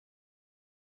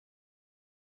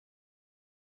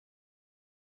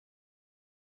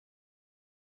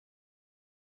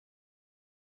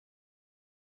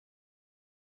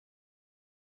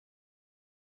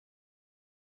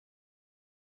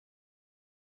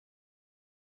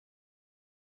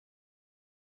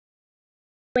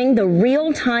The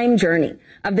real-time journey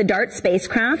of the DART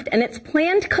spacecraft and its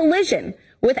planned collision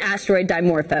with asteroid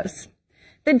Dimorphos.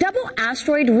 The Double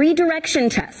Asteroid Redirection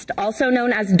Test, also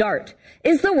known as DART,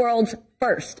 is the world's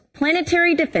first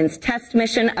planetary defense test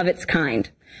mission of its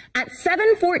kind. At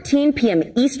 7:14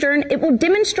 p.m. Eastern, it will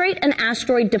demonstrate an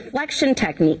asteroid deflection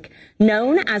technique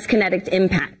known as kinetic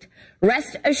impact.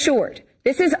 Rest assured,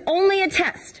 this is only a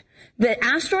test. The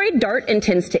asteroid DART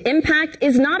intends to impact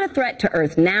is not a threat to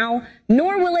Earth now,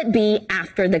 nor will it be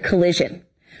after the collision.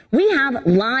 We have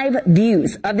live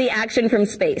views of the action from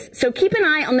space, so keep an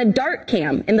eye on the DART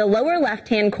cam in the lower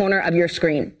left-hand corner of your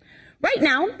screen. Right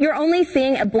now, you're only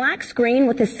seeing a black screen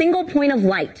with a single point of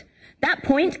light. That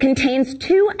point contains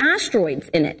two asteroids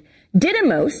in it,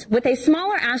 Dimorphos with a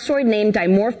smaller asteroid named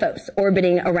Dimorphos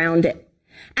orbiting around it.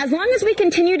 As long as we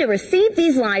continue to receive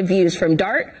these live views from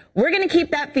DART, we're going to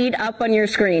keep that feed up on your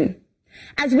screen.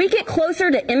 As we get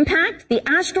closer to impact, the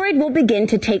asteroid will begin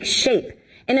to take shape,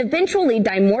 and eventually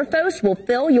Dimorphos will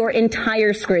fill your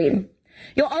entire screen.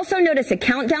 You'll also notice a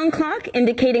countdown clock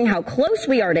indicating how close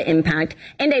we are to impact,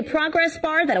 and a progress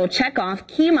bar that will check off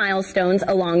key milestones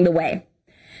along the way.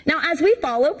 Now, as we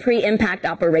follow pre-impact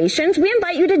operations, we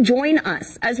invite you to join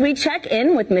us as we check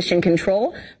in with Mission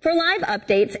Control for live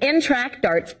updates and track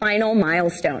DART's final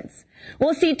milestones.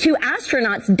 We'll see two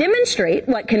astronauts demonstrate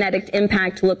what kinetic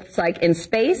impact looks like in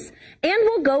space, and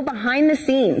we'll go behind the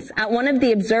scenes at one of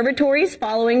the observatories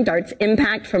following DART's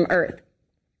impact from Earth.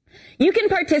 You can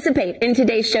participate in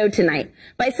today's show tonight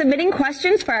by submitting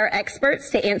questions for our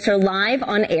experts to answer live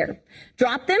on air.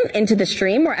 Drop them into the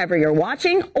stream wherever you're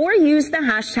watching, or use the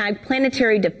hashtag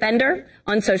Planetary Defender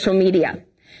on social media.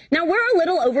 Now, we're a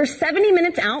little over 70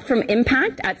 minutes out from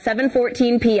impact at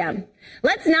 7:14 p.m.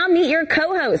 Let's now meet your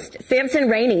co-host, Samson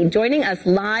Rainey, joining us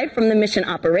live from the Mission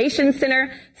Operations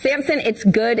Center. Samson, it's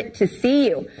good to see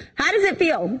you. How does it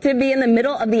feel to be in the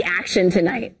middle of the action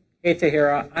tonight? Hey,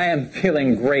 Tahira, I am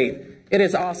feeling great. It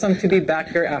is awesome to be back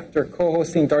here after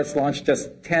co-hosting DART's launch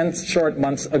just 10 short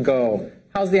months ago.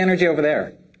 How's the energy over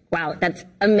there? Wow, that's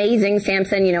amazing,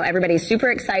 Samson. You know, everybody's super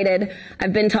excited.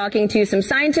 I've been talking to some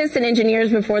scientists and engineers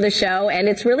before the show, and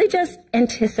it's really just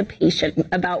anticipation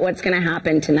about what's going to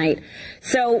happen tonight.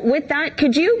 So with that,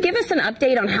 could you give us an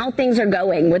update on how things are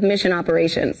going with mission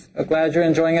operations? I'm glad you're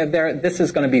enjoying it there. This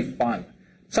is going to be fun.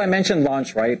 So I mentioned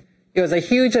launch, right? It was a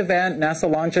huge event. NASA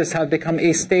launches have become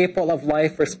a staple of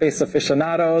life for space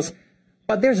aficionados.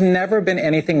 But there's never been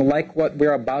anything like what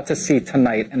we're about to see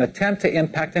tonight, an attempt to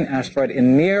impact an asteroid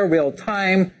in near real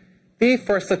time, the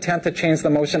first attempt to change the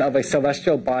motion of a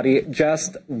celestial body.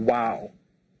 Just wow.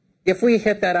 If we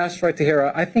hit that asteroid,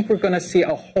 Tahira, I think we're going to see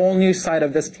a whole new side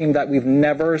of this team that we've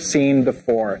never seen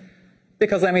before.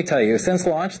 Because let me tell you, since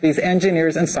launch, these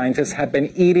engineers and scientists have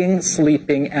been eating,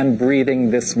 sleeping, and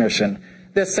breathing this mission.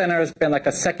 This center has been like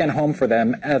a second home for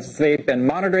them as they've been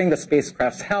monitoring the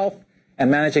spacecraft's health and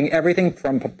managing everything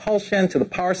from propulsion to the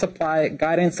power supply,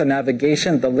 guidance, and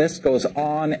navigation. The list goes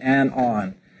on and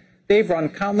on. They've run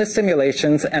countless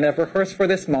simulations and have rehearsed for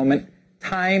this moment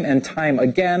time and time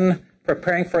again,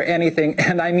 preparing for anything,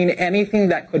 and I mean anything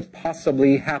that could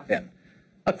possibly happen.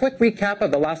 A quick recap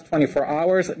of the last 24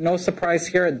 hours. No surprise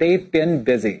here, they've been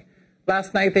busy.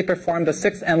 Last night, they performed the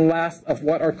sixth and last of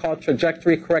what are called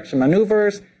trajectory correction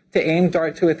maneuvers to aim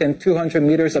DART to within 200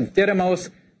 meters of Dimorphos.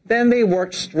 Then they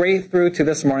worked straight through to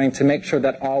this morning to make sure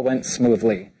that all went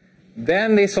smoothly.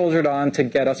 Then they soldiered on to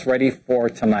get us ready for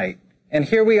tonight. And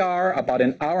here we are, about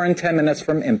an hour and 10 minutes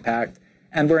from impact,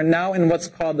 and we're now in what's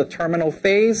called the terminal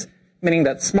phase, meaning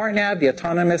that SmartNav, the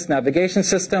autonomous navigation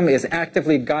system, is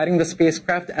actively guiding the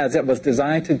spacecraft as it was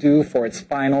designed to do for its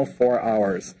final 4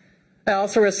 hours. I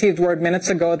also received word minutes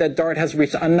ago that DART has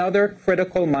reached another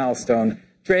critical milestone.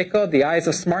 Draco, the eyes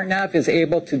of SmartNav, is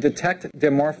able to detect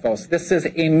Dimorphos. This is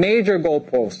a major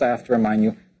goalpost, I have to remind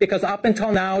you, because up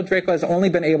until now, Draco has only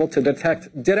been able to detect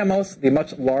Dimorphos, the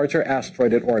much larger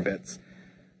asteroid it orbits.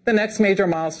 The next major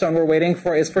milestone we're waiting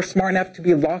for is for SmartNav to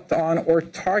be locked on or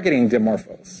targeting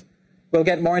Dimorphos. We'll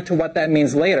get more into what that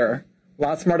means later.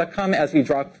 Lots more to come as we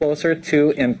draw closer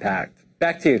to impact.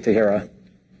 Back to you, Tahira.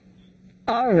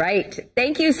 All right.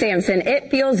 Thank you, Samson. It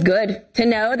feels good to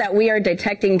know that we are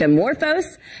detecting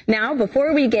Dimorphos. Now,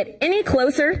 before we get any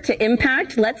closer to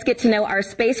impact, let's get to know our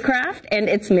spacecraft and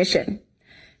its mission.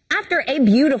 After a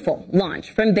beautiful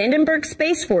launch from Vandenberg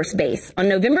Space Force Base on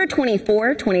November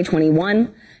 24,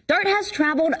 2021, DART has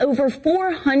traveled over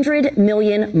 400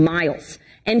 million miles.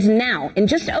 And now, in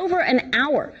just over an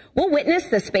hour, we'll witness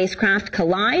the spacecraft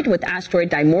collide with asteroid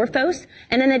Dimorphos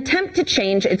in an attempt to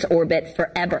change its orbit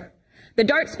forever. The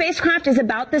DART spacecraft is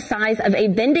about the size of a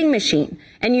vending machine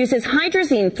and uses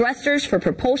hydrazine thrusters for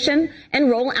propulsion and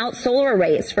roll-out solar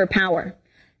arrays for power.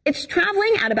 It's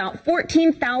traveling at about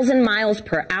 14,000 miles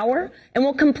per hour and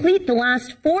will complete the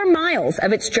last 4 miles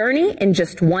of its journey in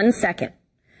just 1 second.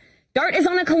 DART is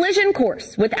on a collision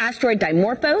course with asteroid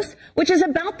Dimorphos, which is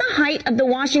about the height of the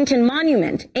Washington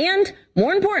Monument and,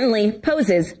 more importantly,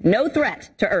 poses no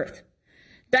threat to Earth.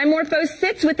 Dimorphos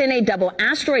sits within a double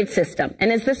asteroid system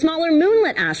and is the smaller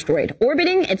moonlet asteroid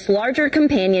orbiting its larger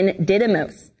companion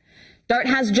Didymos. DART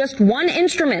has just one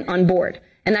instrument on board,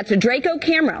 and that's a Draco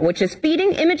camera, which is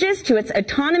feeding images to its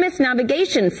autonomous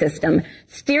navigation system,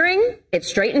 steering it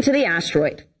straight into the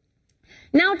asteroid.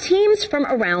 Now, teams from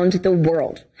around the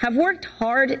world have worked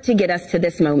hard to get us to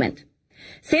this moment.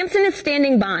 Samson is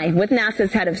standing by with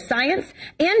NASA's head of science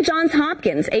and Johns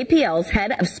Hopkins APL's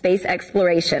head of space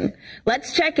exploration.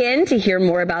 Let's check in to hear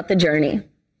more about the journey.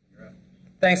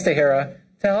 Thanks, Tahira.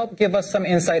 To help give us some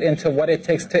insight into what it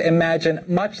takes to imagine,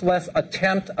 much less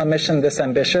attempt, a mission this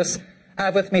ambitious, I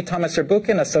have with me Thomas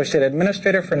Zurbuchen, Associate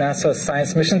Administrator for NASA's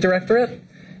Science Mission Directorate,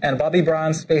 and Bobby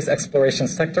Braun, Space Exploration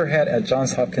Sector Head at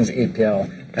Johns Hopkins APL.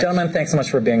 Thanks. Gentlemen, thanks so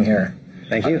much for being here.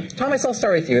 Thank you. Thomas, I'll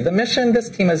start with you. The mission, this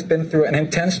team has been through an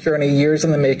intense journey, years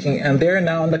in the making, and they're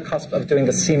now on the cusp of doing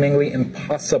the seemingly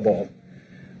impossible,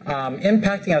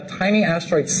 impacting a tiny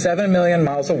asteroid 7 million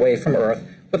miles away from Earth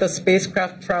with a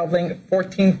spacecraft traveling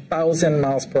 14,000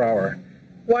 miles per hour.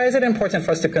 Why is it important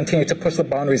for us to continue to push the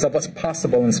boundaries of what's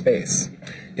possible in space?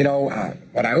 You know,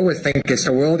 what I always think is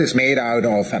the world is made out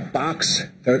of a box.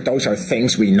 Those are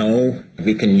things we know,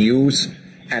 we can use,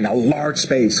 and a large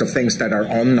space of things that are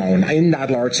unknown. In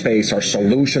that large space are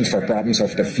solutions for problems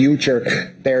of the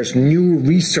future. There's new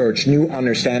research, new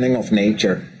understanding of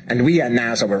nature. And we at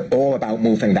NASA, we're all about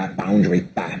moving that boundary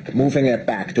back, moving it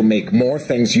back to make more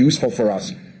things useful for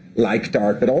us, like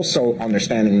DART, but also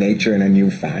understanding nature in a new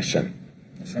fashion.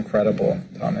 It's incredible,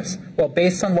 Thomas. Well,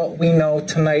 based on what we know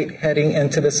tonight heading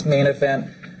into this main event,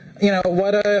 you know,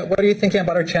 what are you thinking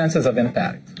about our chances of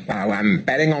impact? Wow, I'm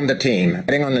betting on the team.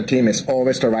 Betting on the team is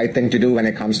always the right thing to do when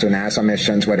it comes to NASA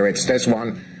missions, whether it's this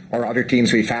one or other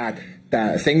teams we've had.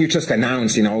 The thing you just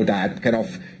announced, you know, that kind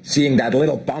of seeing that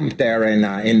little bump there in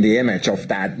the image of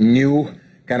that new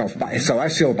kind of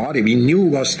celestial body we knew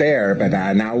was there, but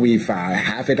now we've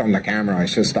have it on the camera.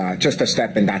 It's just a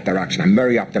step in that direction. I'm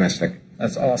very optimistic.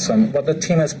 That's awesome. What the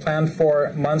team has planned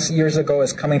for months, years ago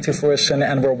is coming to fruition,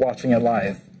 and we're watching it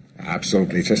live.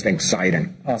 Absolutely. It's just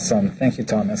exciting. Awesome. Thank you,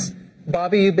 Thomas.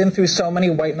 Bobby, you've been through so many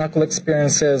white-knuckle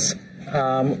experiences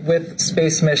with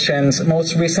space missions,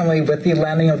 most recently with the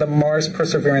landing of the Mars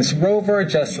Perseverance rover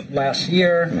just last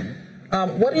year.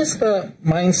 What is the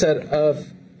mindset of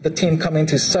the team coming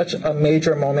to such a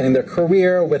major moment in their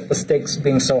career with the stakes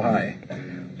being so high?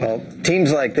 Well,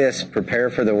 teams like this prepare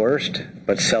for the worst,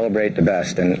 but celebrate the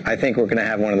best. And I think we're going to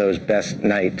have one of those best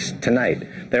nights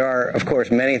tonight. There are, of course,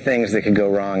 many things that could go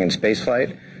wrong in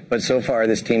spaceflight, but so far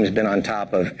this team's been on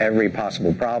top of every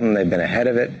possible problem. They've been ahead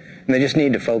of it, and they just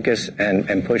need to focus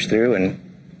and push through and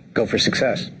go for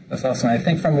success. That's awesome. I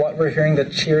think from what we're hearing, the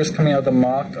cheers coming out of the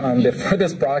mock before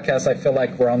this broadcast, I feel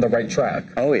like we're on the right track.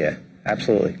 Oh, yeah,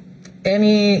 absolutely.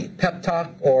 Any pep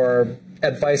talk or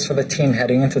advice for the team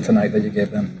heading into tonight that you gave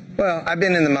them? Well, I've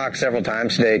been in the mock several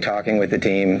times today talking with the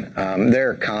team.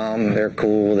 They're calm, they're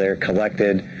cool, they're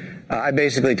collected. I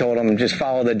basically told them just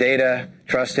follow the data,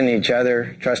 trust in each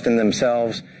other, trust in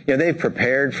themselves. You know, they've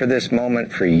prepared for this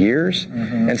moment for years,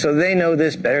 and so they know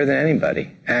this better than anybody.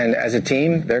 And as a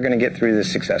team, they're going to get through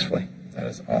this successfully. That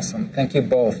is awesome. Thank you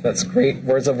both. That's great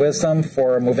words of wisdom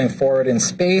for moving forward in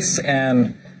space,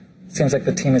 and it seems like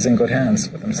the team is in good hands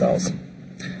with themselves.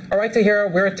 All right, Tahira,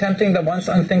 we're attempting the once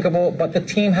unthinkable, but the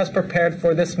team has prepared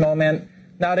for this moment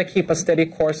now to keep a steady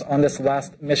course on this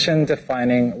last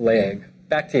mission-defining leg.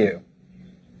 Back to you.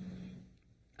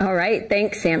 All right,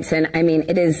 thanks, Samson. I mean,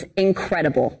 it is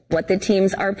incredible what the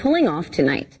teams are pulling off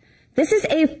tonight. This is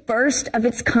a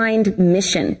first-of-its-kind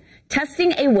mission,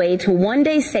 testing a way to one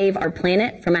day save our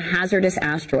planet from a hazardous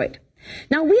asteroid.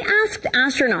 Now, we asked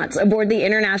astronauts aboard the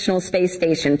International Space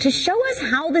Station to show us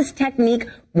how this technique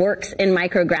works in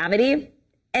microgravity,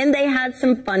 and they had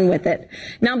some fun with it.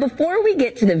 Now, before we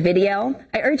get to the video,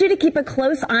 I urge you to keep a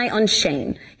close eye on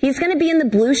Shane. He's going to be in the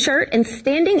blue shirt and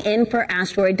standing in for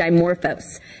asteroid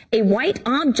Dimorphos. A white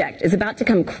object is about to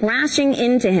come crashing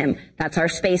into him. That's our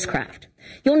spacecraft.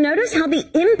 You'll notice how the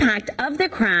impact of the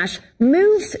crash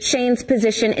moves Shane's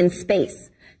position in space.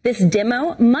 This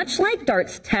demo, much like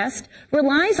DART's test,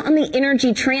 relies on the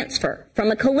energy transfer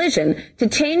from a collision to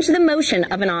change the motion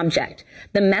of an object.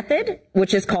 The method,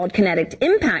 which is called kinetic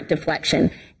impact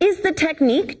deflection, is the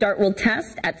technique DART will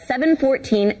test at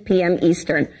 7:14 p.m.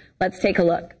 Eastern. Let's take a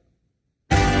look.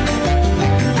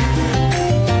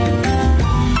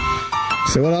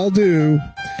 So what I'll do,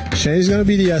 Shane's going to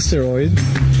be the asteroid,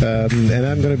 and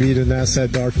I'm going to be the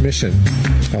NASA DART mission.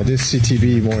 Well, this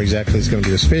CTB, more exactly, is going to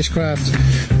be a spacecraft.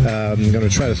 I'm going to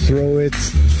try to throw it,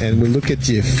 and we'll look at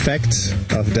the effect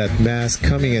of that mass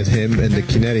coming at him and the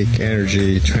kinetic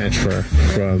energy transfer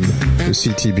from the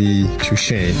CTB to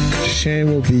Shane. Shane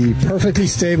will be perfectly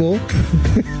stable.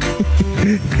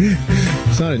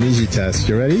 It's not an easy test.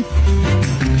 You ready?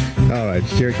 All right,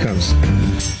 here it comes.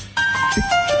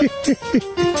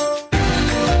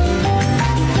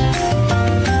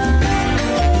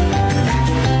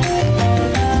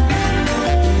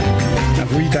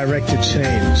 I've redirected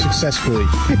Shane successfully.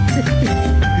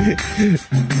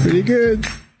 Pretty good.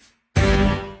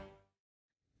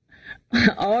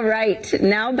 All right,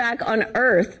 now back on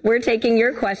Earth, we're taking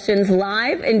your questions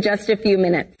live in just a few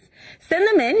minutes. Send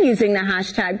them in using the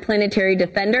hashtag Planetary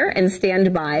Defender and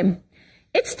stand by.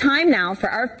 It's time now for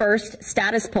our first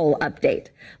status poll update.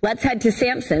 Let's head to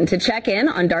Samson to check in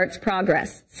on DART's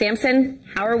progress. Samson,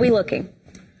 how are we looking?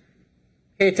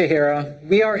 Hey, Tahira.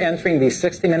 We are entering the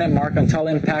 60-minute mark until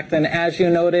impact, and as you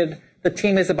noted, the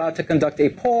team is about to conduct a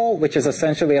poll, which is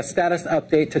essentially a status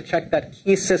update to check that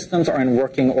key systems are in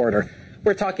working order.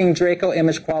 We're talking Draco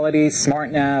image quality,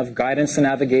 smart nav, guidance to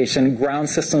navigation, ground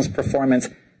systems performance,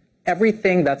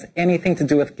 everything that's anything to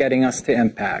do with getting us to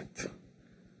impact.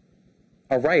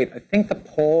 All right, I think the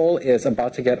poll is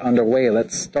about to get underway.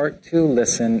 Let's start to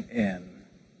listen in.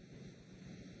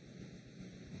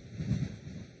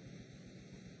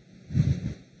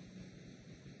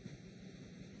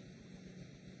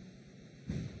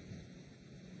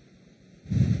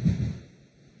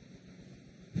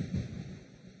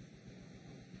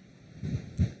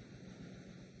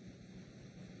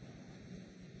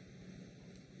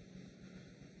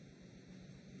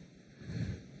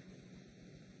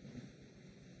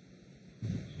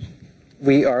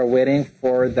 We are waiting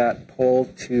for that poll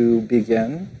to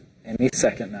begin any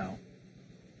second now.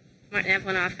 Smart nav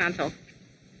went off console.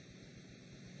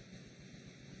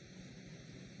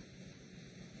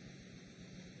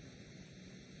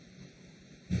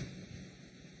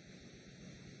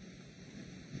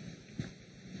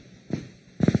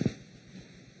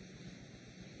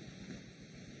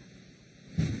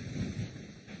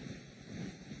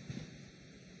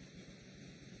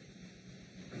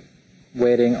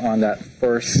 Waiting on that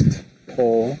first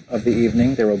poll of the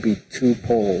evening. There will be two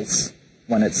polls,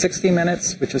 one at 60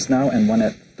 minutes, which is now, and one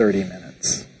at 30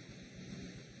 minutes.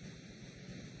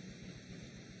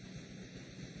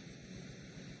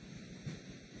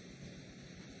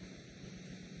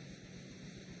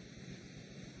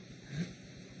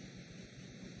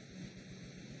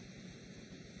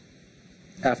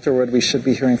 Afterward, we should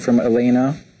be hearing from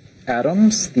Elena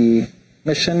Adams, the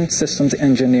mission systems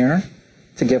engineer,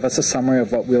 to give us a summary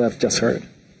of what we'll have just heard.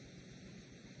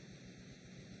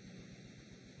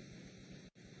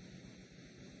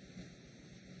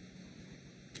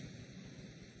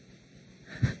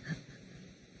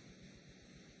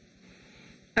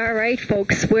 All right,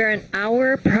 folks, we're an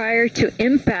hour prior to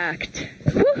impact.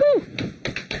 Woohoo!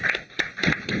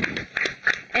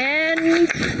 And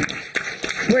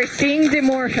we're seeing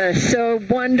Dimorphos, so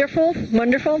wonderful,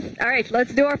 wonderful. All right,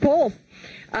 let's do our poll.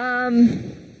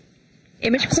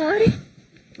 Image quality?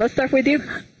 Let's start with you.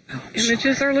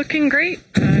 Images are looking great.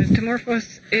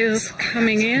 Dimorphos is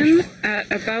coming in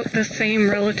at about the same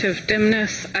relative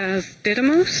dimness as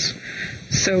Didymos,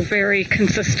 so very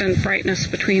consistent brightness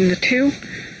between the two.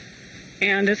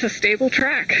 And it's a stable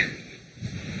track.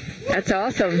 That's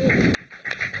awesome.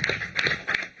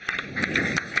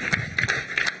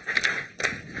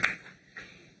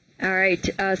 All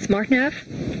right, Smart Nav?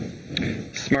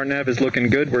 Smart Nav is looking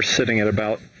good. We're sitting at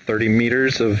about 30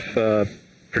 meters of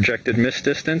projected miss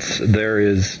distance. There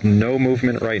is no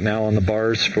movement right now on the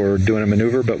bars for doing a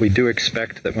maneuver, but we do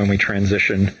expect that when we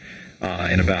transition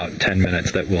in about 10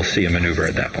 minutes that we'll see a maneuver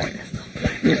at that point.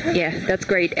 Yeah, that's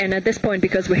great. And at this point,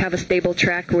 because we have a stable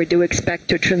track, we do expect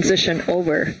to transition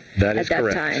over at that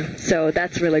correct. time. So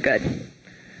that's really good.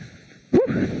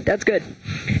 Whew, that's good.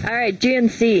 All right,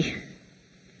 GNC.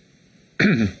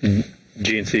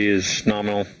 GNC is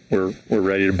nominal. We're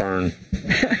ready to burn.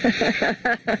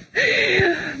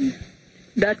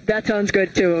 That sounds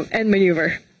good too. And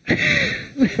maneuver.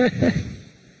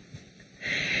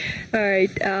 All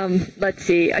right. Let's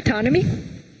see. Autonomy.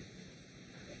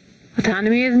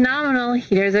 Autonomy is nominal.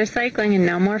 Heaters are cycling and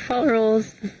no more fault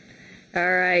rules.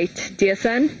 All right,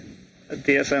 DSN?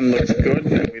 DSN looks good,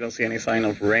 and we don't see any sign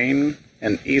of rain,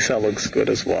 and ESA looks good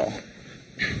as well.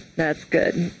 That's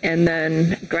good. And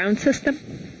then ground system?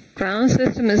 Ground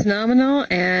system is nominal,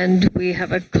 and we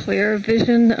have a clear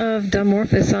vision of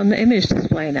Dimorphos on the image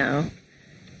display now.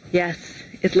 Yes,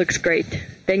 it looks great.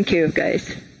 Thank you,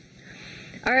 guys.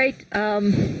 All right,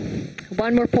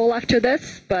 one more poll after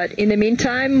this, but in the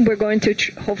meantime, we're going to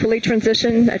hopefully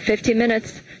transition at 15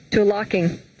 minutes to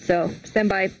locking. So stand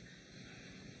by.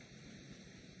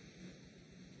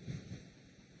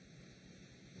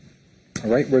 All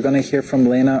right, we're going to hear from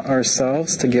Lena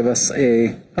ourselves to give us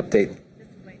a update. This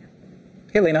is Lena.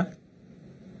 Hey, Lena.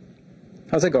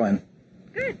 How's it going?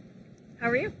 Good. How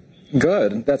are you?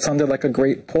 Good. That sounded like a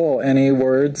great poll. Any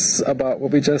words about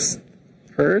what we just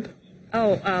heard?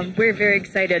 Oh, we're very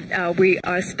excited. We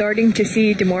are starting to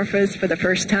see Dimorphos for the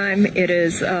first time. It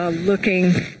is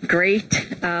looking great.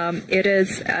 It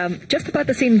is just about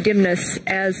the same dimness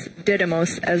as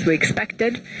Didymos as we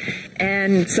expected.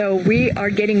 And so we are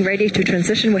getting ready to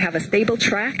transition. We have a stable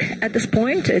track at this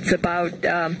point. It's about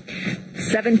 7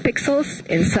 pixels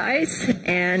in size.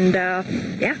 And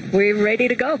yeah, we're ready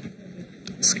to go.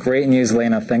 It's great news,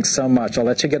 Lena. Thanks so much. I'll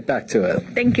let you get back to it.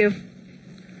 Thank you.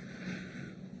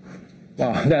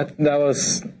 Wow, that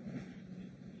was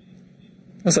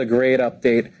a great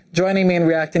update. Joining me in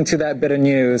reacting to that bit of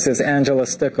news is Angela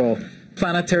Stickle,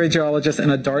 planetary geologist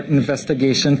and a DART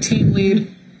investigation team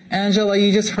lead. Angela,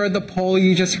 you just heard the poll.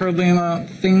 You just heard Lena.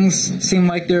 Things seem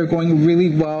like they're going really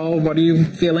well. What are you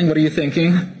feeling? What are you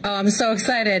thinking? Oh, I'm so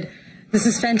excited. This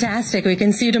is fantastic. We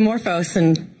can see Dimorphos,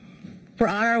 and we're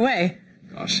on our way.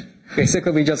 Gosh.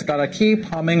 Basically, we just got to keep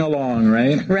humming along,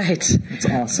 right? Right. It's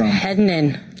awesome. Heading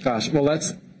in. Gosh, well,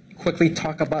 let's quickly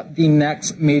talk about the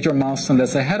next major milestone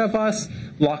that's ahead of us,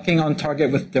 locking on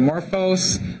target with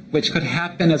Dimorphos, which could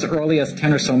happen as early as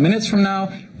 10 or so minutes from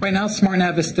now. Right now,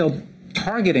 SmartNav is still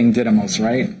targeting Didymos,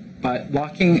 right? But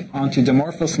locking onto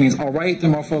Dimorphos means, all right,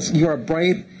 Dimorphos, you are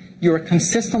bright. You are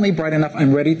consistently bright enough.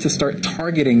 I'm ready to start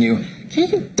targeting you. Can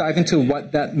you dive into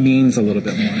what that means a little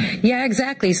bit more? Yeah,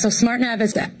 exactly. So SmartNav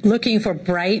is looking for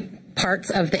bright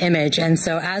parts of the image, and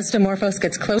so as Dimorphos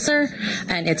gets closer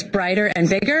and it's brighter and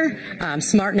bigger,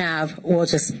 SmartNav will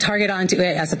just target onto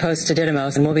it as opposed to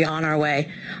Didymos, and we'll be on our way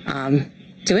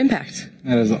to impact.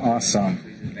 That is awesome.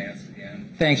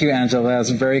 Thank you, Angela. That's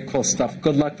very cool stuff.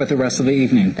 Good luck with the rest of the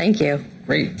evening. Thank you.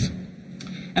 Great.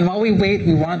 And while we wait,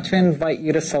 we want to invite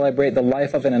you to celebrate the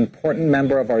life of an important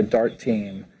member of our DART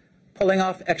team. Pulling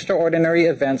off extraordinary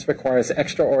events requires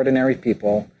extraordinary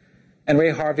people, and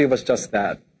Ray Harvey was just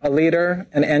that. A leader,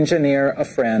 an engineer, a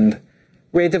friend.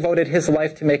 Ray devoted his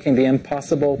life to making the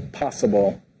impossible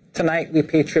possible. Tonight, we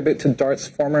pay tribute to DART's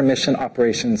former mission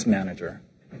operations manager.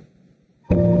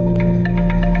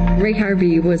 Ray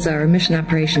Harvey was our mission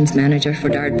operations manager for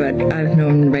DART, but I've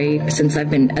known Ray since I've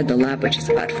been at the lab, which is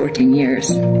about 14 years.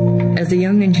 As a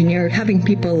young engineer, having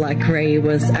people like Ray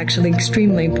was actually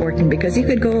extremely important because you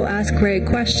could go ask Ray a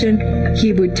question,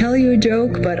 he would tell you a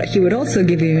joke, but he would also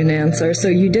give you an answer, so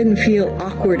you didn't feel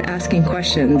awkward asking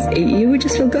questions. You would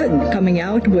just feel good coming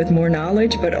out with more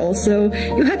knowledge, but also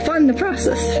you had fun in the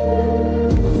process.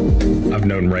 I've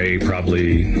known Ray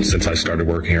probably since I started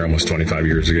working here almost 25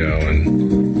 years ago,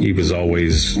 and he was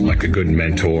always like a good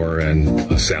mentor and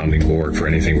a sounding board for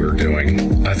anything we were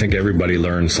doing. I think everybody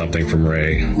learned something from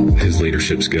Ray, his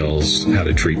leadership skills, how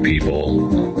to treat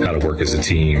people, how to work as a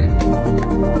team.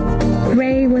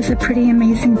 Ray was a pretty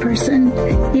amazing person.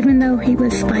 Even though he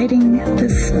was fighting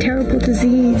this terrible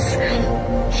disease,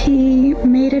 he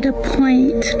made it a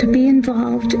point to be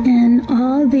involved in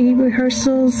all the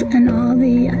rehearsals and all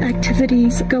the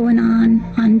activities going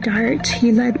on DART.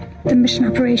 He led the mission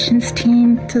operations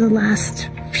team to the last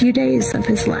few days of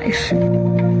his life.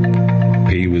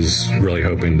 He was really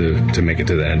hoping to make it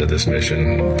to the end of this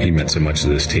mission. He meant so much to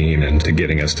this team and to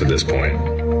getting us to this point.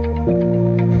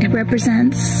 It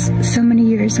represents so many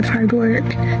years of hard work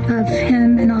of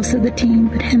him and also the team,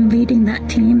 but him leading that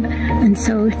team. And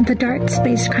so the DART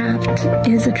spacecraft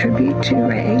is a tribute to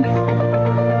Ray.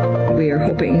 We are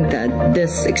hoping that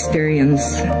this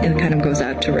experience kind of goes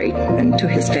out to Ray and to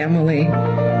his family.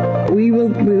 We will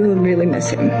really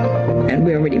miss him, and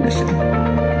we already miss him.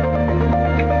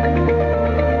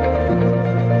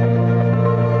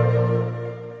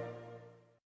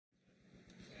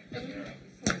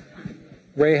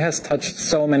 Ray has touched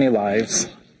so many lives.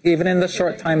 Even in the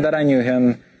short time that I knew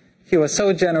him, he was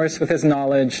so generous with his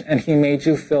knowledge, and he made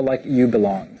you feel like you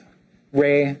belonged.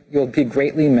 Ray, you'll be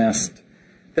greatly missed.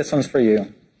 This one's for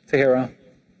you. Tahira.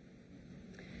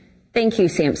 Thank you,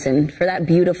 Samson, for that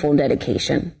beautiful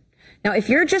dedication. Now, if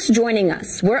you're just joining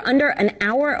us, we're under an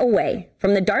hour away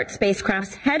from the DART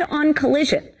spacecraft's head-on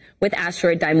collision with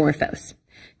asteroid Dimorphos.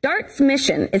 DART's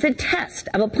mission is a test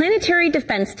of a planetary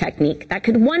defense technique that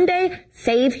could one day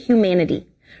save humanity.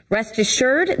 Rest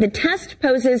assured, the test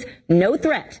poses no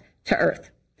threat to Earth.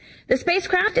 The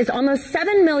spacecraft is almost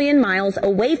 7 million miles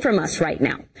away from us right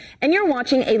now, and you're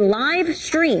watching a live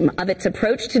stream of its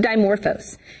approach to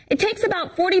Dimorphos. It takes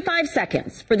about 45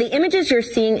 seconds for the images you're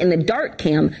seeing in the DART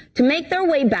cam to make their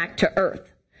way back to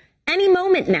Earth. Any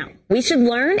moment now, we should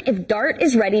learn if DART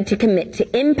is ready to commit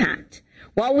to impact.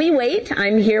 While we wait,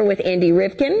 I'm here with Andy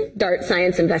Rivkin, DART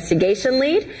Science Investigation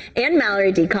Lead, and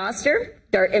Mallory D. Coster,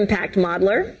 DART Impact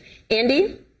Modeler.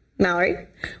 Andy, Mallory,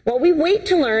 while we wait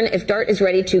to learn if DART is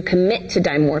ready to commit to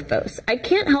Dimorphos, I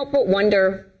can't help but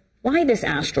wonder, why this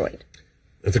asteroid?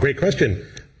 That's a great question.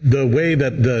 The way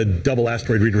that the double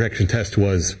asteroid redirection test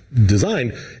was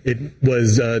designed, it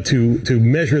was to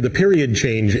measure the period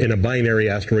change in a binary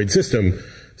asteroid system.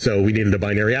 So we needed a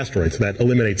binary asteroid, so that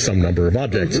eliminates some number of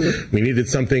objects. We needed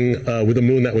something with a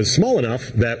moon that was small enough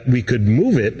that we could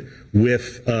move it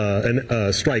with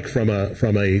a strike from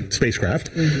a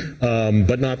spacecraft,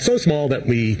 but not so small that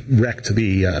we wrecked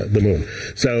the moon.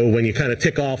 So when you kind of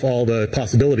tick off all the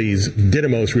possibilities,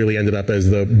 Didymos really ended up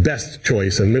as the best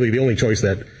choice and really the only choice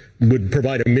that would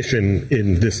provide a mission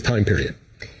in this time period.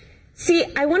 See,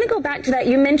 I want to go back to that.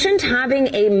 You mentioned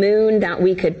having a moon that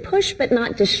we could push but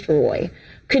not destroy.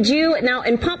 Could you, now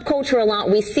in pop culture a lot,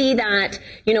 we see that,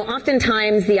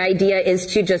 oftentimes the idea is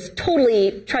to just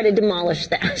totally try to demolish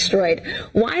the asteroid.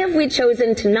 Why have we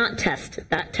chosen to not test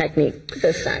that technique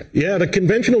this time? Yeah, the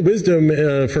conventional wisdom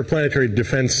for planetary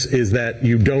defense is that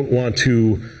you don't want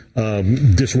to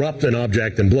disrupt an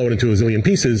object and blow it into a zillion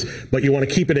pieces, but you want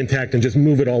to keep it intact and just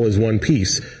move it all as one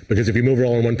piece. Because if you move it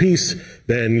all in one piece,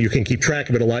 then you can keep track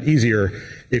of it a lot easier.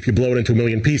 If you blow it into a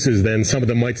million pieces, then some of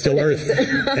them might still Earth,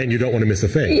 and you don't want to miss a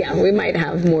thing. Yeah, we might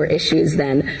have more issues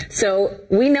then. So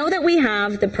we know that we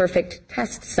have the perfect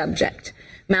test subject.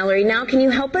 Mallory, now can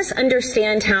you help us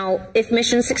understand how, if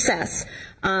mission success,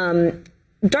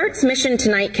 DART's mission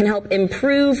tonight can help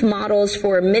improve models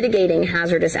for mitigating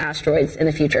hazardous asteroids in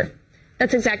the future?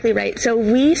 That's exactly right. So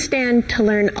we stand to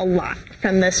learn a lot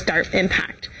from this DART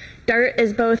impact. DART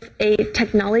is both a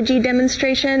technology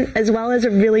demonstration as well as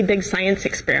a really big science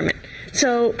experiment.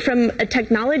 So from a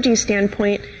technology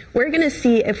standpoint, we're going to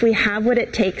see if we have what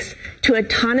it takes to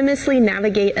autonomously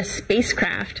navigate a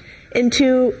spacecraft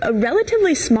into a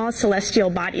relatively small celestial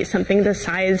body, something the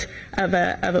size of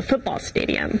a football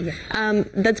stadium,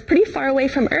 that's pretty far away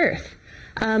from Earth.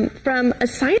 From a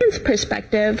science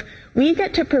perspective, we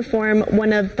get to perform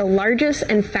one of the largest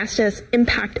and fastest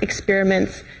impact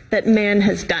experiments that man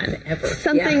has done.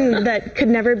 Something that could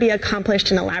never be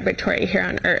accomplished in a laboratory here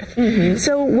on Earth.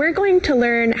 So we're going to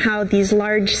learn how these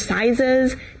large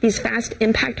sizes, these fast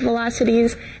impact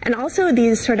velocities, and also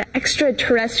these sort of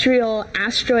extraterrestrial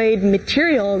asteroid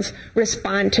materials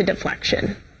respond to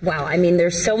deflection. Wow, I mean,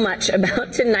 there's so much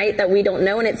about tonight that we don't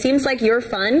know, and it seems like your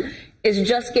fun is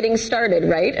just getting started,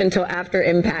 right, until after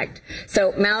impact.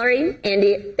 So Mallory,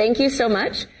 Andy, thank you so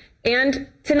much. And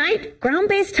tonight,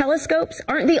 ground-based telescopes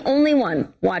aren't the only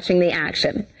one watching the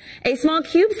action. A small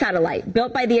cube satellite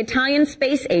built by the Italian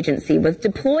Space Agency was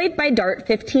deployed by DART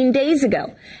 15 days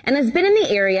ago and has been in the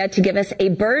area to give us a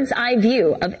bird's-eye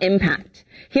view of impact.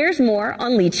 Here's more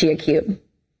on Licia Cube.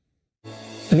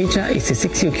 Licia is a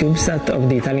 6U CubeSat of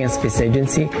the Italian Space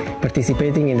Agency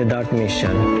participating in the DART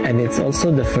mission, and it's also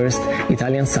the first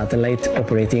Italian satellite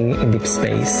operating in deep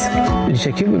space.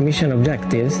 Licia Cube mission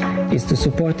objectives is to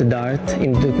support the DART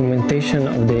in documentation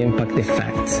of the impact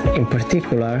effects, in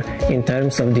particular in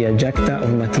terms of the ejecta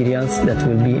of materials that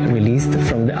will be released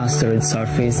from the asteroid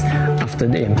surface after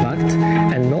the impact,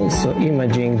 and also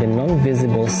imaging the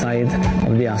non-visible side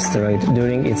of the asteroid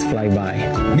during its flyby.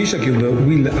 Licia Cube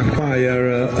will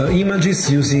acquire images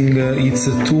using its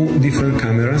two different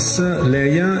cameras,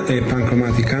 Leia, a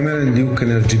panchromatic camera, and Luke, an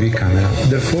RGB camera.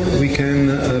 Therefore, we can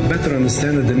better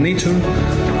understand the nature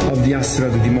of the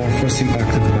asteroid Dimorphos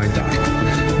impacted by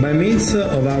DART. By means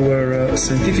of our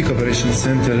Scientific Operations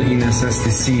Center in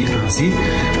SSTC ASI,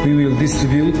 we will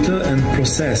distribute and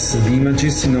process the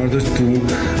images in order to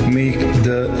make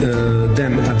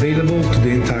them available to the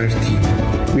entire team.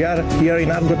 We are here in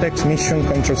Argotech's Mission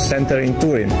Control Center in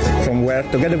Turin, from where,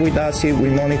 together with ASI, we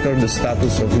monitor the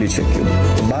status of Licia Cube.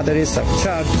 The batteries are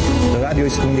charged, the radio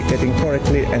is communicating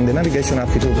correctly, and the navigation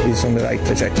altitude is on the right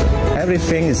trajectory.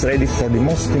 Everything is ready for the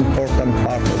most important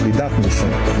part of the DART mission,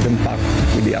 the impact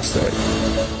with the asteroid.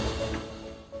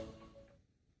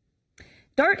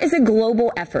 DART is a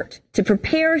global effort to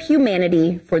prepare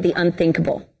humanity for the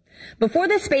unthinkable. Before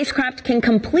the spacecraft can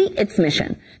complete its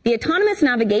mission, the autonomous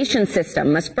navigation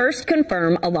system must first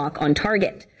confirm a lock on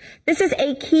target. This is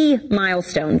a key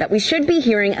milestone that we should be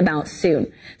hearing about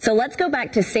soon. So let's go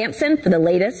back to Samson for the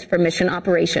latest from mission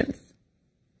operations.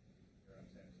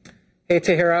 Hey,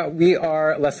 Tahira, we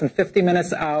are less than 50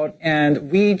 minutes out,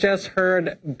 and we just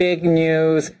heard big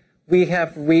news. We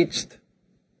have reached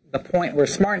the point where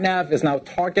SmartNav is now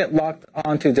target locked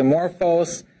onto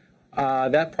Dimorphos.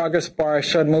 That progress bar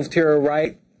should move to your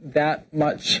right that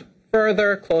much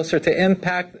further, closer to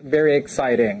impact. Very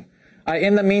exciting.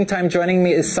 In the meantime, joining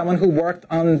me is someone who worked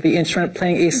on the instrument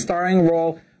playing a starring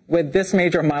role with this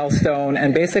major milestone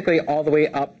and basically all the way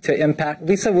up to impact.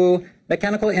 Lisa Wu,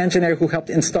 mechanical engineer who helped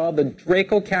install the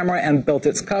Draco camera and built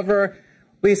its cover.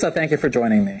 Lisa, thank you for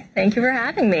joining me. Thank you for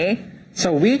having me.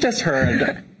 So we just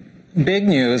heard big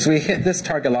news. We hit this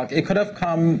target lock. It could have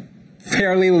come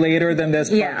fairly later than this,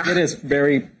 but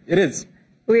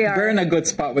we're in a good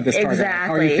spot with this target. Exactly.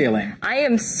 How are you feeling? I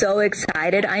am so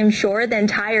excited. I'm sure the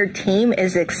entire team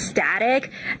is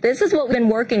ecstatic. This is what we've been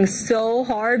working so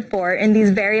hard for in these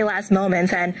very last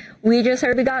moments, and we just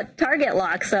heard we got target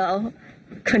lock, so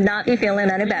could not be feeling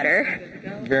any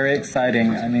better. Very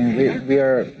exciting. I mean, we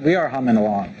are humming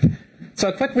along. So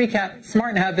a quick recap,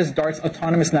 SmartNav is DART's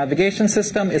autonomous navigation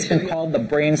system. It's been called the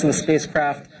brains of the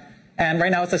spacecraft. And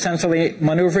right now it's essentially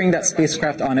maneuvering that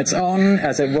spacecraft on its own,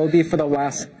 as it will be for the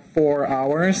last 4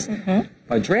 hours.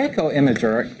 But Draco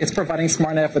Imager is providing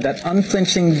SmartNav with that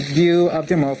unflinching view of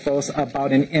Dimorphos,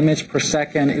 about an image per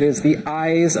second. It is the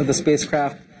eyes of the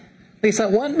spacecraft. Lisa,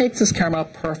 what makes this camera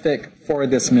perfect for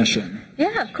this mission?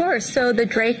 Yeah, of course. So the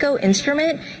Draco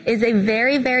instrument is a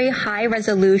very, very high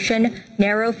resolution,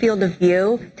 narrow field of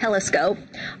view telescope.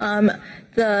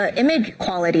 The image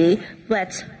quality,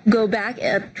 let's go back.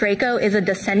 Draco is a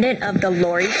descendant of the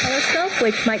Lori telescope,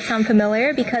 which might sound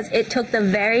familiar because it took the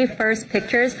very first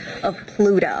pictures of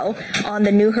Pluto on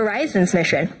the New Horizons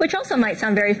mission, which also might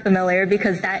sound very familiar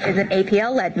because that is an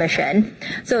APL-led mission.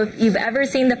 So if you've ever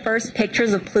seen the first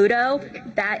pictures of Pluto,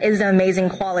 that is the amazing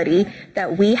quality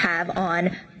that we have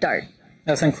on DART.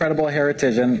 That's incredible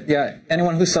heritage. And yeah,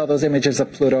 anyone who saw those images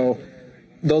of Pluto,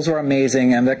 those were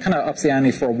amazing, and that kind of ups the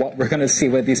ante for what we're going to see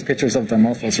with these pictures of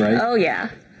Dimorphos, right? Oh, yeah.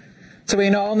 So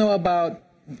we all know about,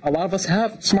 a lot of us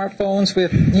have smartphones with,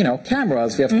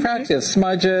 cameras. We have cracks, we have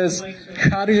smudges.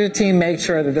 How did your team make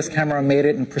sure that this camera made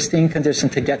it in pristine condition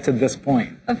to get to this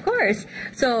point? Of course.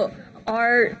 So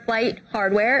our flight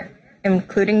hardware,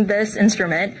 including this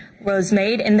instrument, was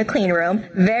made in the clean room.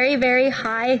 Very, very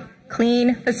high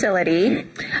clean facility.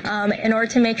 In order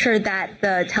to make sure that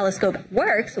the telescope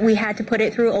works, we had to put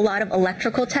it through a lot of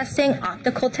electrical testing,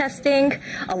 optical testing,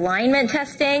 alignment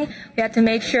testing. We had to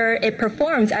make sure it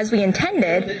performs as we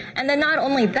intended. And then not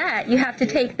only that, you have to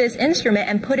take this instrument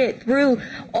and put it through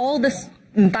all the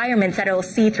environments that it will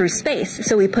see through space.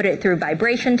 So we put it through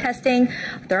vibration testing,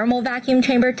 thermal vacuum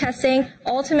chamber testing,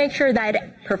 all to make sure that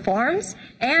it performs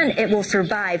and it will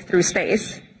survive through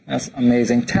space. That's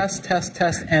amazing. Test, test,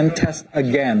 test, and test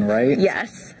again, right?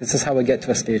 Yes. This is how we get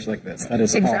to a stage like this. That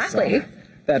is exactly awesome.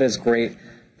 That is great.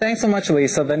 Thanks so much,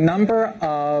 Lisa. The number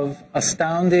of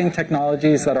astounding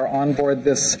technologies that are on board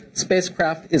this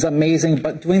spacecraft is amazing,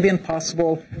 but doing the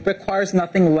impossible requires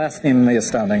nothing less than the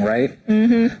astounding, right?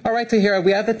 All right, Tahira,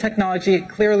 we have the technology.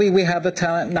 Clearly, we have the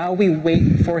talent. Now we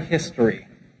wait for history.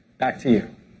 Back to you.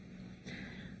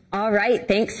 All right,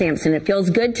 thanks, Samson. It feels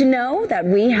good to know that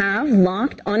we have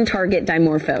locked on target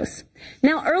Dimorphos.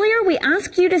 Now, earlier we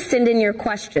asked you to send in your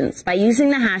questions by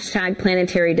using the hashtag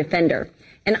Planetary Defender.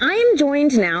 And I am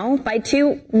joined now by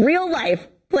two real-life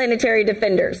planetary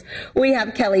defenders. We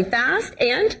have Kelly Fast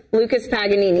and Lucas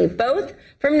Paganini, both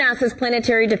from NASA's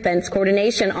Planetary Defense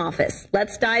Coordination Office.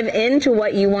 Let's dive into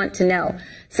what you want to know.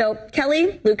 So,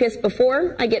 Kelly, Lucas,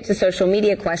 before I get to social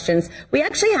media questions, we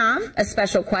actually have a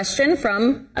special question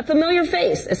from a familiar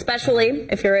face, especially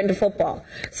if you're into football.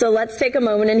 So let's take a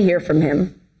moment and hear from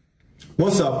him.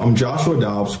 What's up? I'm Joshua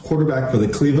Dobbs, quarterback for the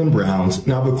Cleveland Browns.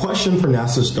 Now I have a question for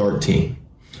NASA's DART team.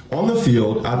 On the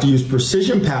field, I have to use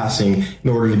precision passing in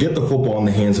order to get the football in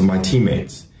the hands of my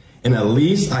teammates. And at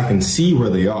least I can see where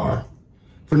they are.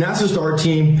 For NASA's DART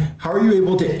team, how are you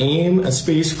able to aim a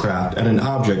spacecraft at an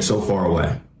object so far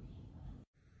away?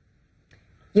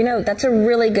 You know, that's a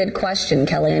really good question,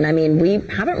 Kelly. And I mean, we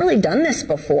haven't really done this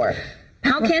before.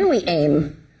 How can we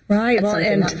aim? Right. Well,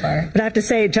 but I have to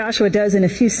say, Joshua does in a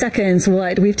few seconds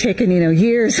what we've taken,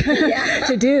 years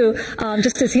to do.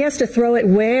 Just as he has to throw it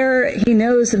where he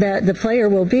knows that the player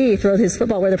will be, throw his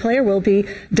football where the player will be,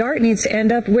 Dart needs to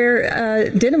end up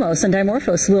where Didymos and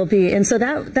Dimorphos will be. And so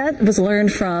that was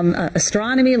learned from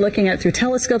astronomy, looking at it through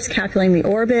telescopes, calculating the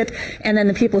orbit, and then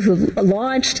the people who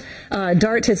launched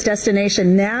Dart to its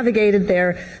destination navigated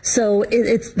there. So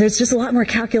there's just a lot more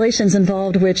calculations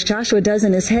involved, which Joshua does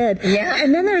in his head. Yeah.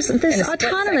 And then there's this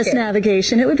autonomous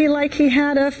navigation. It would be like he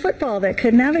had a football that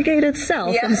could navigate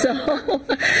itself. Yeah. And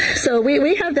so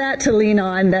we have that to lean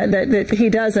on that he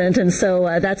doesn't. And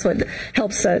so that's what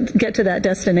helps get to that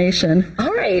destination.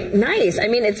 All right. Nice. I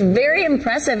mean, it's very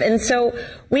impressive. And so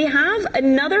we have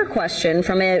another question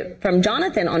from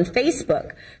Jonathan on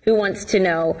Facebook, who wants to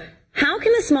know, how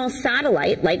can a small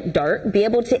satellite like DART be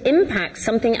able to impact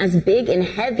something as big and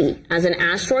heavy as an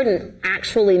asteroid and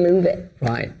actually move it?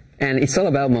 Right. And it's all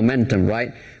about momentum,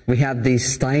 right? We have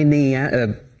this tiny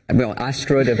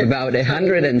asteroid of about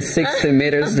 160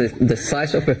 meters, the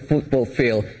size of a football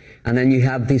field. And then you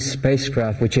have this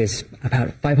spacecraft, which is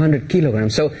about 500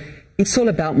 kilograms. So it's all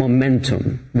about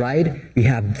momentum, right? You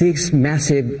have this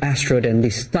massive asteroid and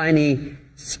this tiny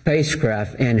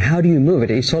spacecraft, and how do you move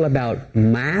it? It's all about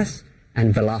mass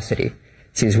and velocity.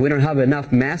 Since we don't have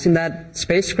enough mass in that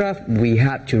spacecraft, we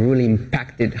have to really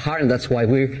impact it hard, and that's why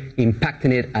we're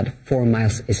impacting it at 4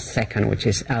 miles a second, which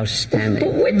is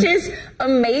outstanding. Which is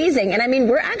amazing. And I mean,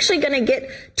 we're actually going to get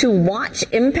to watch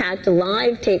impact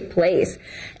live take place.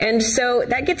 And so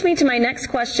that gets me to my next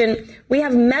question. We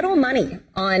have Metal Money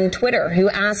on Twitter who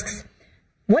asks,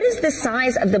 what is the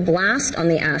size of the blast on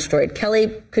the asteroid?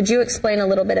 Kelly, could you explain a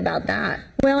little bit about that?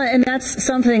 Well, and that's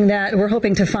something that we're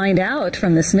hoping to find out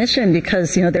from this mission,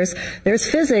 because there's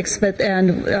physics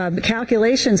and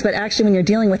calculations, but actually when you're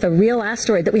dealing with a real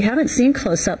asteroid that we haven't seen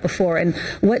close up before, and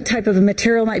what type of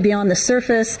material might be on the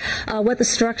surface, what the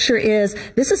structure is,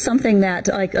 this is something that,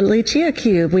 like a Lucia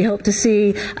cube, we hope to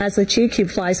see as Lucia cube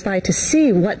flies by, to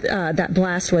see what that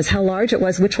blast was, how large it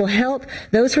was, which will help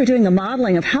those who are doing the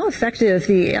modeling of how effective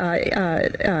the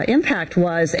impact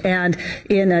was, and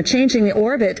in changing the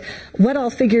orbit, what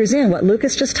all figures in, what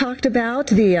Lucas just talked about,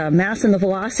 the mass and the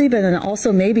velocity, but then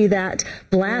also maybe that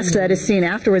blast that is seen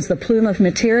afterwards, the plume of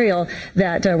material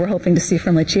that we're hoping to see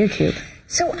from Lucia cube.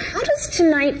 So how does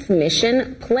tonight's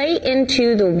mission play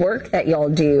into the work that y'all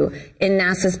do in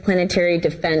NASA's Planetary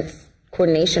Defense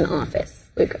Coordination Office,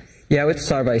 Lucas? Yeah, I would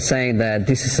start by saying that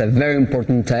this is a very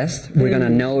important test. We're going to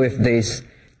know if this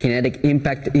kinetic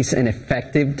impact is an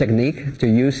effective technique to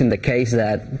use in the case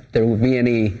that there would be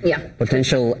any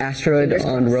potential asteroid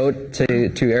en route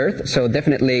to Earth. So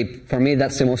definitely, for me,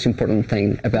 that's the most important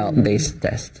thing about this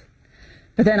test.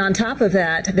 But then on top of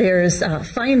that, there's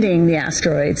finding the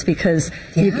asteroids, because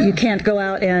you can't go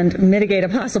out and mitigate a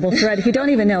possible threat if you don't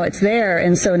even know it's there.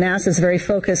 And so NASA is very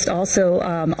focused also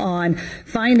on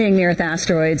finding near-Earth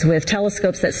asteroids with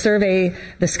telescopes that survey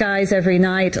the skies every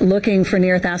night, looking for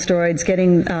near-Earth asteroids,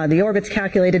 getting the orbits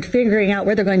calculated, figuring out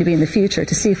where they're going to be in the future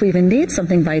to see if we even need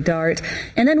something by DART,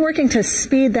 and then working to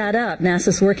speed that up.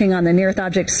 NASA's working on the Near-Earth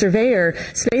Object Surveyor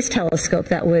space telescope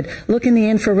that would look in the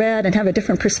infrared and have a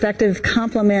different perspective,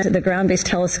 complement the ground-based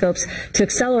telescopes to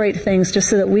accelerate things, just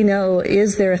so that we know,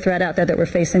 is there a threat out there that we're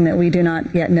facing that we do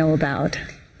not yet know about?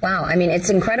 Wow, I mean, it's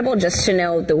incredible just to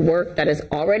know the work that is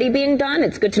already being done.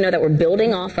 It's good to know that we're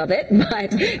building off of it,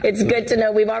 but it's good to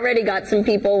know we've already got some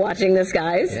people watching the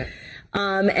skies. Yeah.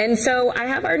 And so I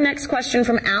have our next question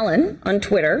from Alan on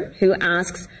Twitter, who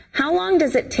asks, how long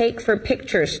does it take for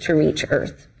pictures to reach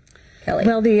Earth? Kelly.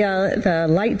 Well,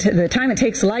 the time it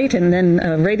takes light and then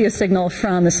a radio signal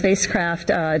from the spacecraft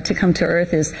to come to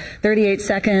Earth is 38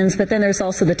 seconds. But then there's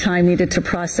also the time needed to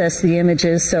process the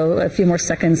images, so a few more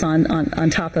seconds on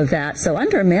top of that. So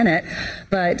under a minute,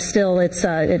 but still it's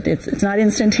not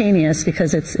instantaneous,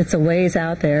 because it's a ways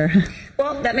out there.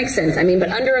 Well, that makes sense. I mean, but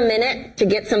under a minute to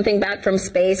get something back from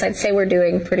space, I'd say we're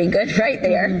doing pretty good right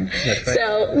there. That's right.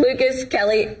 So, Lucas,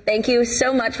 Kelly, thank you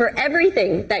so much for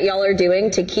everything that y'all are doing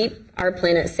to keep our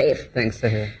planet safe. Thanks,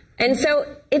 Sahir. And so,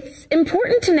 it's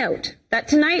important to note that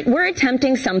tonight we're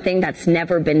attempting something that's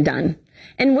never been done.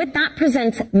 And with that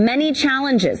presents many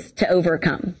challenges to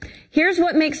overcome. Here's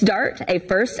what makes DART a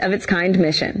first-of-its-kind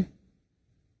mission.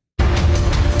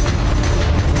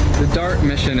 The DART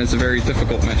mission is a very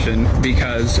difficult mission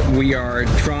because we are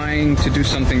trying to do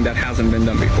something that hasn't been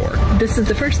done before. This is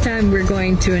the first time we're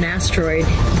going to an asteroid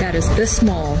that is this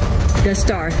small, this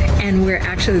dark, and we're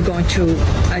actually going to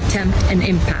attempt an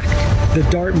impact. The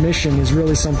DART mission is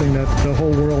really something that the whole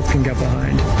world can get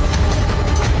behind.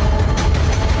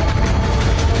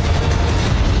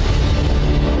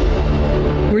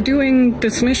 We're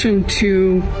this mission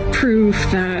to prove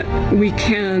that we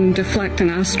can deflect an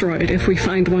asteroid if we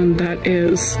find one that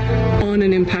is on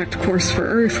an impact course for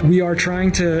Earth. We are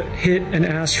trying to hit an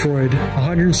asteroid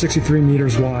 163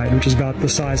 meters wide, which is about the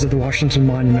size of the Washington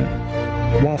Monument,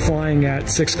 while flying at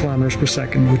 6 kilometers per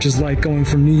second, which is like going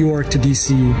from New York to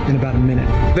DC in about a minute.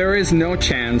 There is no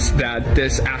chance that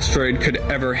this asteroid could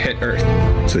ever hit Earth.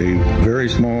 It's a very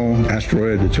small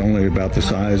asteroid. It's only about the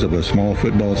size of a small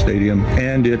football stadium,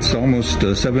 and it's almost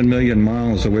 7 million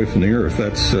miles away from the Earth.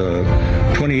 That's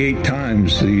 28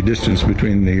 times the distance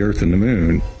between the Earth and the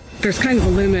Moon. There's kind of a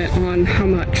limit on how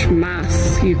much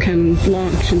mass you can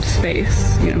launch into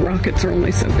space. You know, rockets are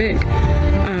only so big.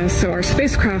 So our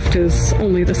spacecraft is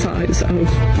only the size of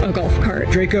a golf cart.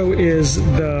 Draco is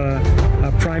the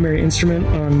primary instrument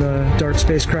on the DART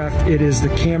spacecraft. It is the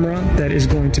camera that is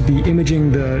going to be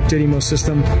imaging the Dimorphos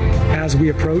system as we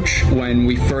approach. When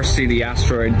we first see the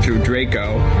asteroid through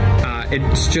Draco,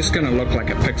 it's just going to look like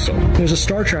a pixel. There's a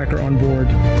star tracker on board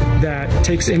that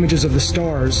takes images of the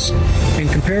stars and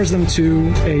compares them to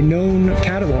a known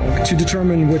catalog to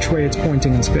determine which way it's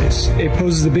pointing in space. It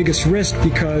poses the biggest risk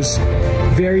because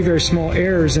very, very small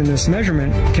errors in this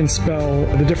measurement can spell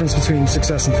the difference between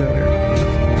success and failure.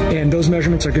 And those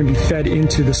measurements are going to be fed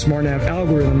into the SmartNav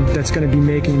algorithm that's going to be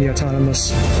making the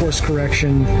autonomous course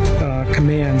correction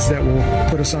commands that will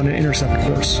put us on an intercept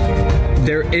course.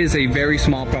 There is a very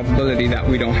small probability that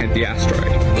we don't hit the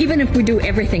asteroid. Even if we do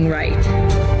everything right,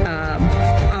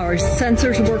 our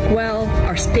sensors work well,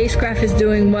 our spacecraft is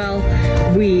doing well,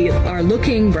 we are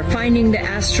looking, we're finding the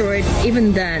asteroid,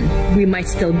 even then we might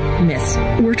still miss.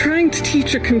 We're trying to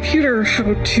teach a computer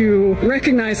how to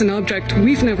recognize an object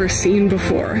we've never seen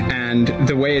before. And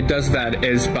the way it does that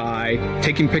is by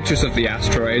taking pictures of the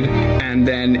asteroid and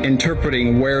then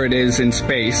interpreting where it is in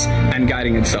space and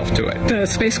guiding itself to it. The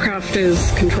spacecraft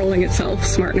is controlling itself.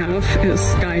 SmartNav is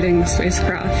guiding the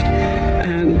spacecraft.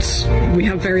 And we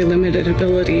have very limited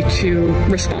ability to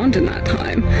respond in that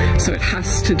time. So it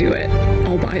has to do it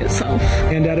all by itself.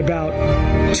 And at about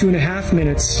 2.5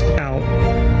 minutes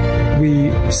out,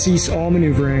 we cease all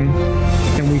maneuvering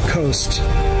and we coast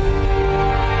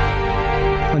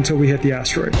until we hit the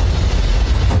asteroid.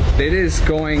 It is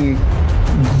going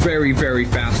very, very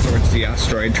fast towards the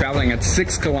asteroid, traveling at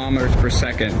 6 kilometers per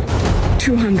second.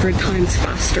 200 times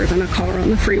faster than a car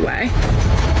on the freeway.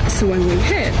 So when we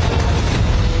hit,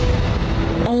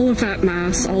 all of that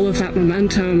mass, all of that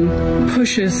momentum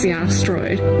pushes the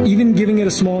asteroid. Even giving it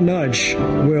a small nudge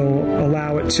will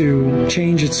allow it to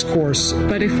change its course.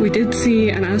 But if we did see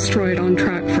an asteroid on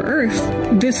track for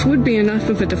Earth, this would be enough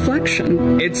of a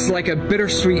deflection. It's like a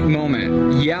bittersweet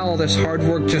moment. Yeah, all this hard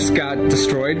work just got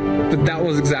destroyed, but that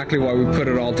was exactly why we put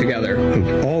it all together.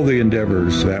 Of all the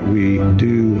endeavors that we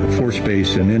do for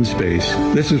space and in space,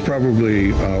 this is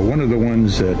probably one of the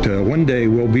ones that one day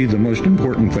will be the most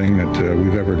important thing that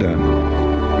we've ever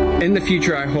done. In the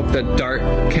future, I hope that DART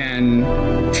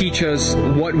can teach us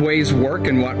what ways work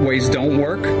and what ways don't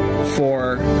work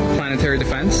for planetary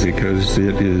defense. Because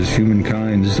it is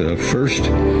humankind's first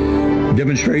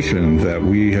demonstration that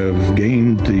we have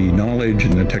gained the knowledge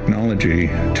and the technology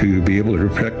to be able to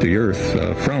protect the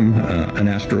Earth from an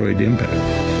asteroid impact.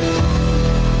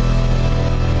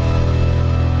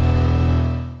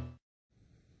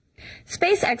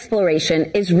 Space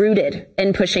exploration is rooted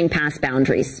in pushing past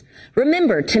boundaries.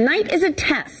 Remember, tonight is a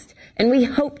test, and we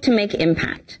hope to make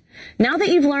impact. Now that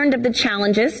you've learned of the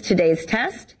challenges today's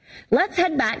test, let's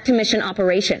head back to mission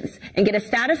operations and get a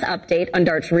status update on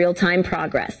DART's real-time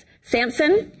progress.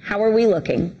 Samson, how are we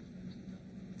looking?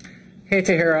 Hey,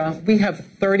 Tahira. We have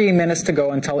 30 minutes to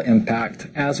go until impact.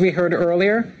 As we heard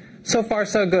earlier, so far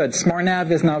so good.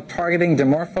 SmartNav is now targeting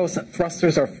Dimorphos.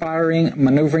 Thrusters are firing,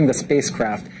 maneuvering the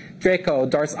spacecraft. Draco,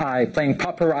 DART's eye, playing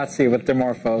paparazzi with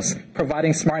Dimorphos,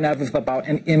 providing SmartNav with about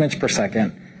an image per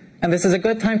second. And this is a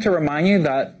good time to remind you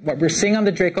that what we're seeing on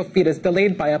the Draco feed is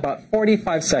delayed by about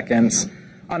 45 seconds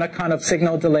on account of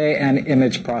signal delay and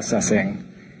image processing.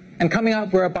 And coming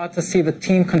up, we're about to see the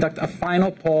team conduct a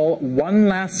final poll, one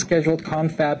last scheduled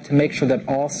confab to make sure that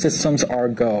all systems are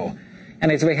go.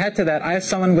 And as we head to that, I have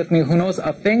someone with me who knows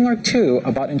a thing or two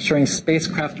about ensuring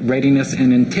spacecraft readiness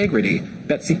and integrity.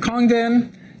 Betsy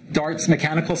Congdon, DART's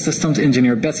mechanical systems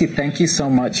engineer. Betsy, thank you so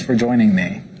much for joining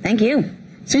me. Thank you.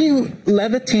 So you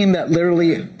led the team that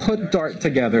literally put DART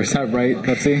together, is that right,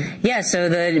 Betsy? Yeah, so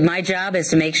my job is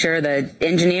to make sure the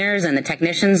engineers and the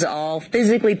technicians all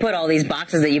physically put all these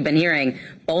boxes that you've been hearing,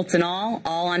 bolts and all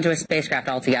onto a spacecraft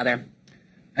altogether.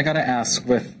 I got to ask,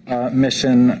 with a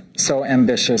mission so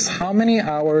ambitious, how many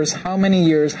hours, how many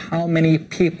years, how many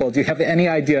people? Do you have any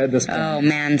idea at this point? Oh,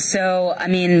 man. So, I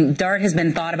mean, DART has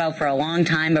been thought about for a long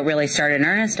time, but really started in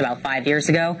earnest about 5 years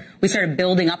ago. We started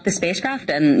building up the spacecraft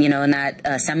and, you know, in that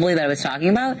assembly that I was talking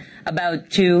about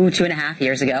two and a half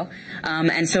years ago.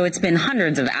 And so it's been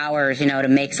hundreds of hours, you know, to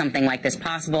make something like this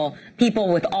possible.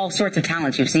 People with all sorts of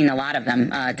talents. You've seen a lot of them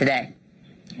today.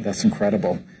 That's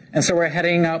incredible. And so we're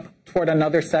heading up toward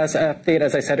another status update,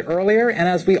 as I said earlier. And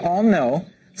as we all know,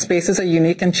 space is a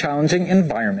unique and challenging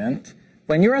environment.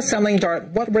 When you're assembling DART,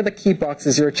 what were the key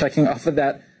boxes you're checking off of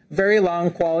that very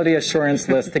long quality assurance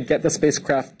list to get the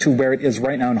spacecraft to where it is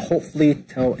right now and hopefully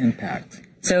till impact?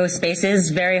 So space is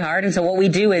very hard, and so what we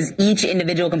do is each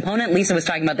individual component, Lisa was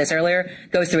talking about this earlier,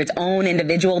 goes through its own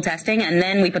individual testing, and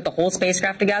then we put the whole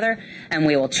spacecraft together, and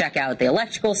we will check out the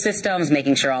electrical systems,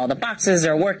 making sure all the boxes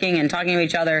are working and talking to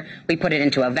each other. We put it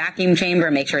into a vacuum chamber,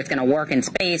 make sure it's going to work in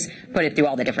space, put it through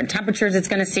all the different temperatures it's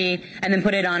going to see, and then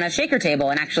put it on a shaker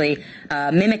table and actually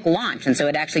mimic launch. And so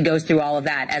it actually goes through all of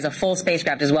that as a full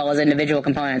spacecraft as well as individual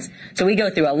components. So we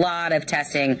go through a lot of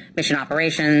testing, mission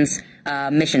operations,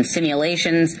 mission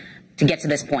simulations to get to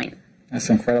this point. That's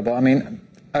incredible. I mean,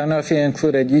 I don't know if you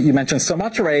included, you mentioned so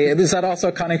much, Ray. Is that also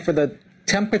accounting for the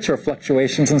temperature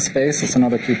fluctuations in space? It's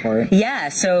another key part. Yeah,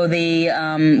 so we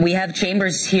have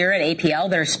chambers here at APL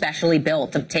that are specially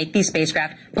built to take these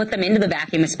spacecraft, put them into the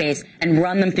vacuum of space, and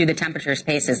run them through the temperature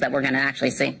spaces that we're going to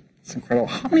actually see. It's incredible.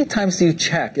 How many times do you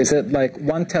check? Is it like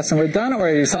one test and we're done, or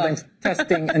are you sometimes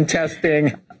testing and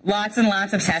testing? Lots and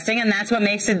lots of testing, and that's what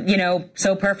makes it, you know,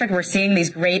 so perfect. We're seeing these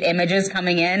great images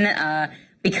coming in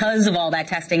because of all that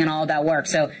testing and all of that work.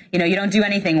 So, you know, you don't do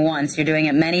anything once. You're doing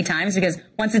it many times because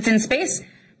once it's in space,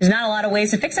 there's not a lot of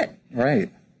ways to fix it.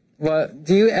 Right. Well,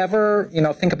 do you ever, you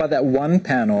know, think about that one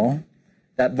panel,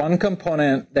 that one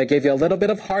component that gave you a little bit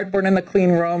of heartburn in the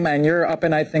clean room, and you're up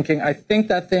at night thinking, I think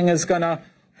that thing is going to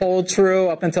hold true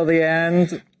up until the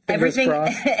end?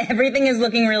 Everything is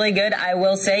looking really good. I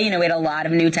will say, you know, we had a lot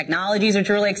of new technologies, which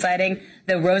are really exciting.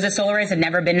 The ROSA solar arrays had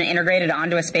never been integrated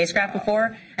onto a spacecraft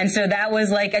before. And so that was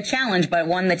like a challenge, but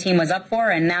one the team was up for,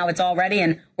 and now it's all ready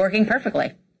and working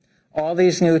perfectly. All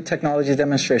these new technology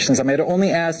demonstrations, I mean, it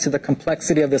only adds to the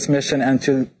complexity of this mission and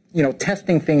to, you know,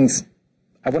 testing things,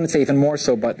 I wouldn't say even more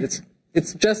so, but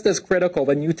it's just as critical.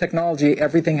 The new technology,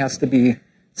 everything has to be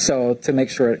so to make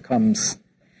sure it comes.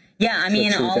 Yeah, I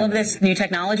mean, all of this new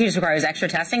technology just requires extra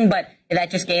testing, but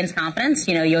that just gains confidence.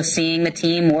 You know, you're seeing the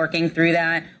team working through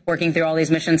that, working through all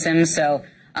these mission sims. So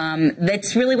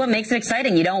that's really what makes it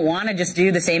exciting. You don't want to just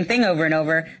do the same thing over and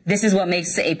over. This is what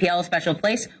makes APL a special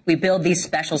place. We build these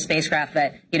special spacecraft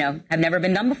that, you know, have never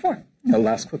been done before. The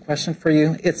last quick question for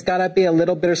you. It's got to be a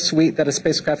little bittersweet that a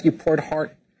spacecraft you poured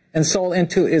heart and soul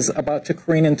into is about to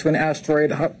careen into an asteroid.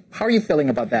 How are you feeling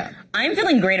about that? I'm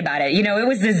feeling great about it. You know, it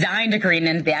was designed to careen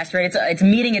into the asteroid. It's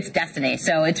meeting its destiny.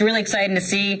 So it's really exciting to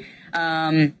see,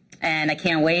 and I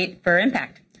can't wait for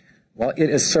impact. Well, it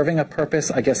is serving a purpose.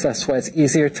 I guess that's why it's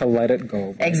easier to let it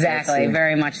go. Exactly,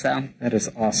 very much so. That is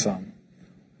awesome.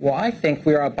 Well, I think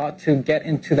we are about to get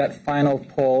into that final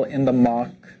pull in the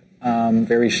mock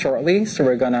very shortly. So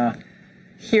we're going to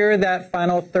hear that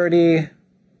final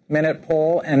 30-minute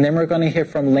poll, and then we're going to hear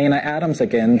from Lena Adams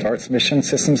again, DART's mission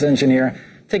systems engineer,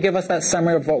 to give us that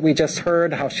summary of what we just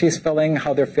heard, how she's feeling,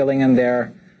 how they're feeling in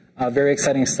there. Very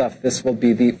exciting stuff. This will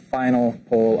be the final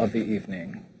poll of the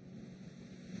evening.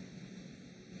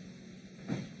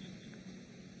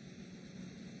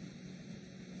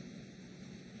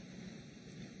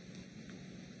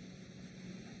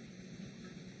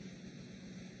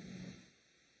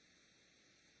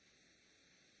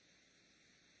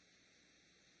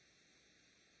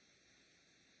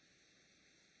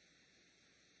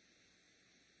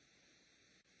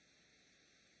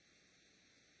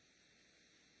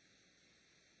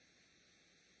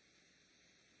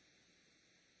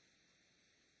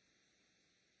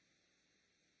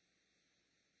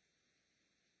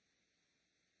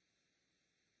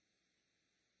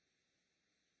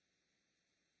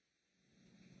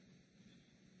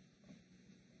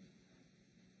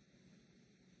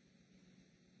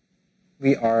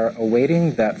 We are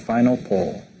awaiting that final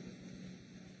poll.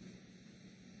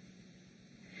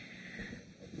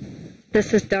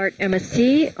 This is DART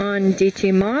MSC on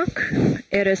DT Mock.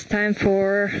 It is time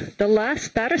for the last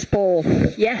status poll.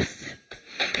 Yes.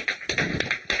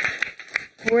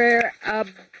 We're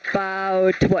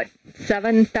about, what,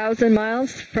 7,000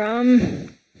 miles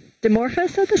from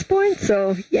Dimorphos at this point,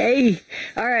 so yay.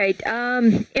 All right,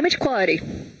 image quality.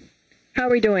 How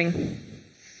are we doing?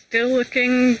 Still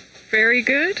looking very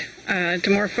good.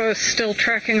 Dimorphos still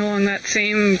tracking along that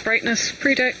same brightness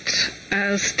predict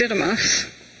as Didymos.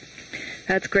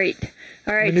 That's great.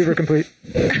 All right. Maneuver complete.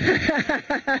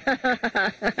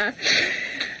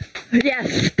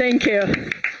 Yes, thank you.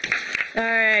 All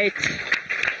right.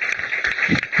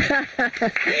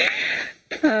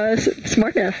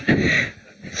 SmartNav.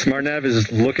 SmartNav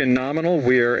is looking nominal.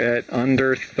 We're at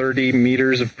under 30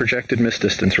 meters of projected miss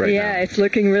distance right now. Yeah, it's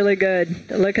looking really good.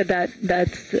 Look at that.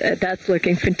 That's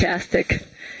looking fantastic.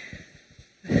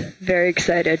 Very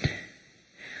excited.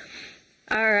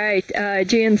 All right,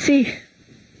 GNC.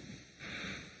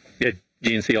 Yeah,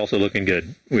 GNC also looking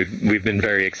good. We've been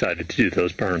very excited to do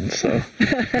those burns, so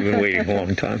we've been waiting a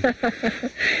long time.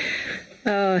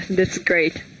 Oh, that's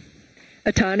great.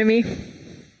 Autonomy.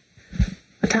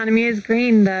 Autonomy is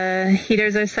green. The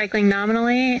heaters are cycling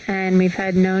nominally, and we've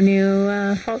had no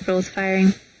new fault rules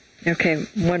firing. Okay,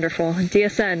 wonderful.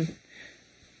 DSN.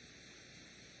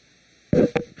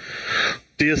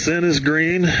 DSN is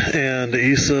green, and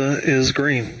ESA is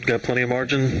green. Got plenty of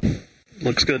margin.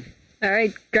 Looks good. All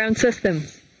right, ground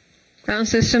systems. Ground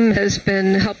system has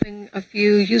been helping a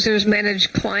few users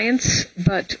manage clients,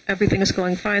 but everything is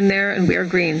going fine there, and we are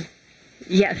green.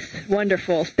 Yes,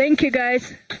 wonderful. Thank you,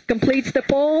 guys. Completes the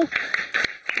poll.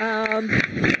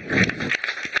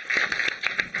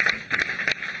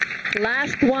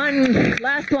 Last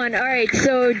one. All right,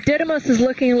 so Didymos is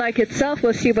looking like itself.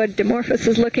 We'll see what Dimorphos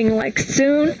is looking like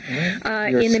soon.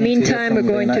 In the meantime, we're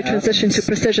going to transition to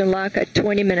precision lock at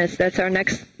 20 minutes. That's our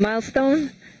next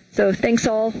milestone. So thanks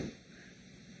all.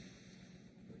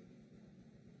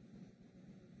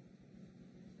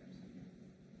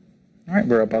 All right,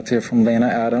 we're about to hear from Lena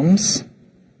Adams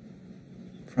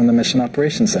from the Mission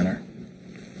Operations Center.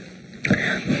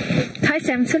 Hi,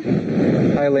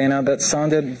 Samson. Hi, Lena. That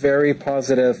sounded very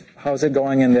positive. How's it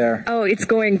going in there? Oh, it's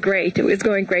going great. It's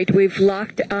going great. We've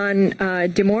locked on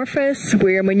Dimorphos.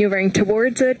 We're maneuvering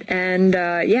towards it, and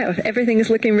yeah, everything is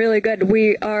looking really good.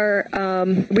 We were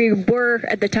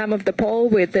at the time of the poll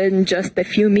within just a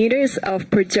few meters of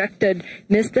projected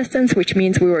miss distance, which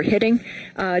means we were hitting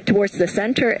towards the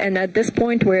center. And at this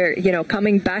point, we're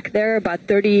coming back there about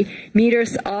 30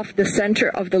 meters off the center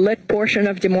of the lit portion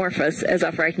of Dimorphos as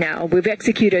of right now. We've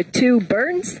executed 2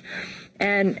 burns,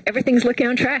 and everything's looking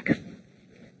on track.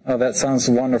 Oh, that sounds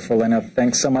wonderful, Lena.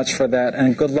 Thanks so much for that,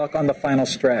 and good luck on the final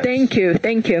stretch. Thank you.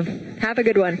 Thank you. Have a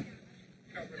good one.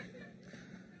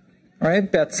 All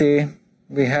right, Betsy.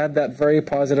 We had that very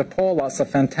positive poll. Lots of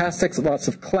fantastics, lots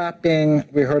of clapping.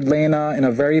 We heard Lena in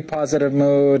a very positive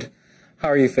mood. How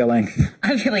are you feeling?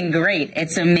 I'm feeling great.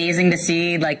 It's amazing to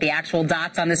see the actual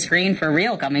dots on the screen for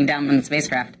real coming down from the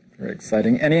spacecraft. Very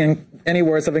exciting. Any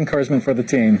words of encouragement for the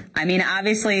team? I mean,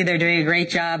 obviously, they're doing a great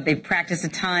job. They've practiced a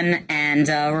ton, and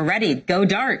we're ready. Go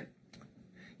DART.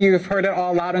 You've heard it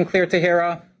all loud and clear,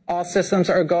 Tahira. All systems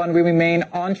are go, and we remain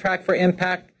on track for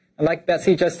impact. And like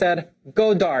Betsy just said,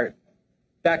 go DART.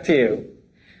 Back to you.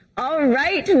 All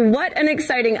right. What an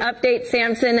exciting update,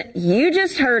 Samson. You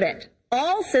just heard it.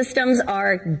 All systems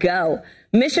are go.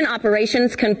 Mission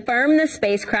operations confirm the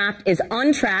spacecraft is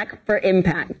on track for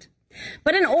impact.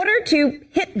 But in order to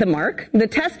hit the mark, the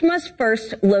test must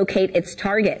first locate its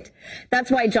target. That's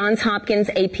why Johns Hopkins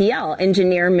APL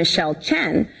engineer Michelle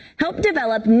Chen helped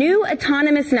develop new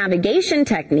autonomous navigation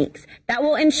techniques that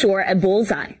will ensure a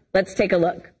bullseye. Let's take a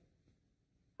look.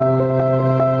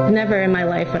 Never in my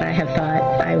life would I have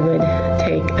thought I would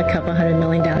take a couple $100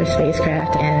 million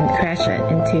spacecraft and crash it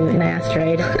into an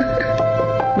asteroid.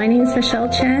 My name is Michelle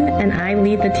Chen, and I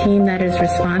lead the team that is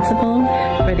responsible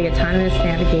for the autonomous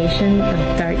navigation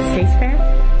of DART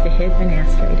spacecraft to hit an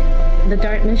asteroid. The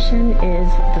DART mission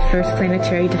is the first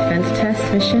planetary defense test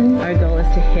mission. Our goal is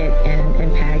to hit and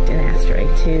impact an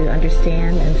asteroid to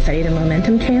understand and study the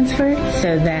momentum transfer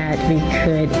so that we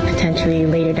could potentially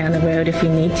later down the road, if we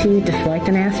need to, deflect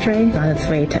an asteroid on its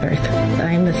way to Earth.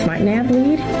 I'm the SmartNav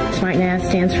lead. SmartNav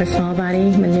stands for Small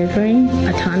Body Maneuvering,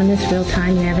 Autonomous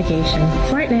Real-Time Navigation.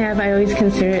 SmartNav, I always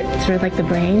consider it sort of like the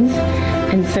brains.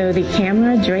 And so the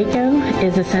camera, Draco,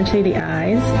 is essentially the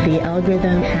eyes. The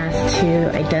algorithm has to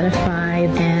identify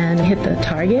and hit the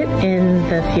target in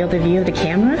the field of view of the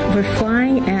camera. We're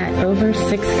flying at over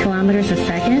 6 kilometers a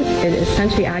second. It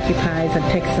essentially occupies a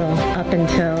pixel up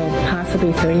until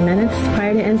possibly 30 minutes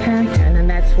prior to impact, and then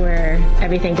that's where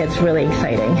everything gets really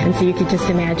exciting. And so you could just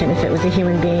imagine if it was a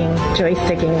human being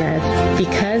joysticking this.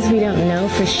 Because we don't know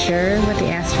for sure what the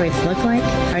asteroids look like,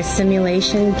 our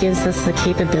simulation gives us the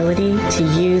capability to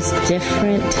use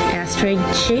different asteroid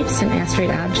shapes and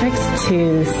asteroid objects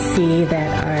to see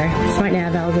that our our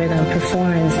SmartNav algorithm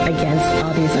performs against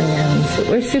all these unknowns.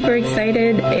 We're super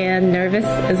excited and nervous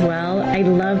as well. I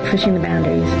love pushing the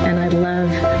boundaries, and I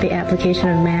love the application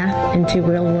of math into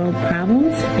real-world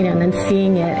problems, and then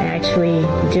seeing it actually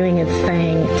doing its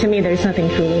thing. To me, there's nothing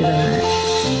cooler than that.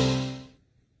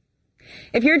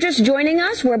 If you're just joining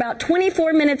us, we're about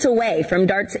 24 minutes away from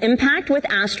DART's impact with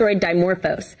asteroid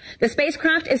Dimorphos. The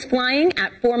spacecraft is flying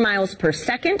at 4 miles per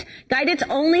second, guided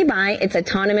only by its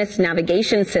autonomous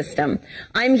navigation system.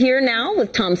 I'm here now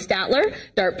with Tom Statler,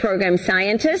 DART program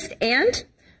scientist, and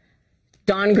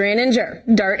Don Graninger,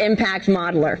 DART impact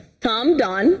modeler. Tom,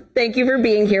 Don, thank you for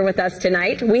being here with us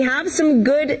tonight. We have some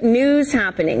good news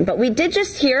happening, but we did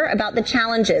just hear about the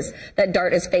challenges that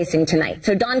DART is facing tonight.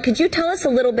 So, Don, could you tell us a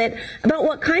little bit about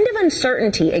what kind of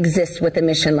uncertainty exists with a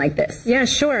mission like this? Yeah,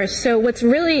 sure. So what's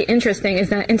really interesting is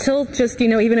that until just,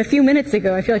 even a few minutes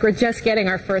ago, I feel like we're just getting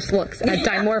our first looks at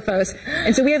Dimorphos.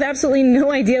 And so we have absolutely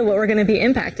no idea what we're going to be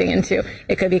impacting into.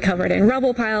 It could be covered in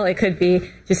rubble pile. It could be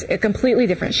just a completely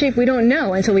different shape. We don't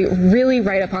know until we really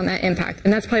write up on that impact.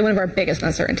 And that's probably one of our biggest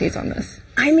uncertainties on this.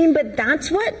 I mean, but that's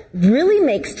what really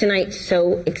makes tonight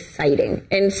so exciting.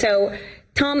 And so,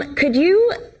 Tom, could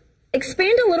you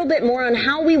expand a little bit more on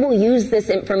how we will use this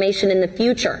information in the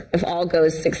future if all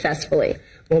goes successfully?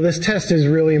 Well, this test is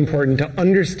really important to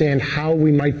understand how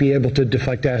we might be able to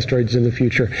deflect asteroids in the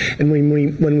future. And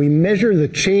when we measure the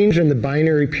change in the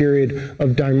binary period of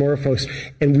Dimorphos,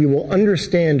 and we will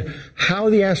understand how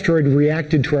the asteroid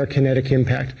reacted to our kinetic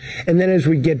impact. And then as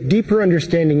we get deeper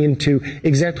understanding into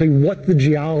exactly what the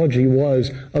geology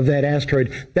was of that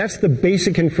asteroid, that's the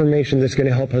basic information that's going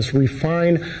to help us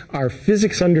refine our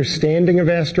physics understanding of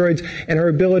asteroids and our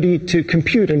ability to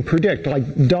compute and predict,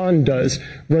 like Don does,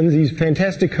 run these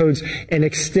fantastic codes and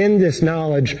extend this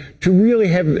knowledge to really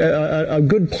have a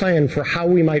good plan for how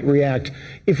we might react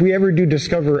if we ever do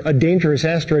discover a dangerous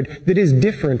asteroid that is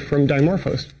different from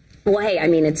Dimorphos. Well, hey, I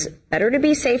mean, it's better to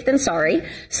be safe than sorry.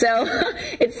 So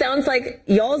it sounds like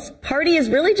y'all's party is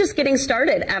really just getting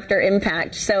started after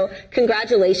impact. So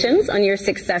congratulations on your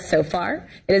success so far.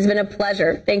 It has been a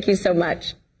pleasure. Thank you so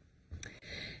much.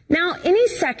 Now, any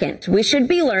second, we should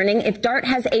be learning if DART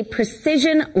has a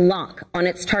precision lock on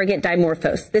its target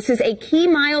Dimorphos. This is a key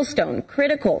milestone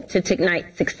critical to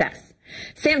tonight's success.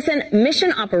 Samson,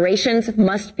 mission operations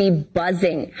must be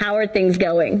buzzing. How are things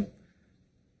going?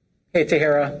 Hey,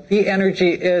 Tahira. The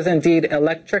energy is indeed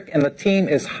electric, and the team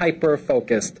is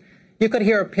hyper-focused. You could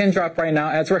hear a pin drop right now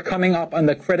as we're coming up on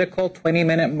the critical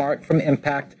 20-minute mark from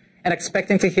impact and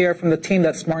expecting to hear from the team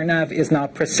that SmartNav is now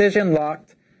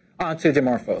precision-locked onto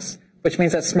Dimorphos, which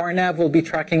means that SmartNav will be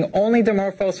tracking only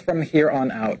Dimorphos from here on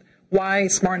out. Why?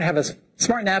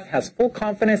 SmartNav has full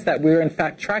confidence that we're in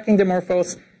fact tracking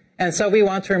Dimorphos, and so we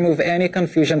want to remove any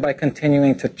confusion by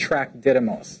continuing to track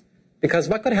Didymos. Because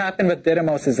what could happen with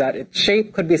Didymos is that its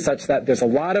shape could be such that there's a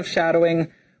lot of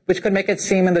shadowing, which could make it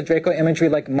seem in the Draco imagery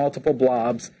like multiple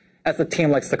blobs, as the team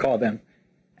likes to call them.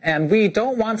 And we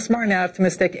don't want SmartNav to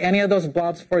mistake any of those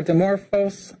blobs for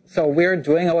Dimorphos, so we're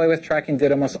doing away with tracking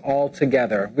Didymos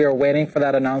altogether. We are waiting for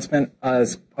that announcement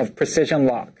of precision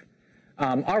lock.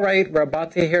 All right, we're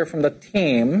about to hear from the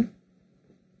team.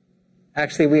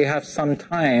 Actually, we have some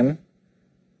time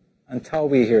until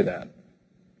we hear that.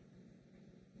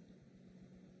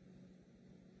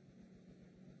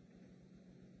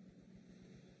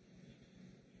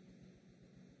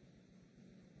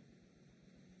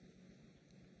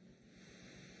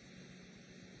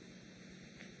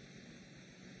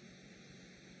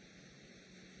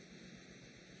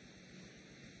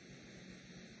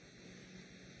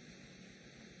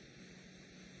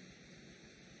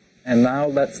 And now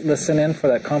let's listen in for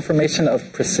that confirmation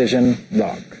of precision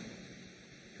lock.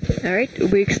 All right,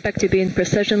 we expect to be in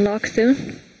precision lock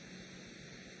soon.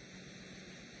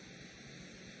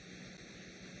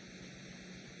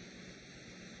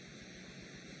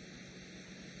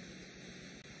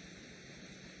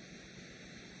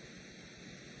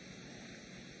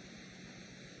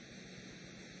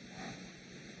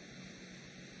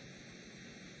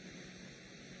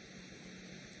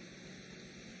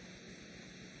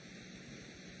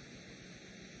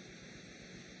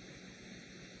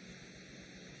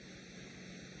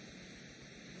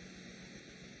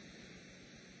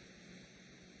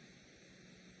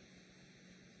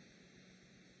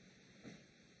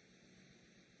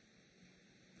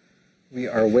 We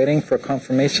are waiting for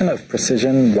confirmation of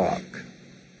precision lock.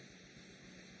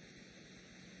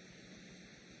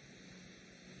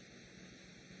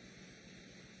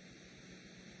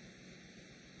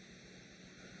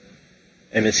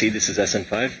 MSC, this is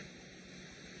SN5.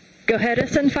 Go ahead,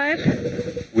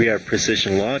 SN5. We are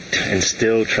precision locked and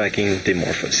still tracking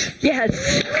Dimorphos.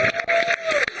 Yes.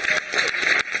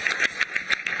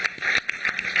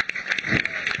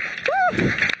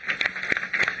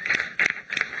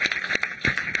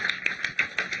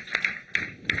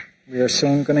 We are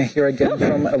soon going to hear again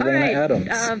from Elena Adams.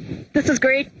 This is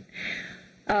great.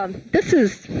 This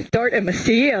is DART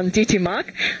MSc on DT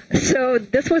Mach. So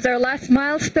this was our last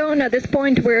milestone. At this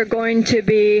point, we're going to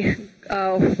be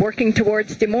working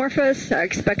towards Dimorphos. I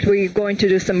expect we're going to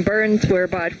do some burns. We're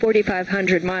about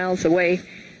 4,500 miles away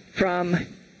from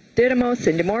Didymos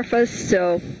and Dimorphos.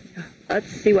 So let's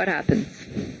see what happens.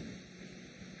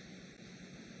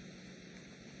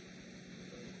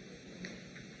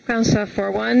 Ground staff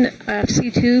 41,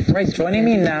 FC2. Right, joining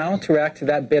me now to react to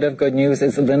that bit of good news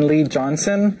is Lindley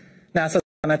Johnson, NASA's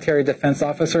Planetary Defense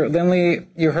Officer. Lindley,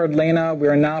 you heard Lena. We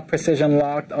are now precision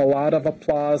locked. A lot of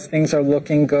applause. Things are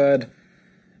looking good.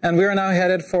 And we are now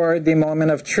headed for the moment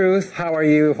of truth. How are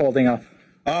you holding up?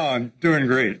 Oh, I'm doing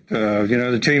great.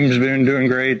 The team's been doing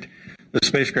great. The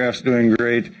spacecraft's doing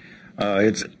great.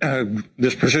 It's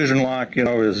this precision lock,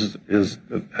 is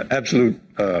absolute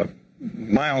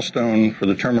milestone for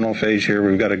the terminal phase here.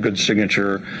 We've got a good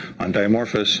signature on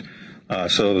Dimorphos,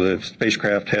 so the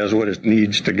spacecraft has what it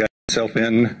needs to guide itself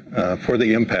in for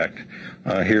the impact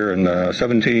here in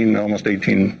 17, almost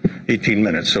 18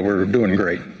 minutes. So we're doing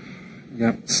great.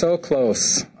 Yep, so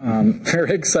close.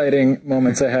 Very exciting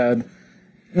moments ahead.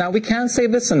 Now, we can't say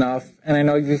this enough, and I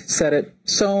know you've said it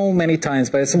so many times,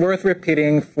 but it's worth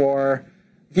repeating for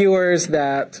viewers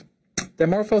that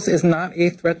Dimorphos is not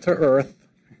a threat to Earth,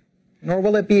 nor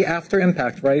will it be after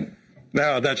impact, right?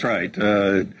 No, that's right.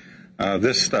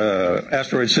 This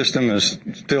asteroid system is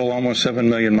still almost 7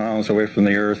 million miles away from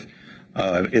the Earth.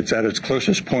 It's at its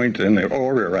closest point in the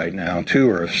orbit right now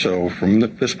to Earth, so from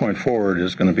this point forward,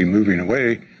 it's going to be moving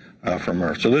away from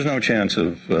Earth. So there's no chance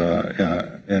of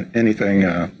anything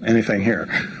here.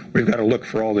 We've got to look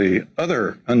for all the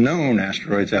other unknown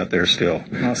asteroids out there still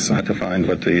to find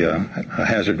what the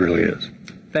hazard really is.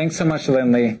 Thanks so much,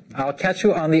 Lindley. I'll catch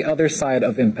you on the other side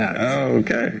of impact.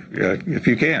 Okay, if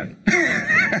you can.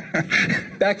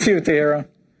 Back to you, Tahira.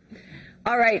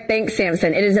 All right, thanks,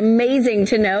 Samson. It is amazing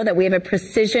to know that we have a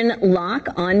precision lock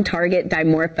on target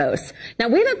Dimorphos. Now,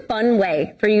 we have a fun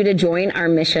way for you to join our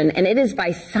mission, and it is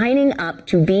by signing up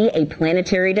to be a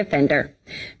planetary defender.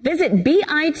 Visit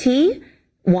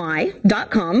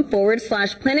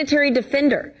bity.com/planetary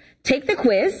defender. Take the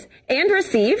quiz and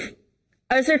receive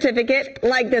a certificate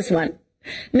like this one.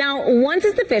 Now, once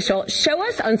it's official, show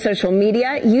us on social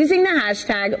media using the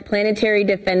hashtag Planetary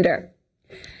Defender.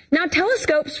 Now,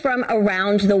 telescopes from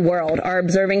around the world are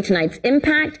observing tonight's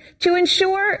impact to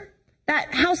ensure that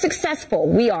how successful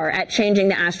we are at changing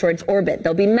the asteroid's orbit.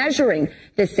 They'll be measuring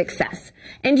this success.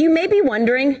 And you may be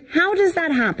wondering, how does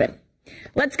that happen?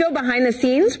 Let's go behind the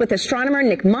scenes with astronomer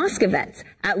Nick Moskovitz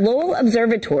at Lowell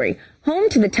Observatory, home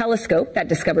to the telescope that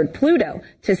discovered Pluto,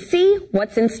 to see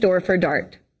what's in store for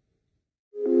DART.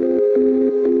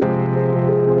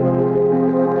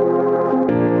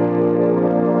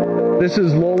 This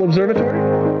is Lowell Observatory.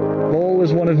 Lowell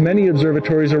is one of many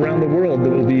observatories around the world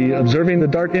that will be observing the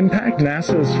DART impact,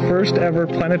 NASA's first ever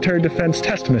planetary defense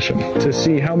test mission, to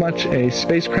see how much a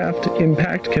spacecraft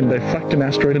impact can deflect an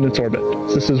asteroid in its orbit.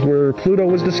 This is where Pluto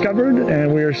was discovered,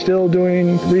 and we are still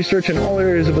doing research in all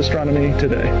areas of astronomy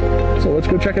today. So let's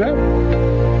go check it out.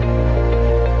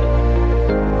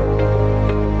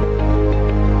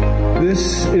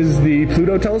 This is the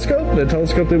Pluto telescope, the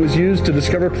telescope that was used to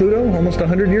discover Pluto almost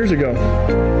 100 years ago.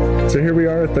 So here we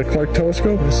are at the Clark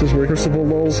telescope. This is where Percival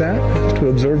Lowell's at to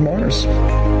observe Mars.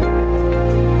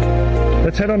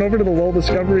 Let's head on over to the Lowell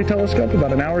Discovery Telescope,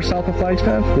 about an hour south of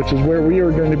Flagstaff, which is where we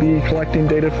are going to be collecting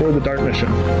data for the DART mission.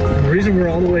 The reason we're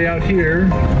all the way out here in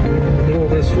the middle of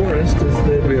this forest is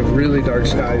that we have really dark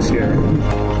skies here.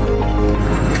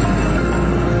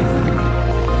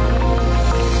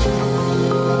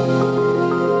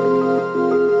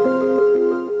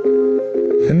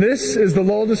 And this is the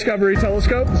Lowell Discovery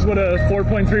Telescope. This is what a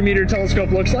 4.3 meter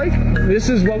telescope looks like. This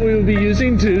is what we will be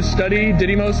using to study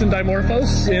Didymos and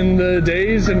Dimorphos in the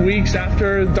days and weeks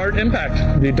after DART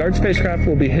impact. The DART spacecraft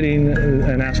will be hitting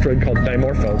an asteroid called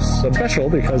Dimorphos. It's special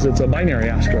because it's a binary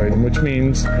asteroid, which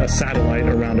means a satellite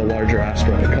around a larger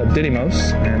asteroid called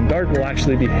Didymos. And DART will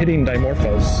actually be hitting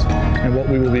Dimorphos. And what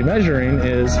we will be measuring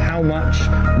is how much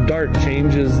DART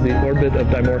changes the orbit of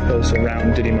Dimorphos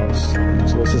around Didymos.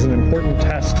 So this is an important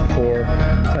test for for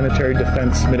planetary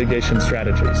defense mitigation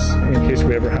strategies in case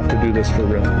we ever have to do this for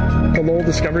real. The Lowell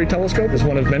Discovery Telescope is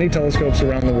one of many telescopes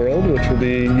around the world which will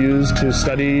be used to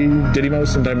study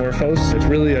Didymos and Dimorphos. It's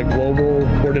really a global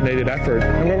coordinated effort.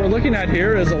 And what we're looking at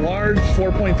here is a large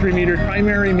 4.3 meter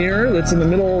primary mirror that's in the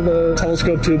middle of the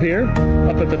telescope tube here.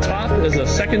 Up at the top is a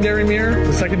secondary mirror.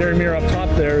 The secondary mirror up top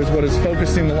there is what is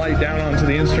focusing the light down onto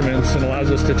the instruments and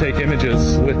allows us to take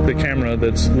images with the camera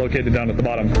that's located down at the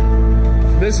bottom.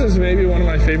 This is maybe one of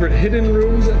my favorite hidden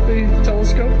rooms at the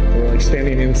telescope. We're like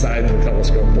standing inside the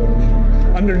telescope, or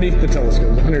underneath the telescope,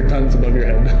 100 tons above your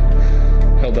head,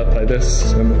 held up by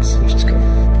this, and which is cool.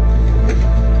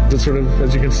 It's sort of,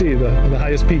 as you can see, the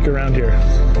highest peak around here,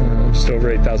 just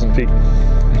over 8,000 feet.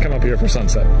 I come up here for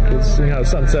sunset. It's, you know,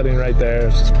 sun setting right there.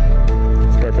 It's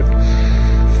perfect.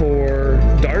 For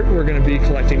DART, we're going to be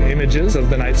collecting images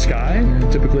of the night sky.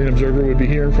 Typically, an observer would be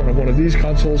here in front of one of these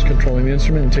consoles, controlling the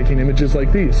instrument and taking images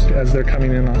like these as they're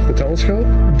coming in off the telescope.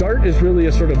 DART is really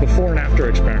a sort of before and after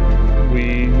experiment.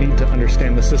 We need to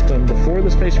understand the system before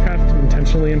the spacecraft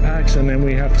intentionally impacts, and then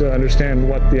we have to understand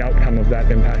what the outcome of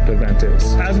that impact event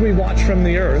is. As we watch from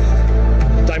the Earth,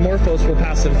 Dimorphos will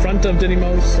pass in front of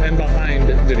Didymos and behind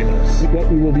Didymos. What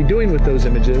we will be doing with those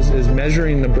images is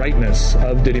measuring the brightness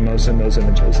of Didymos in those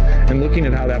images and looking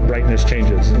at how that brightness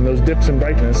changes. And those dips in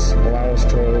brightness allow us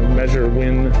to measure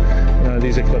when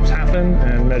these eclipses happen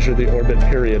and measure the orbit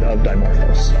period of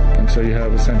Dimorphos. And so you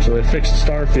have essentially a fixed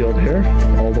star field here.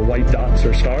 All the white dots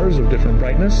are stars of different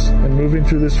brightness, and moving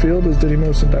through this field is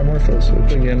Didymos and Dimorphos,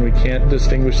 which again we can't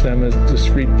distinguish them as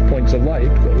discrete points of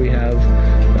light, but we have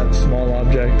that small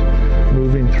object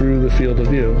moving through the field of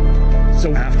view.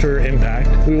 So after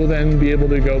impact, we will then be able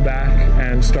to go back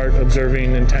and start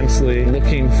observing intensely,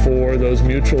 looking for those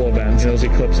mutual events, those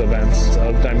eclipse events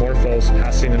of Dimorphos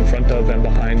passing in front of and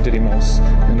behind Didymos.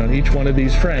 And on each one of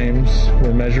these frames,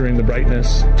 we're measuring the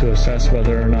brightness to assess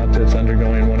whether or not it's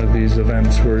undergoing one of these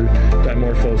events where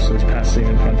Dimorphos is passing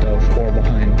in front of or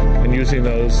behind, and using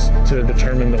those to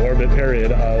determine the orbit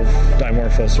period of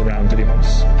Dimorphos around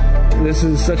Didymos. This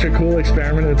is such a cool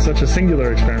experiment. It's such a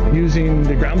singular experiment, using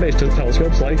the ground-based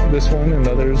telescopes like this one and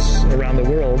others around the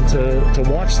world to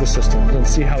watch the system and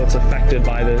see how it's affected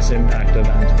by this impact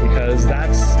event, because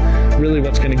that's really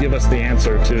what's going to give us the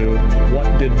answer to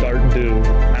what did DART do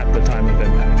at the time of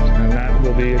impact. And that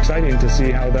will be exciting to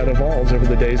see how that evolves over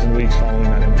the days and weeks following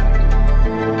that impact.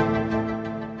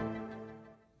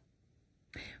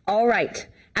 All right.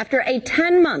 After a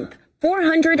 10-month,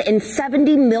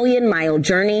 470 million mile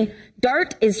journey,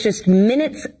 DART is just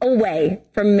minutes away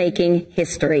from making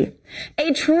history.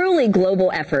 A truly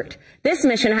global effort. This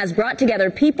mission has brought together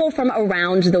people from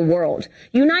around the world,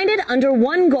 united under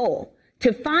one goal: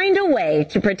 to find a way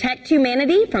to protect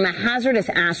humanity from a hazardous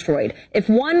asteroid if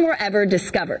one were ever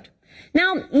discovered.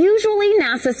 Now, usually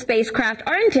NASA spacecraft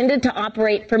are intended to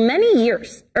operate for many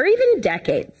years or even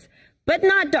decades, but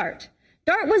not DART.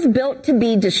 DART was built to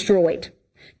be destroyed.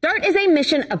 DART is a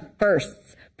mission of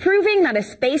firsts, proving that a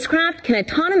spacecraft can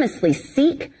autonomously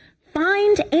seek,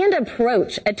 find, and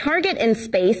approach a target in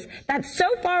space that's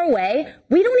so far away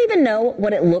we don't even know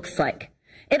what it looks like.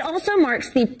 It also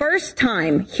marks the first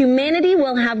time humanity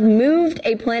will have moved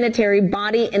a planetary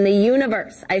body in the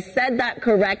universe. I said that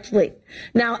correctly.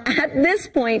 Now, at this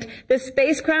point, the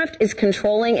spacecraft is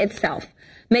controlling itself,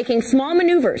 making small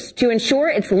maneuvers to ensure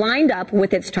it's lined up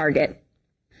with its target.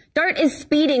 DART is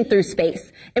speeding through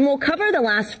space and will cover the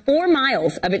last 4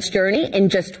 miles of its journey in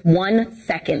just 1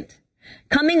 second.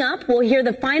 Coming up, we'll hear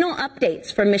the final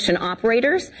updates from mission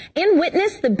operators and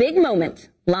witness the big moment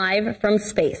live from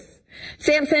space.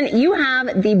 Samson, you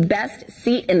have the best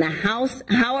seat in the house.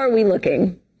 How are we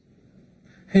looking?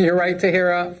 You're right,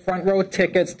 Tahira. Front row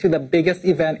tickets to the biggest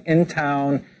event in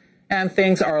town, and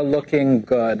things are looking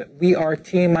good. We are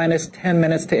T-minus 10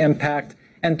 minutes to impact,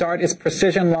 and DART is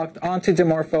precision locked onto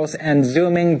Dimorphos and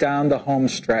zooming down the home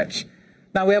stretch.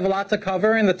 Now, we have a lot to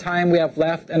cover in the time we have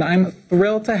left, and I'm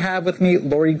thrilled to have with me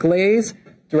Lori Glaze,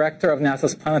 Director of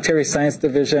NASA's Planetary Science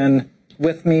Division,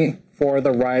 with me for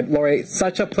the ride. Lori,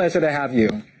 such a pleasure to have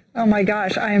you. Oh my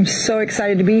gosh, I am so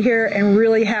excited to be here and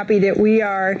really happy that we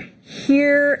are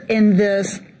here in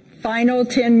this final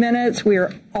 10 minutes. We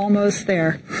are almost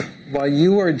there. Well,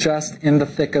 you were just in the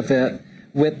thick of it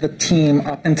with the team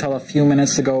up until a few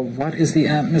minutes ago. What is the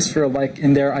atmosphere like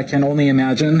in there? I can only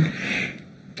imagine.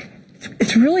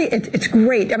 It's really, it's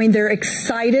great. I mean, they're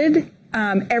excited.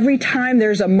 Every time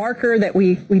there's a marker that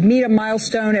we meet a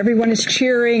milestone, everyone is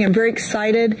cheering and very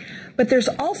excited. But there's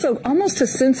also almost a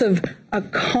sense of a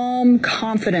calm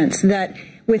confidence that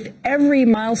with every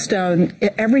milestone,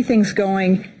 everything's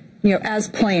going as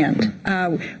planned.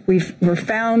 We're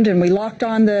found and we locked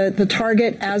on the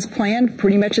target as planned,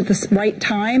 pretty much at the right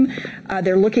time.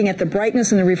 They're looking at the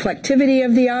brightness and the reflectivity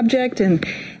of the object, and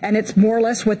it's more or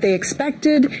less what they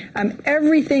expected.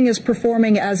 Everything is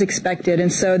performing as expected,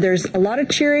 and so there's a lot of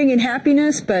cheering and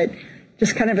happiness, but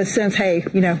just kind of a sense, hey,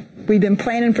 we've been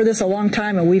planning for this a long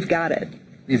time and we've got it.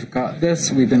 We've got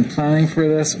this. We've been planning for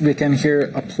this. We can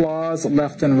hear applause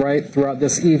left and right throughout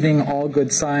this evening, all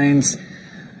good signs.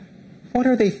 What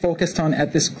are they focused on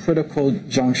at this critical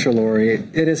juncture, Lori?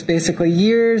 It is basically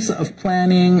years of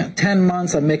planning, 10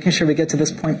 months of making sure we get to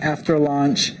this point after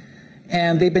launch,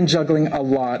 and they've been juggling a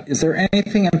lot. Is there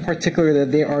anything in particular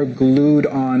that they are glued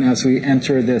on as we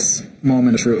enter this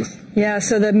moment of truth? Yeah,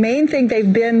 so the main thing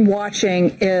they've been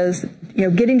watching is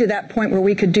getting to that point where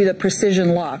we could do the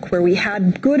precision lock, where we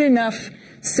had good enough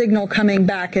signal coming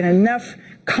back and enough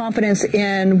confidence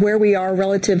in where we are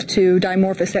relative to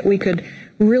Dimorphos that we could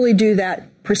really do that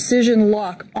precision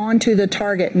lock onto the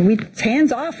target. And it's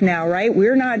hands off now, right?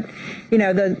 We're not,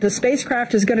 the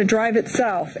spacecraft is going to drive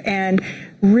itself, and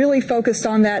really focused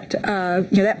on that,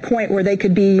 that point where they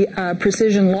could be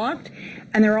precision locked.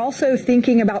 And they're also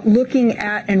thinking about looking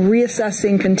at and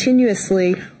reassessing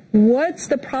continuously what's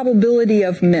the probability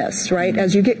of miss, right?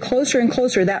 As you get closer and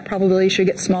closer, that probability should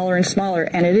get smaller and smaller,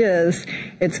 and it is.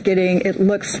 It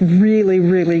looks really,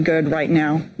 really good right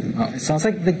now. Well, it sounds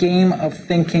like the game of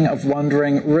thinking, of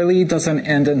wondering, really doesn't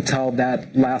end until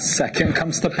that last second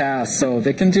comes to pass. So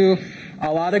they can do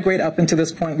a lot of great up until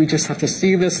this point. We just have to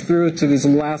see this through to these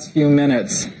last few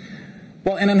minutes.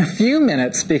 Well, and in a few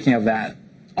minutes, speaking of that,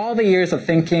 all the years of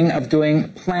thinking, of doing,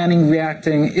 planning,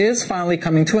 reacting is finally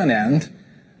coming to an end.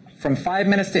 From 5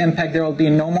 minutes to impact, there will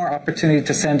be no more opportunity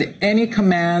to send any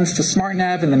commands to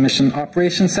SmartNav in the Mission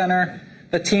Operations Center.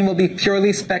 The team will be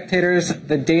purely spectators,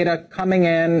 the data coming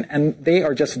in, and they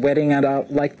are just waiting it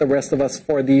out like the rest of us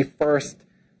for the first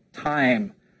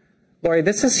time. Lori,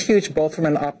 this is huge both from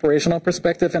an operational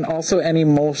perspective and also an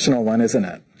emotional one, isn't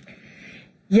it?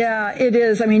 Yeah, it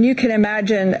is. I mean, you can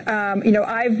imagine, I'm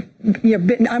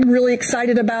really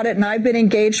excited about it, and I've been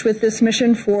engaged with this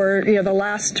mission for, the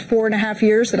last 4.5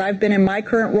 years that I've been in my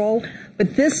current role.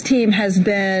 But this team has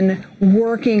been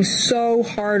working so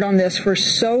hard on this for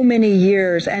so many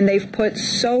years, and they've put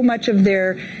so much of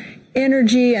their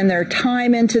energy and their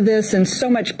time into this, and so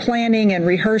much planning and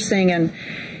rehearsing, and,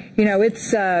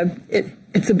 it's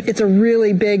a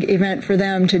really big event for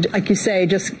them to, like you say,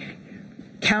 just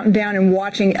counting down and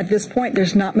watching. At this point,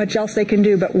 there's not much else they can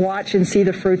do but watch and see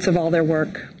the fruits of all their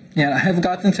work. Yeah, I have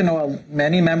gotten to know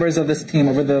many members of this team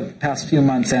over the past few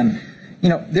months, and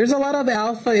there's a lot of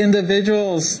alpha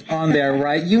individuals on there,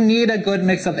 right? You need a good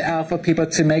mix of alpha people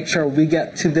to make sure we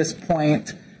get to this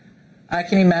point. I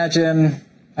can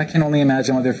only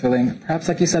imagine what they're feeling. Perhaps,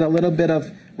 like you said, a little bit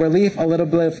of relief, a little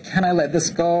bit of, can I let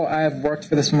this go? I have worked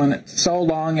for this moment so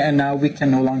long, and now we can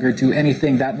no longer do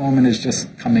anything. That moment is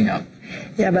just coming up.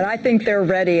 Yeah, but I think they're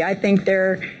ready. I think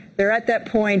they're at that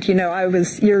point.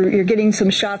 You're getting some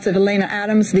shots of Elena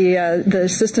Adams, the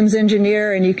systems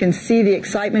engineer, and you can see the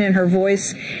excitement in her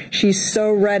voice. She's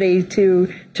so ready to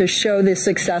show the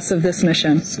success of this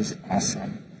mission. This is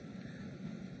awesome.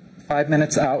 5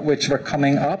 minutes out, which we're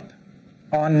coming up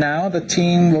on now. The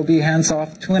team will be hands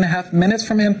off 2.5 minutes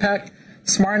from impact.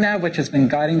 SmartNav, which has been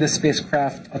guiding the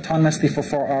spacecraft autonomously for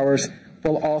 4 hours,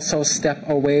 will also step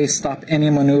away, stop any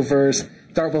maneuvers.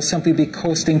 DART will simply be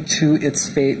coasting to its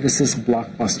fate. This is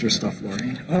blockbuster stuff,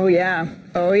 Lori. Oh, yeah.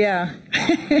 Oh, yeah.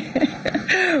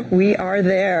 We are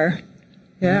there.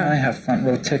 Yeah. I have front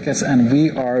row tickets, and we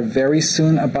are very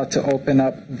soon about to open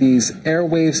up these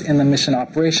airwaves in the Mission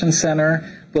Operations Center.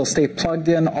 We'll stay plugged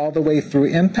in all the way through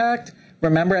impact.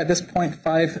 Remember, at this point,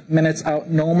 5 minutes out,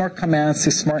 no more commands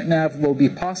to SmartNav will be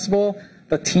possible.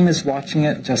 The team is watching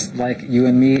it just like you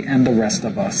and me and the rest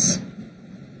of us.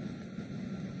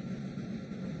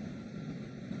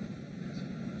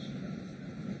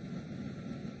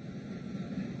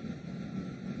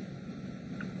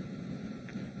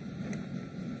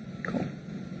 Cool.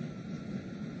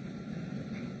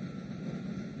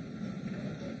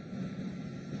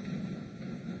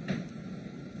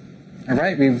 All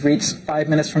right, we've reached 5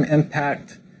 minutes from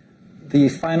impact. The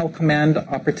final command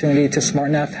opportunity to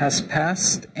SmartNav has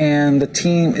passed, and the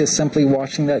team is simply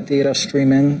watching that data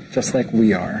stream in just like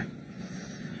we are.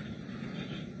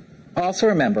 Also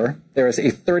remember, there is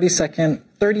a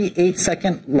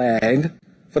 38-second lag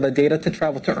for the data to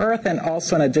travel to Earth, and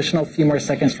also an additional few more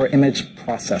seconds for image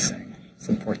processing. It's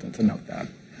important to note that.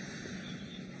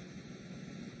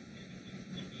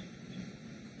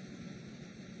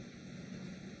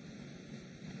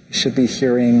 You should be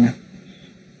hearing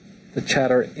the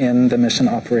chatter in the Mission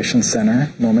Operations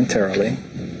Center momentarily.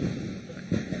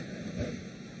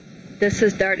 This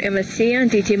is DART MSC on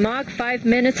DT Mach. 5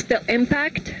 minutes till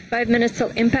impact. 5 minutes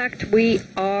till impact. We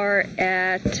are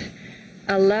at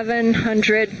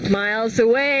 1,100 miles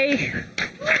away.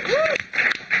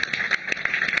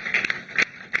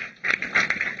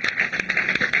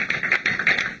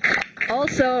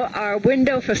 Also, our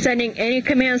window for sending any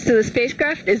commands to the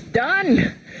spacecraft is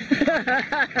done.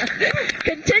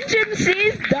 Contingency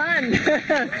is done.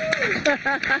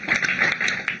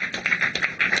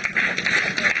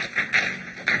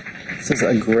 This is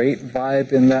a great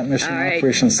vibe in that Mission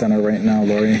Operations Center right now,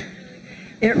 Lori.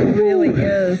 It really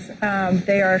is.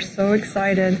 They are so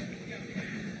excited.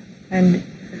 And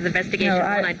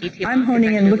I'm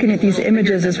honing in looking at these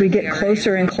images as we get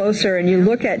closer and closer, and you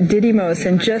look at Didymos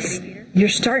and just you're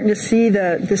starting to see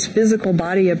this physical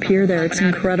body appear there. It's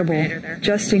incredible.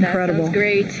 Just incredible. That's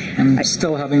great. I'm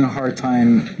still having a hard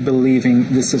time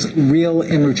believing this is real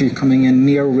imagery coming in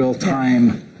near real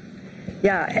time.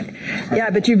 Yeah,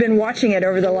 but you've been watching it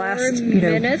over the last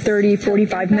 30,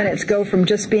 45 minutes go from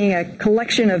just being a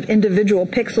collection of individual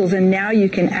pixels, and now you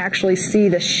can actually see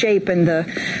the shape and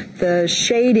the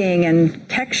shading and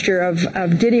texture of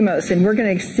Didymos, and we're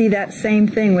going to see that same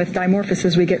thing with Dimorphos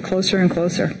as we get closer and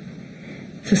closer.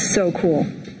 This is so cool.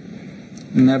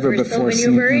 Never before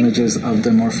seen images of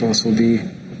Dimorphos will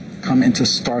come into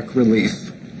stark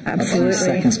relief. Absolutely. A few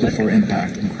seconds before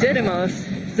impact. Didymos.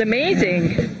 It's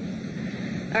amazing.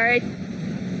 All right.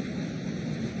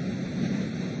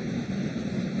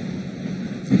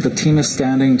 The team is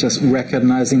standing, just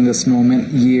recognizing this moment,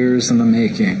 years in the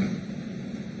making.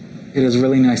 It is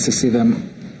really nice to see them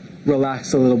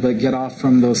relax a little bit, get off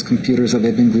from those computers that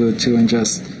they've been glued to, and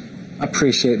just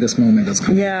appreciate this moment that's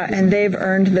coming. Yeah, and they've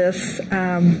earned this.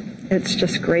 It's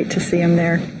just great to see them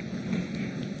there.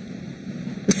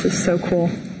 This is so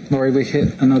cool. Lori, we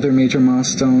hit another major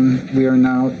milestone. We are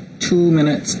now 2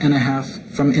 minutes and a half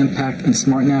from impact, and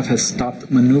SmartNav has stopped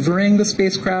maneuvering the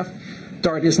spacecraft.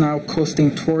 DART is now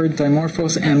coasting toward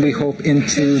Dimorphos, and we hope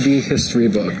into the history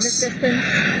books.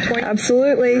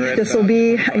 Absolutely. This will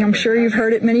be, I'm sure you've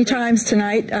heard it many times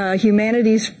tonight,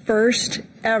 humanity's first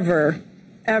ever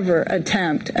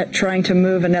attempt at trying to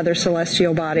move another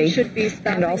celestial body,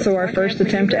 and also our first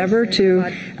attempt ever to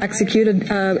execute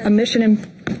a mission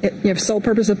in sole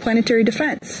purpose of planetary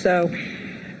defense. So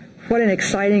what an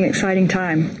exciting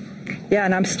time. Yeah,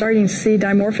 and I'm starting to see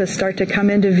Dimorphos start to come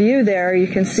into view there. You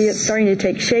can see it starting to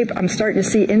take shape. I'm starting to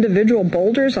see individual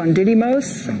boulders on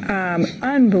Didymos.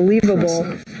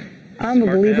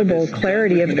 Unbelievable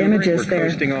clarity of images there. We're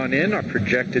coasting on in. Our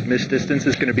projected miss distance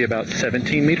is going to be about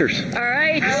 17 meters. All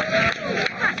right.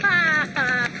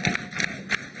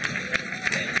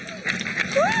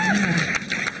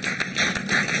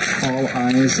 All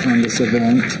eyes on this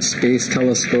event. Space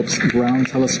telescopes, ground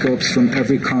telescopes from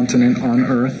every continent on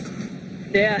Earth.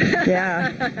 Yeah.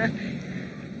 Yeah.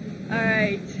 All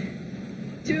right.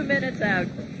 2 minutes out.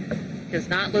 Does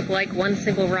not look like one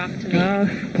single rock to me. Oh,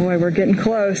 boy, we're getting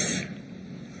close.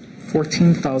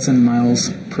 14,000 miles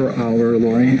per hour,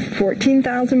 Lori.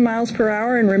 14,000 miles per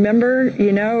hour. And remember,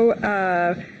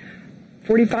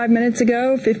 45 minutes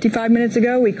ago, 55 minutes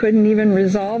ago, we couldn't even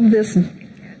resolve this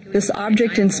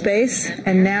object in space.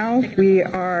 And now we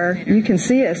are, you can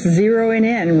see us zeroing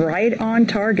in right on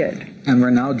target. And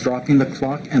we're now dropping the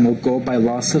clock, and we'll go by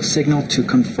loss of signal to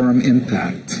confirm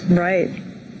impact. Right.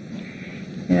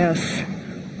 Yes.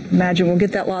 Imagine we'll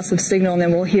get that loss of signal, and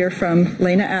then we'll hear from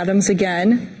Lena Adams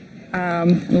again,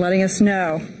 letting us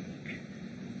know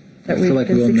that we've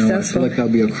been successful. I feel like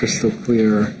that'll be a crystal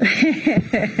clear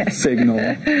signal.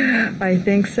 I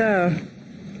think so.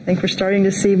 I think we're starting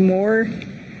to see more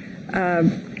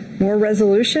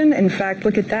resolution. In fact,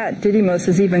 look at that. Didymos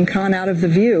has even gone out of the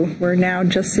view. We're now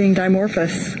just seeing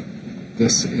Dimorphos.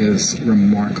 This is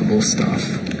remarkable stuff.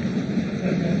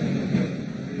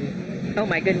 Oh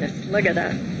my goodness, look at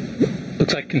that.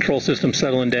 Looks like control system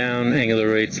settling down. Angular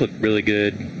rates look really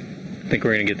good. I think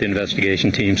we're going to get the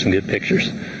investigation team some good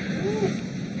pictures.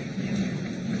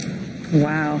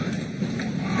 Wow.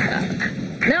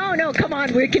 No, come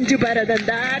on, we can do better than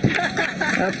that.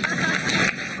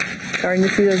 Starting to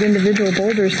see those individual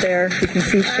boulders there. You can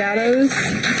see shadows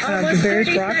of the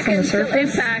various rocks on the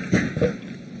surface. Impact.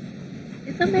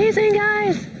 It's amazing,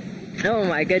 guys. Oh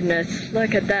my goodness,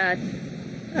 look at that.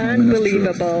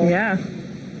 Unbelievable. Yeah.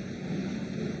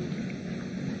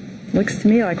 Looks to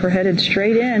me like we're headed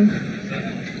straight in.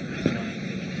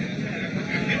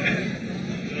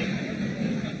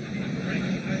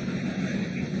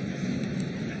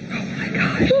 Oh my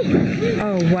gosh.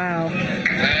 Oh wow.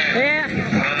 Yeah.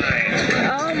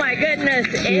 Oh my goodness.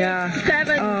 8,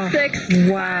 7, 6,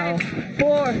 5,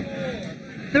 4,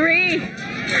 3,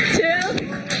 2,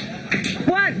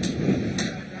 1.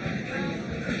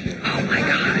 Oh my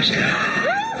gosh.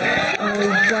 Oh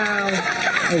wow.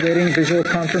 Awaiting visual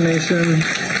confirmation.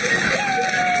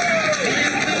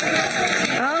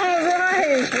 All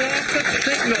right.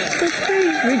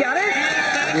 We got it?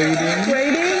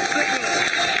 Waiting.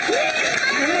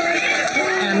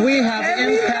 And we have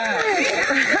impact.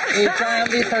 A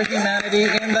giant leap for humanity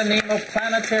in the name of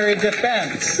planetary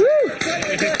defense. Woo.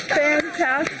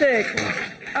 Fantastic.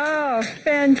 Oh,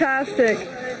 fantastic.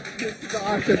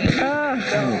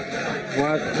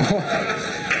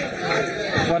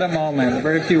 What a moment.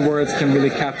 Very few words can really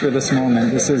capture this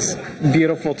moment. This is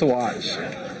beautiful to watch.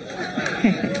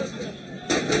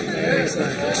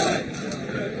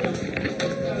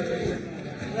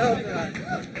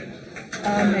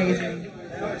 Amazing.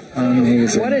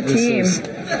 Amazing. What a team.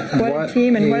 What a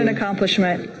team and what an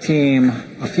accomplishment. Team.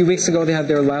 A few weeks ago they had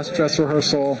their last dress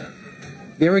rehearsal.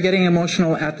 They were getting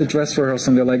emotional at the dress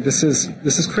rehearsal. They're like, this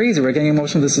is crazy. We're getting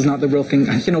emotional. This is not the real thing.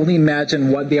 I can only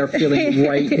imagine what they are feeling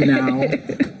right now.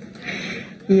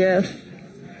 Yes.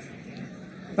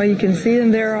 Well, you can see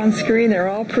them there on screen. They're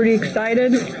all pretty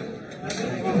excited.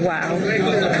 Wow.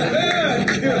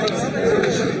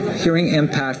 Hearing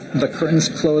impact, the curtains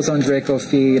close on Draco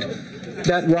feed.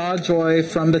 That raw joy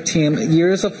from the team,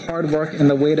 years of hard work and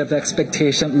the weight of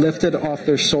expectation lifted off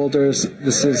their shoulders.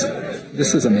 This is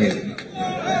amazing.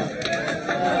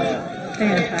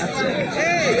 Fantastic.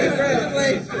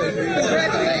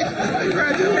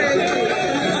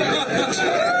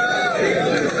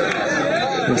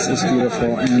 This is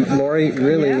beautiful. And Lori,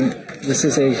 really, this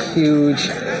is a huge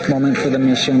moment for the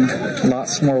mission.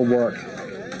 Lots more work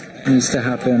needs to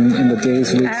happen in the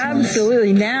days, weeks,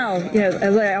 Absolutely. Now,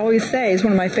 as I always say, it's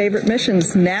one of my favorite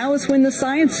missions. Now is when the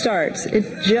science starts.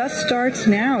 It just starts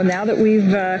now. Now that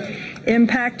we've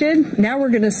impacted, now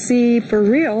we're going to see for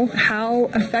real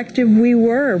how effective we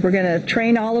were. We're going to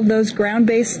train all of those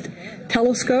ground-based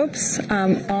telescopes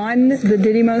on the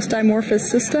Dimorphos Dimorphos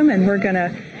system, and we're going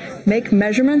to make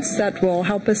measurements that will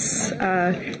help us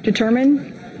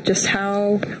determine just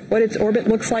what its orbit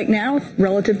looks like now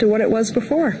relative to what it was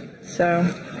before. So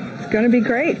it's going to be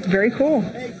great. Very cool.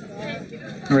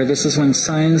 All right, this is when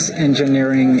science,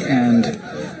 engineering, and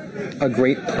a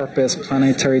great purpose,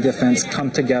 planetary defense,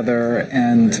 come together,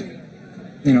 and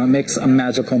it makes a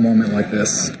magical moment like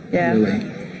this. Yeah,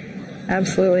 really.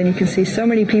 Absolutely. And you can see so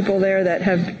many people there that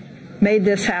have made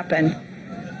this happen.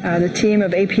 The team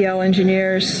of APL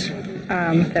engineers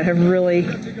that have really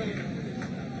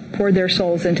poured their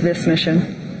souls into this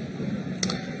mission.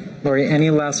 Lori, any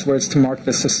last words to mark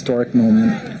this historic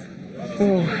moment?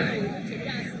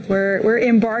 We're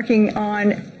embarking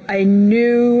on a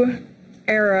new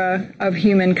era of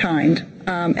humankind,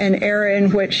 an era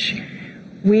in which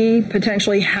we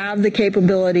potentially have the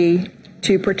capability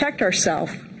to protect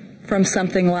ourselves from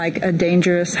something like a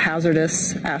dangerous,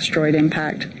 hazardous asteroid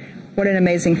impact. What an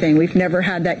amazing thing. We've never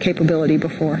had that capability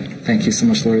before. Thank you so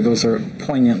much, Lori. Those are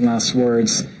poignant last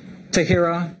words.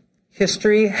 Tahira,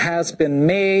 history has been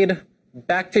made.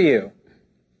 Back to you.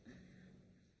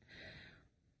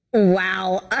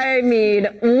 Wow. I mean,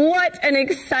 what an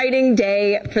exciting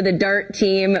day for the DART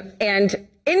team. And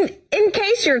in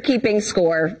case you're keeping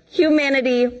score,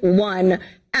 humanity 1,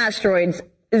 asteroids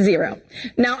 0.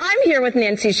 Now, I'm here with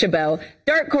Nancy Chabot,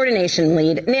 DART coordination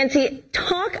lead. Nancy,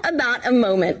 talk about a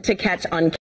moment to catch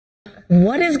on camera.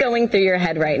 What is going through your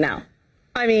head right now?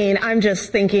 I mean, I'm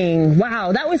just thinking,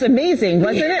 wow, that was amazing,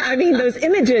 wasn't it? I mean, those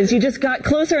images, you just got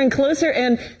closer and closer,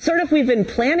 and sort of we've been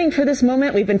planning for this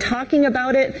moment. We've been talking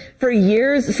about it for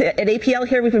years. At APL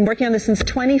here, we've been working on this since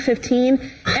 2015,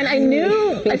 and I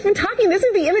knew, I've been talking, this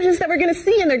is the images that we're going to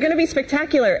see, and they're going to be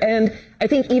spectacular. And I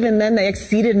think even then they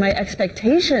exceeded my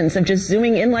expectations of just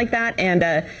zooming in like that. And,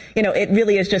 it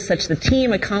really is just such the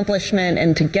team accomplishment,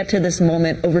 and to get to this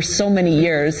moment over so many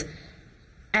years.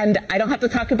 And I don't have to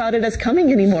talk about it as coming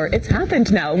anymore. It's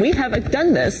happened now. We have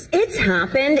done this. It's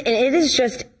happened, and it is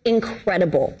just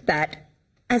incredible that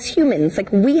as humans,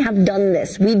 we have done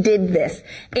this. We did this.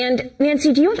 And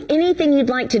Nancy, do you have anything you'd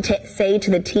like to say to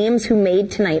the teams who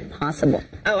made tonight possible?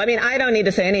 Oh, I mean, I don't need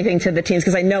to say anything to the teams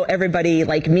because I know everybody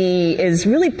like me is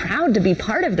really proud to be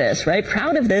part of this, right?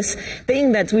 Proud of this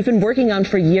thing that we've been working on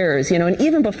for years, and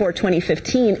even before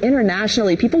 2015,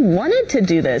 internationally, people wanted to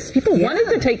do this. People wanted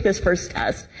to take this first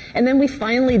test. And then we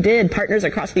finally did. Partners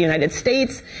across the United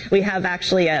States. We have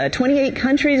actually 28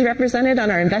 countries represented on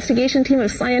our investigation team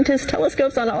of scientists,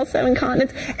 telescopes on all 7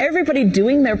 continents. Everybody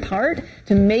doing their part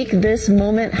to make this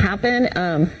moment happen.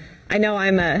 I know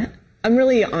I'm I'm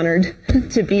really honored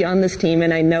to be on this team,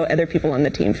 and I know other people on the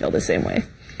team feel the same way.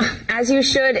 As you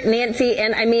should, Nancy.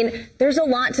 And I mean, there's a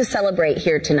lot to celebrate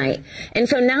here tonight. And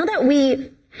so now that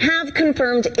we have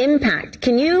confirmed impact,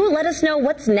 can you let us know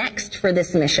what's next for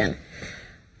this mission?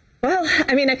 Well,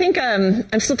 I mean, I think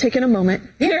I'm still taking a moment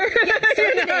here,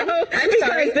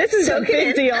 because this is a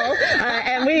big deal,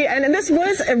 and this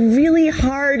was a really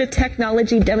hard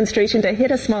technology demonstration to hit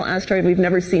a small asteroid we've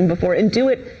never seen before and do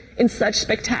it in such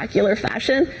spectacular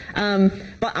fashion.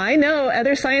 But I know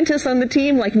other scientists on the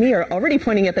team, like me, are already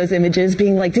pointing at those images,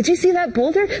 being like, "Did you see that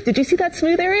boulder? Did you see that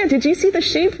smooth area? Did you see the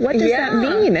shape? What does that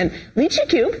mean?" And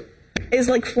LiCiCube is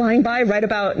like flying by right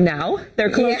about now. They're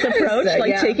close approach,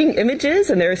 like taking images,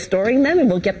 and they're storing them, and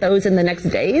we'll get those in the next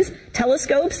days.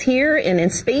 Telescopes here and in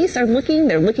space are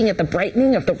they're looking at the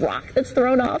brightening of the rock that's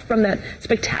thrown off from that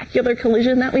spectacular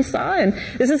collision that we saw, and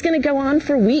this is going to go on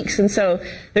for weeks, and so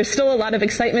there's still a lot of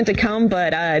excitement to come,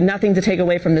 but nothing to take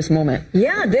away from this moment.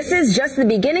 Yeah, this is just the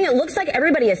beginning. It looks like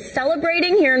everybody is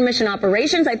celebrating here in Mission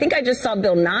Operations. I think I just saw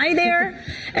Bill Nye there,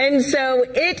 and so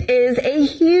it is a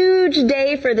huge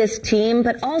day for this team,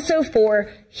 but also for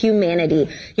humanity.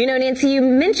 You know, Nancy, you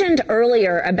mentioned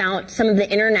earlier about some of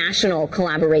the international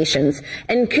collaborations,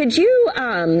 and could you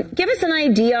give us an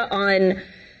idea on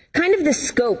kind of the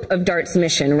scope of DART's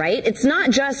mission, right? It's not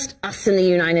just us in the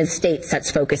United States that's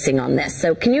focusing on this,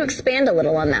 so can you expand a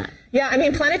little on that? Yeah, I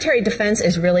mean, planetary defense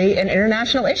is really an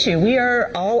international issue. We are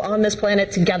all on this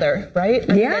planet together, right?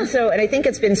 And I think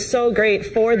it's been so great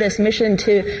for this mission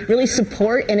to really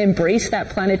support and embrace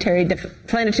that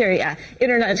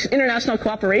international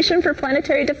cooperation for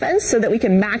planetary defense, so that we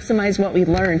can maximize what we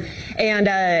learn. And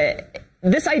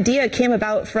this idea came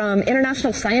about from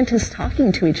international scientists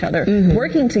talking to each other,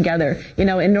 working together, you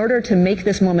know, in order to make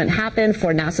this moment happen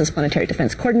for NASA's Planetary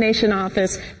Defense Coordination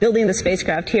Office, building the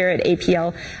spacecraft here at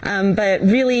APL. But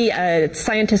really,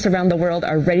 scientists around the world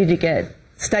are ready to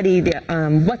study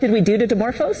what did we do to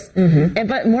Dimorphos?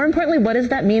 But more importantly, what does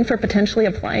that mean for potentially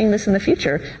applying this in the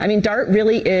future? I mean, DART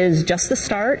really is just the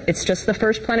start. It's just the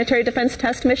first planetary defense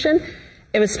test mission.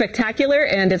 It was spectacular,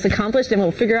 and it's accomplished, and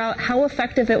we'll figure out how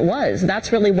effective it was.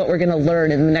 That's really what we're going to learn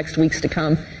in the next weeks to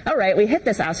come. All right, we hit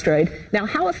this asteroid. Now,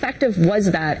 how effective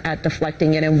was that at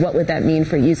deflecting it, and what would that mean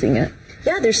for using it?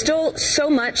 Yeah, there's still so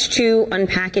much to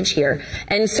unpackage here.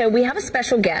 And so we have a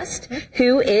special guest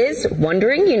who is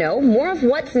wondering, you know, more of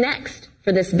what's next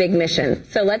for this big mission.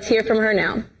 So let's hear from her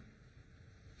now.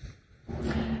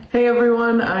 Hey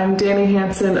everyone, I'm Danny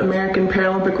Hansen, American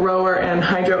Paralympic rower and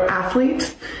hydro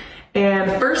athlete.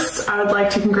 And first, I would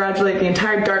like to congratulate the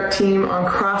entire DART team on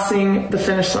crossing the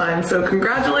finish line. So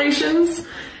congratulations.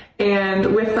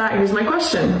 And with that, here's my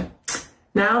question.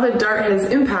 Now that DART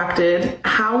has impacted,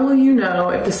 how will you know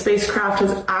if the spacecraft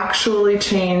has actually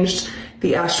changed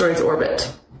the asteroid's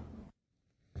orbit?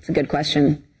 That's a good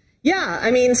question. Yeah, I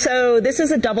mean, so this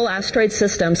is a double asteroid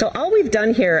system. So all we've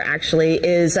done here actually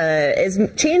is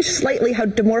change slightly how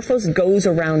Dimorphos goes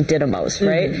around Didymos,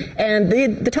 right? And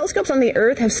the telescopes on the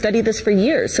Earth have studied this for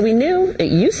years. So we knew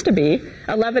it used to be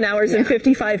 11 hours and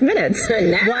 55 minutes.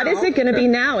 What is it going to be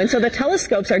now? And so the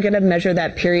telescopes are going to measure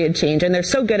that period change. And they're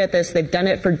so good at this. They've done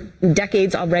it for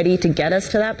decades already to get us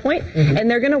to that point.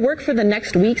 And they're going to work for the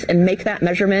next weeks and make that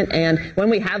measurement. And when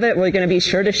we have it, we're going to be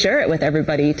sure to share it with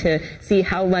everybody to see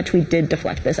how much we did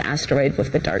deflect this asteroid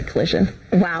with the DART collision.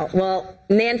 Wow. Well,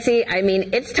 Nancy, I mean,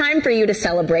 it's time for you to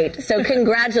celebrate. So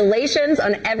congratulations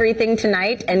on everything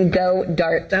tonight, and go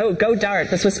DART. Oh, go DART.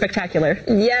 This was spectacular.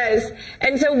 Yes.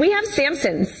 And so we have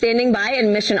Samson standing by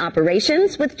in Mission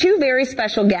Operations with two very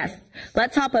special guests.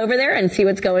 Let's hop over there and see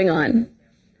what's going on.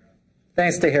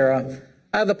 Thanks, Tahira.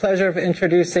 I have the pleasure of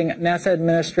introducing NASA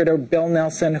Administrator Bill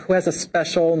Nelson, who has a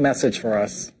special message for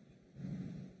us.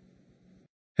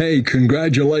 Hey,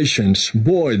 congratulations.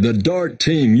 Boy, the DART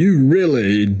team, you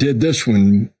really did this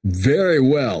one very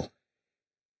well.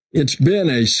 It's been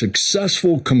a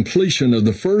successful completion of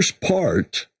the first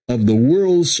part of the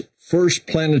world's first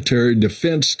planetary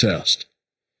defense test.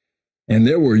 And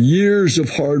there were years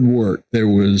of hard work. There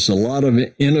was a lot of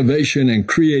innovation and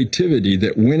creativity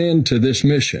that went into this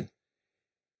mission.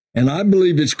 And I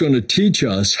believe it's going to teach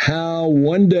us how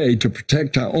one day to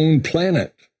protect our own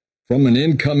planet from an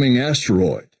incoming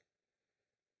asteroid.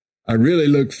 I really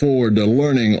look forward to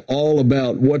learning all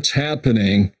about what's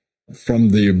happening from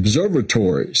the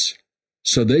observatories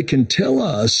so they can tell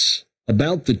us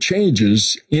about the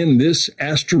changes in this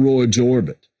asteroid's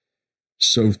orbit.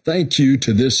 So thank you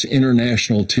to this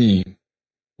international team.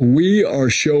 We are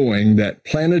showing that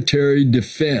planetary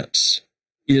defense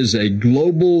is a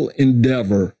global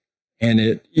endeavor, and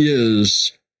it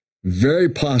is very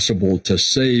possible to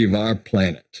save our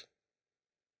planet.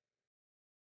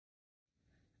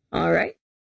 All right.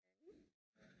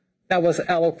 That was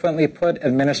eloquently put,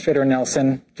 Administrator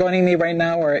Nelson. Joining me right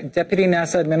now are Deputy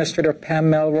NASA Administrator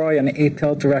Pam Melroy and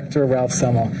APL Director Ralph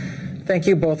Semmel. Thank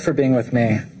you both for being with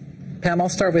me. Pam, I'll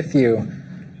start with you.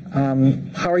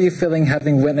 How are you feeling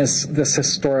having witnessed this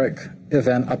historic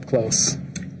event up close?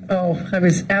 Oh, I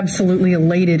was absolutely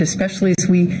elated, especially as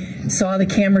we saw the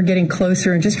camera getting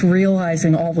closer and just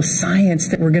realizing all the science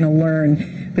that we're going to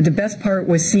learn. But the best part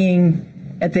was seeing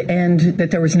at the end that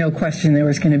there was no question there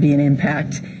was going to be an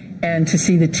impact, and to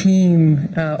see the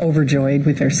team overjoyed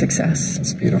with their success.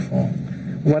 That's beautiful.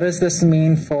 What does this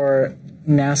mean for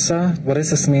NASA? What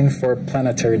does this mean for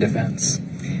planetary defense?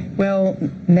 Well,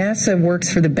 NASA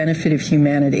works for the benefit of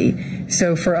humanity.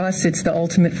 So for us, it's the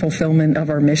ultimate fulfillment of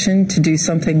our mission to do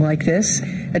something like this,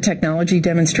 a technology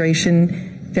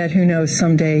demonstration that, who knows,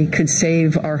 someday could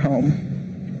save our home.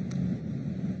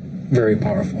 Very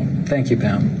powerful. Thank you,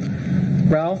 Pam.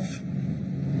 Ralph,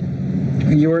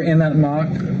 you were in that mock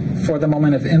for the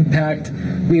moment of impact.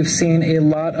 We've seen a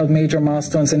lot of major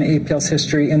milestones in APL's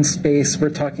history in space. We're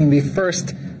talking the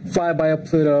first flyby of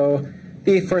Pluto,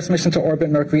 the first mission to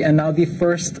orbit Mercury, and now the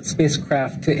first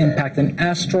spacecraft to impact an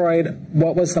asteroid.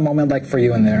 What was the moment like for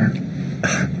you in there?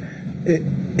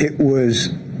 It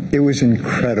was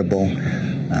incredible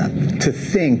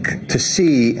to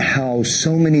see how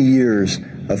so many years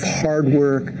of hard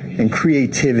work and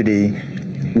creativity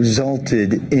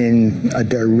resulted in a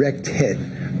direct hit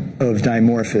of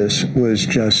Dimorphos. Was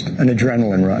just an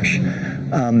adrenaline rush.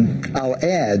 I'll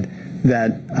add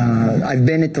that I've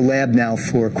been at the lab now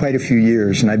for quite a few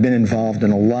years, and I've been involved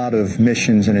in a lot of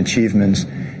missions and achievements,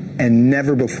 and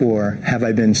never before have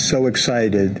I been so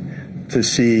excited to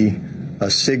see a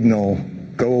signal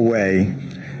go away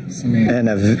and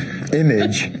an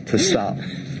image to stop.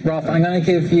 Ralph, I'm going to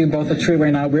give you both a treat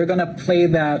right now. We're going to play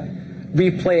that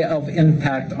replay of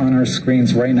impact on our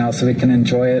screens right now so we can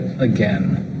enjoy it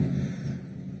again.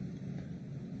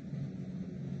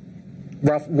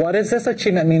 Ralph, what does this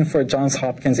achievement mean for Johns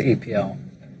Hopkins APL?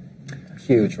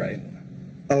 Huge, right?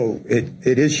 Oh,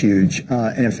 it is huge.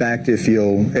 And in fact, if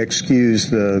you'll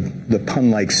excuse the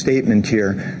pun-like statement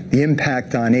here, the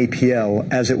impact on APL,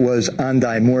 as it was on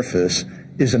Dimorphos,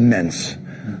 is immense.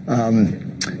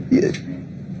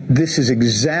 This is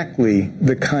exactly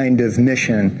the kind of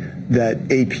mission that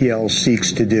APL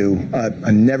seeks to do,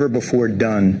 a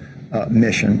never-before-done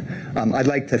mission. I'd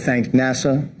like to thank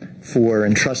NASA for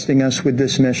entrusting us with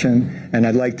this mission, and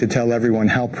I'd like to tell everyone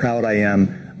how proud I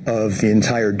am of the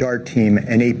entire DART team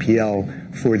and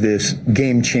APL for this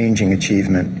game-changing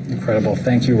achievement. Incredible.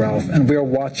 Thank you, Ralph. And we're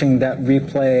watching that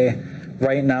replay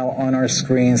right now on our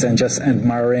screens and just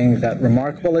admiring that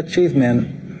remarkable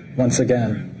achievement once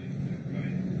again.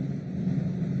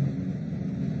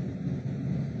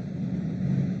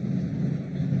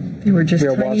 They were just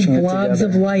tiny blobs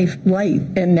of light,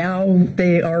 and now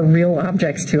they are real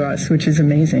objects to us, which is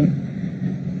amazing.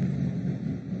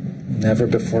 Never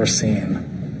before seen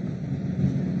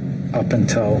up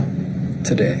until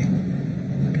today.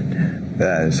 Look at that.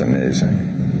 That is amazing.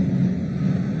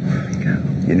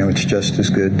 You know, it's just as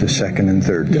good the second and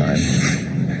third time.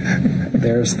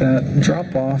 There's that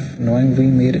drop-off, knowing we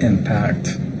made impact.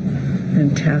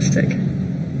 Fantastic.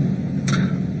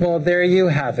 Well, there you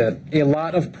have it. A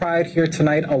lot of pride here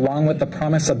tonight, along with the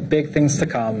promise of big things to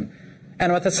come.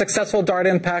 And with a successful DART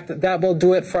impact, that will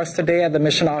do it for us today at the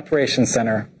Mission Operations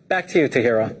Center. Back to you,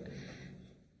 Tahira.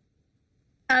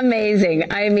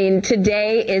 Amazing. I mean,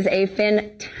 today is a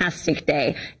fantastic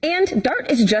day. And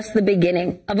DART is just the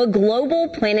beginning of a global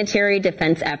planetary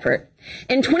defense effort.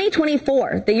 In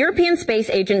 2024, the European Space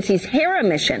Agency's Hera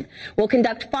mission will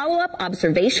conduct follow-up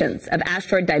observations of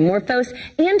asteroid Dimorphos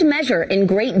and measure in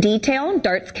great detail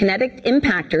DART's kinetic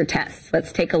impactor tests.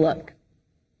 Let's take a look.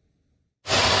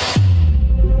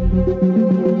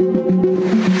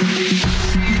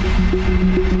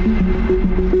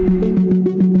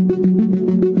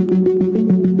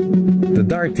 The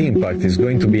DART impact is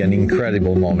going to be an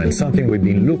incredible moment, something we've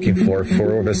been looking for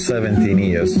over 17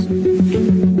 years.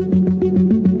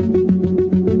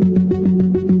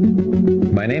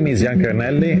 My name is Jan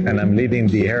Carnelli, and I'm leading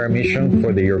the Hera mission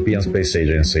for the European Space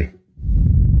Agency.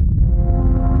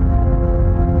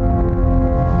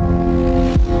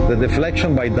 The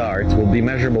deflection by DART will be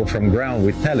measurable from ground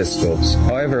with telescopes.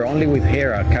 However, only with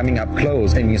Hera coming up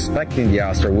close and inspecting the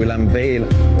asteroid will unveil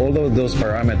all of those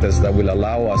parameters that will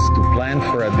allow us to plan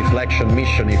for a deflection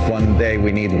mission if one day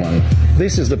we need one.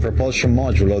 This is the propulsion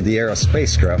module of the Hera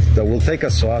spacecraft that will take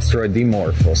us to asteroid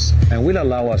Dimorphos and will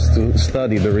allow us to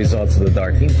study the results of the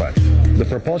DART impact. The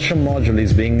propulsion module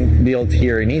is being built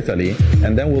here in Italy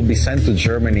and then will be sent to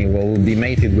Germany, where will be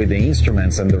mated with the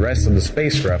instruments and the rest of the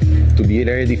spacecraft to be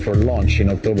ready for launch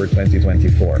in October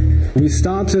 2024. We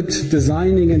started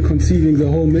designing and conceiving the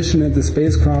whole mission and the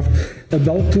spacecraft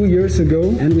about 2 years ago,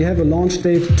 and we have a launch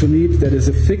date to meet that is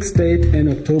a fixed date in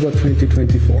October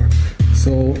 2024.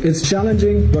 So it's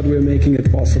challenging, but we're making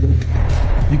it possible.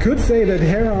 You could say that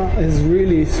Hera is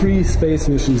really 3 space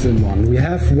missions in one. We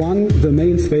have one, the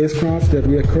main spacecraft that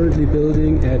we are currently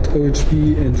building at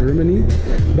OHB in Germany,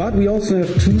 but we also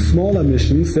have 2 smaller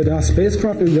missions that are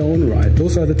spacecraft in their own right.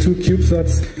 Those are the 2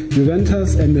 CubeSats,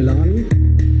 Juventus and Milani.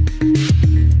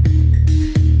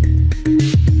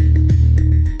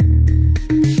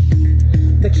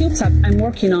 The CubeSat I'm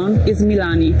working on is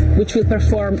Milani, which will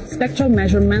perform spectral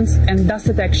measurements and dust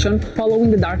detection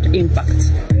following the DART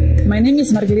impact. My name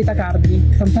is Margherita Cardi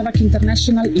from Tavac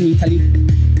International in Italy.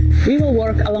 We will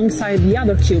work alongside the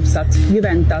other CubeSat,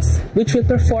 Juventus, which will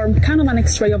perform kind of an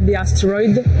X-ray of the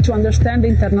asteroid to understand the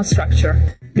internal structure.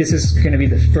 This is going to be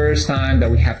the first time that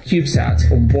we have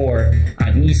CubeSats on board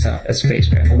an ESA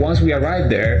spacecraft. Once we arrive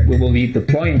there, we will be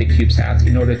deploying the CubeSats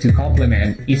in order to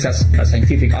complement ESA's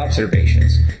scientific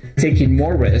observations, taking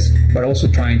more risk, but also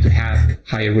trying to have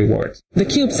higher rewards. The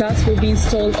CubeSats will be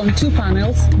installed on 2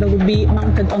 panels that will be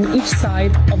mounted on each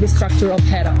side of the structure of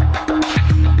Hera.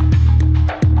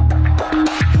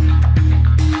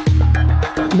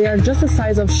 They are just the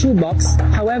size of shoebox,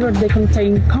 however they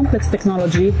contain complex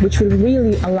technology which will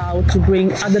really allow to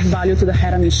bring added value to the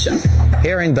Hera mission.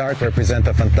 Hera and DART represent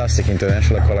a fantastic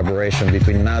international collaboration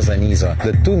between NASA and ESA.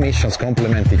 The 2 missions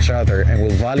complement each other and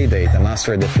will validate an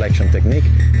asteroid deflection technique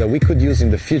that we could use in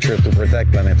the future to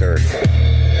protect planet Earth.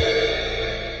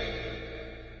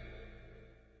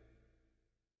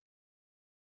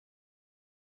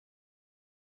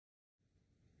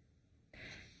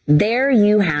 There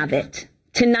you have it.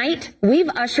 Tonight, we've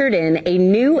ushered in a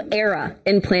new era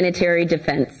in planetary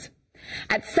defense.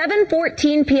 At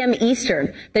 7:14 p.m.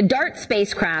 Eastern, the DART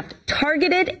spacecraft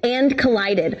targeted and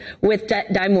collided with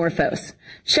Dimorphos,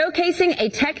 showcasing a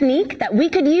technique that we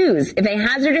could use if a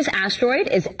hazardous asteroid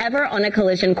is ever on a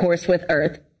collision course with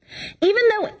Earth. Even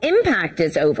though impact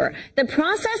is over, the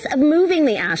process of moving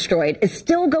the asteroid is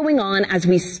still going on as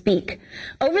we speak.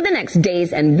 Over the next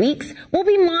days and weeks, we'll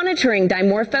be monitoring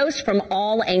Dimorphos from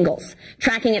all angles,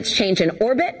 tracking its change in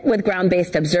orbit with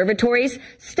ground-based observatories,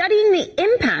 studying the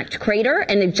impact crater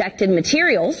and ejected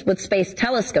materials with space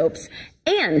telescopes,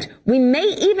 and we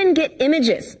may even get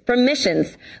images from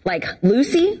missions like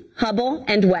Lucy, Hubble,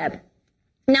 and Webb.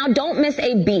 Now, don't miss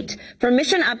a beat. For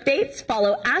mission updates,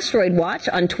 follow Asteroid Watch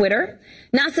on Twitter,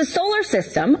 NASA's Solar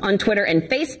System on Twitter and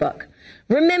Facebook.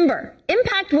 Remember,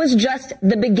 impact was just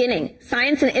the beginning.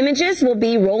 Science and images will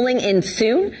be rolling in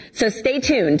soon, so stay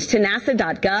tuned to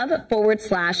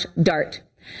nasa.gov/DART.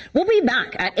 We'll be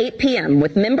back at 8 p.m.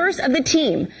 with members of the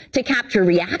team to capture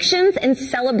reactions and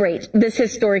celebrate this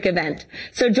historic event.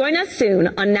 So join us soon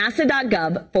on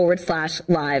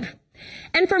nasa.gov/live.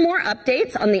 And for more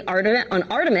updates on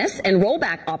Artemis and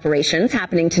rollback operations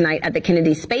happening tonight at the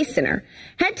Kennedy Space Center,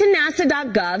 head to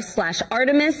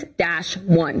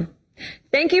nasa.gov/Artemis-1.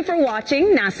 Thank you for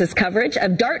watching NASA's coverage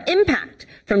of DART Impact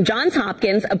from Johns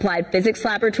Hopkins Applied Physics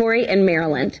Laboratory in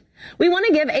Maryland. We want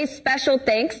to give a special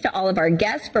thanks to all of our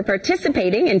guests for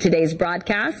participating in today's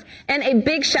broadcast, and a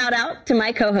big shout out to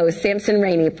my co-host Samson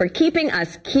Rainey for keeping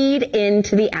us keyed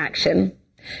into the action.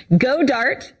 Go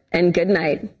DART, and good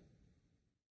night.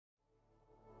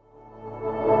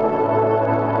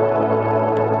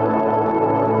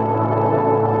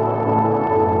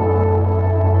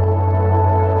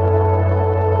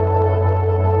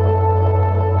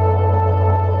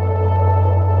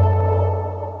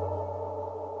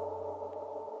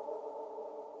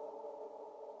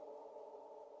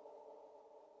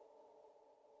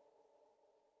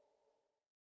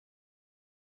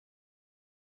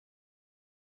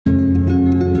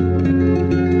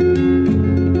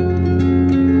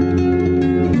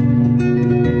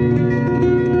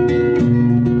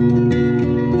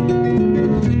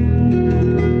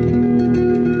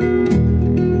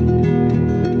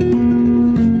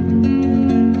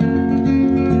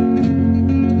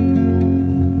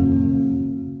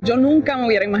 Yo nunca me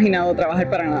hubiera imaginado trabajar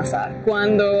para NASA.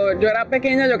 Cuando yo era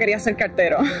pequeña yo quería ser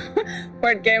cartero,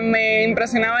 porque me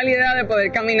impresionaba la idea de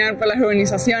poder caminar por las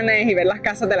urbanizaciones y ver las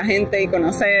casas de la gente y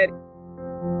conocer.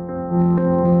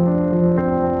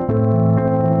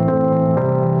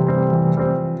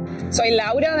 Soy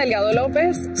Laura Delgado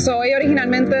López, soy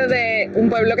originalmente de un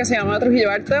pueblo que se llama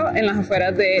Trujillo Alto, en las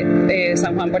afueras de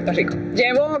San Juan, Puerto Rico.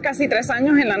 Llevo casi 3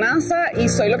 años en la NASA y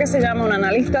soy lo que se llama un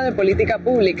analista de política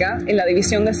pública en la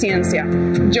división de ciencia.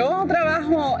 Yo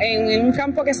trabajo en un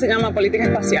campo que se llama política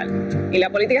espacial y la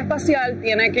política espacial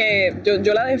tiene que,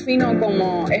 yo la defino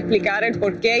como explicar el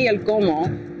porqué y el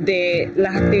cómo de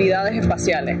las actividades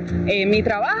espaciales. Mi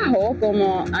trabajo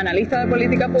como analista de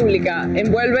política pública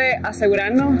envuelve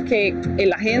asegurarnos que en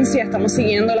la agencia estamos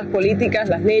siguiendo las políticas,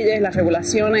 las leyes, las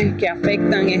regulaciones que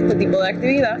afectan este tipo de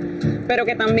actividad, pero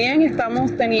que también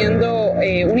estamos teniendo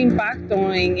un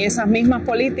impacto en esas mismas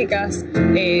políticas,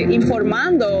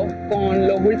 informando con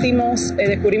los últimos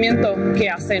descubrimientos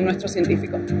que hacen nuestros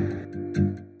científicos.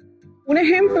 Un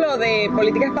ejemplo de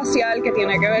política espacial que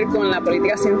tiene que ver con la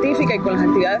política científica y con las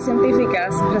actividades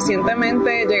científicas,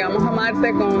 recientemente llegamos a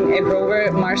Marte con el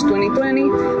rover Mars 2020.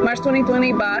 Mars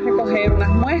 2020 va a recoger unas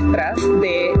muestras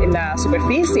de la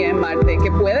superficie en Marte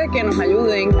que puede que nos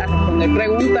ayuden a responder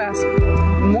preguntas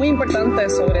muy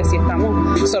importantes sobre si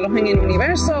estamos solos en el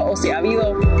universo o si ha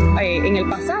habido en el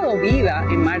pasado vida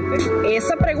en Marte.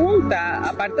 Esa pregunta,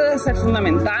 aparte de ser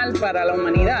fundamental para la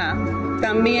humanidad,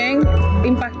 también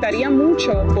impactaría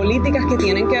mucho políticas que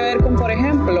tienen que ver con, por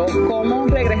ejemplo, cómo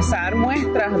regresar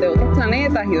muestras de otros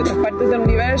planetas y de otras partes del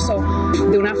universo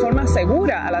de una forma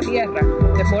segura a la Tierra,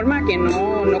 de forma que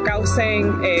no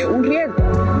causen un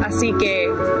riesgo. Así que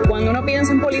cuando uno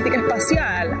piensa en política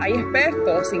espacial, hay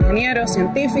expertos, ingenieros,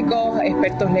 científicos,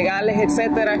 expertos legales,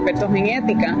 etcétera, expertos en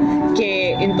ética,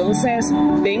 que entonces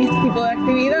ven este tipo de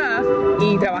actividad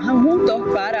y trabajan juntos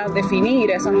para definir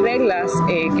esas reglas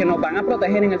que nos van a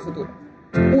proteger en el futuro.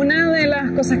 Una de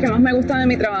las cosas que más me gusta de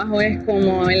mi trabajo es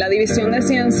como en la división de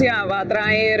ciencia va a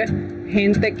traer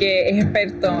gente que es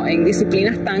experto en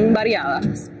disciplinas tan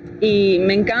variadas y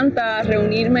me encanta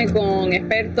reunirme con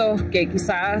expertos que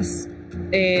quizás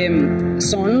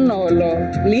son los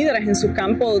líderes en su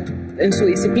campo, en su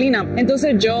disciplina.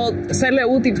 Entonces yo serle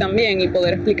útil también y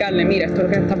poder explicarle, mira, esto es lo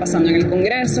que está pasando en el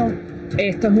Congreso,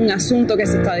 esto es un asunto que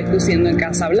se está discutiendo en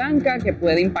Casa Blanca, que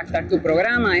puede impactar tu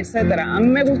programa, etc. A mí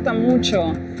me gusta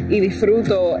mucho y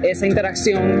disfruto esa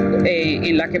interacción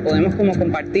en la que podemos como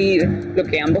compartir lo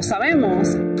que ambos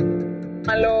sabemos.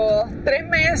 A los 3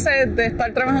 meses de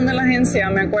estar trabajando en la agencia,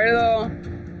 me acuerdo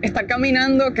estar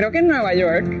caminando, creo que en Nueva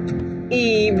York,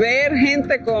 y ver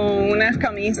gente con unas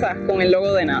camisas con el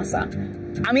logo de NASA.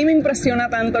 A mí me impresiona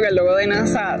tanto que el logo de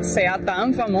NASA sea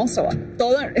tan famoso.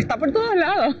 Está por todos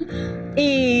lados.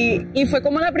 Y fue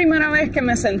como la primera vez que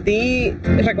me sentí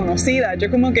reconocida.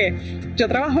 Yo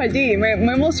trabajo allí, me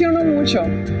emocionó mucho.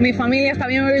 Mi familia está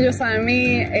bien orgullosa de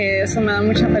mí, eso me da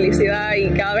mucha felicidad y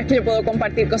cada vez que yo puedo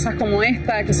compartir cosas como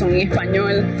esta, que son en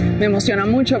español, me emociona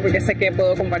mucho porque sé que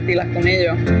puedo compartirlas con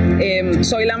ellos.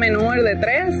 Soy la menor de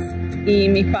 3 y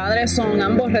mis padres son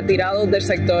ambos retirados del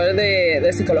sector de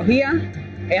psicología.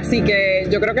 Así que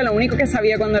yo creo que lo único que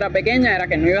sabía cuando era pequeña era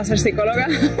que no iba a ser psicóloga.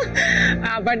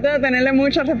 Aparte de tenerle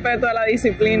mucho respeto a la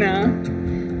disciplina,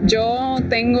 yo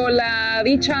tengo la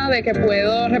dicha de que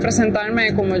puedo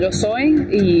representarme como yo soy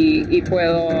y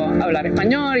puedo hablar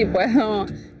español y puedo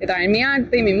traer mi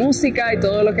arte y mi música y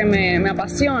todo lo que me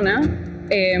apasiona.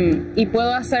 Y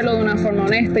puedo hacerlo de una forma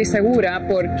honesta y segura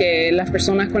porque las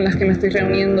personas con las que me estoy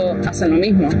reuniendo hacen lo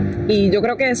mismo. Y yo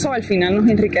creo que eso al final nos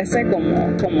enriquece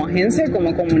como agencia,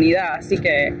 como comunidad. Así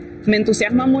que me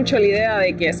entusiasma mucho la idea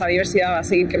de que esa diversidad va a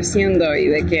seguir creciendo y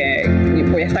de que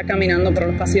voy a estar caminando por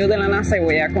los pasillos de la NASA y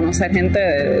voy a conocer gente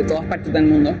de todas partes del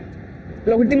mundo.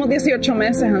 Los últimos 18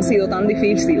 meses han sido tan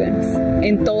difíciles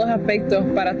en todos aspectos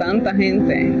para tanta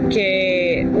gente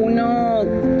que uno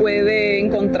puede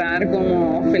encontrar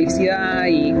como felicidad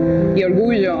y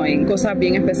orgullo en cosas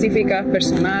bien específicas,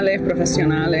 personales,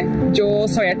 profesionales. Yo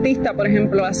soy artista, por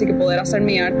ejemplo, así que poder hacer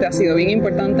mi arte ha sido bien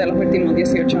importante en los últimos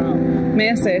 18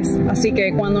 meses. Así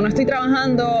que cuando no estoy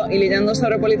trabajando y leyendo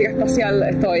sobre política espacial,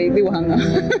 estoy dibujando.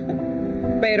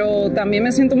 Pero también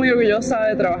me siento muy orgullosa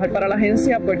de trabajar para la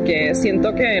agencia porque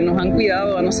siento que nos han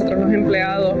cuidado a nosotros los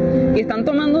empleados y están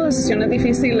tomando decisiones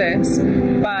difíciles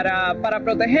para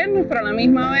protegernos, pero a la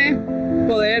misma vez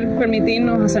poder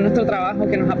permitirnos hacer nuestro trabajo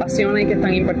que nos apasiona y que es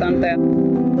tan importante.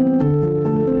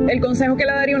 El consejo que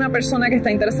le daría a una persona que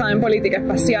está interesada en política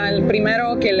espacial,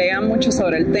 primero, que lea mucho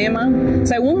sobre el tema.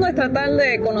 Segundo, es tratar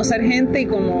de conocer gente y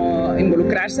como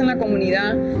involucrarse en la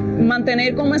comunidad.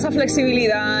 Mantener como esa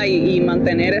flexibilidad y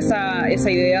mantener esa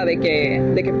idea de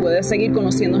que puedes seguir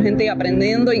conociendo gente y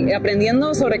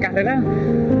aprendiendo sobre carreras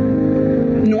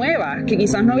nuevas que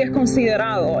quizás no habías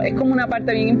considerado. Es como una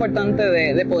parte bien importante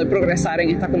de poder progresar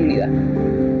en esta comunidad.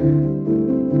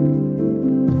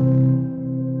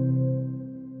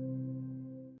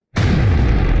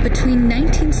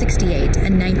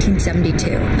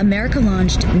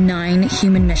 launched 9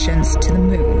 human missions to the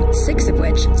moon, 6 of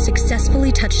which successfully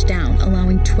touched down,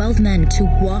 allowing 12 men to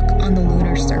walk on the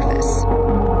lunar surface.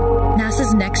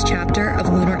 NASA's next chapter of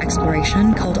lunar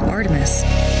exploration, called Artemis,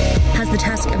 has the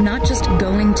task of not just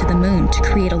going to the moon to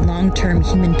create a long-term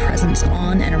human presence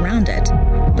on and around it,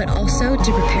 but also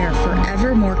to prepare for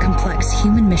ever more complex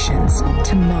human missions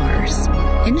to Mars.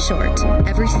 In short,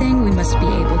 everything we must be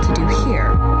able to do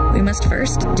here, we must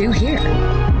first do here.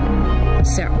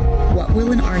 So, what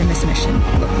will an Artemis mission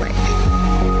look like?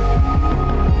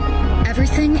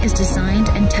 Everything is designed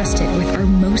and tested with our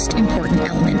most important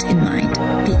element in mind,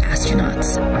 the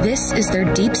astronauts. This is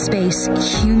their deep space,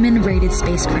 human-rated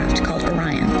spacecraft called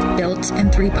Orion, built in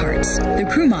 3 parts. The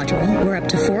crew module, where up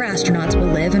to 4 astronauts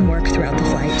will live and work throughout the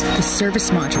flight. The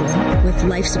service module, with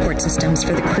life support systems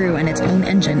for the crew and its own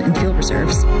engine and fuel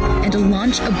reserves. And a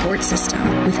launch abort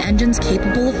system, with engines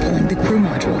capable of pulling the crew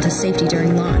module to safety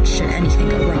during launch should anything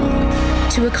go wrong.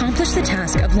 To accomplish the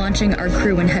task of launching our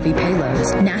crew and heavy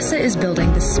payloads, NASA is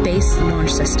building the Space Launch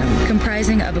System,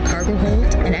 comprising of a cargo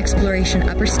hold, an exploration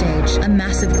upper stage, a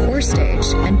massive core stage,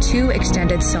 and 2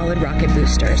 extended solid rocket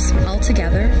boosters.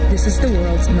 Altogether, this is the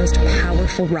world's most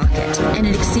powerful rocket, and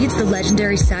it exceeds the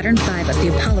legendary Saturn V of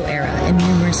the Apollo era in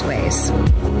numerous ways.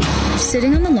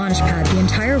 Sitting on the launch pad, the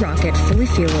entire rocket, fully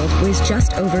fueled, weighs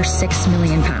just over 6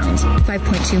 million pounds,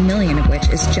 5.2 million of which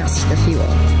is just the fuel.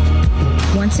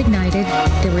 Once ignited,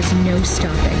 there is no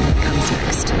stopping what comes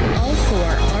next. All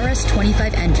 4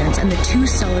 RS-25 engines and the 2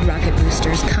 solid rocket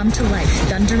boosters come to life,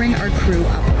 thundering our crew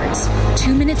upwards.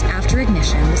 2 minutes after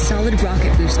ignition, the solid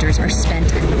rocket boosters are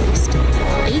spent and released.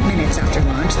 8 minutes after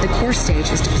launch, the core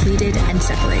stage is depleted and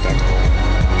separated.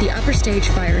 The upper stage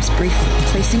fires briefly,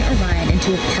 placing Orion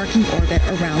into a parking orbit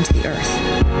around the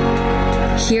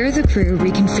Earth. Here, the crew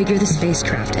reconfigure the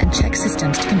spacecraft and check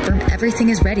systems to confirm everything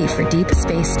is ready for deep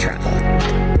space travel.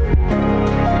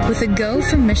 With a go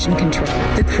from mission control,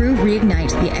 the crew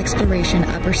reignite the exploration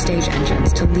upper stage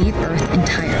engines to leave Earth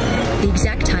entirely. The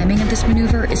exact timing of this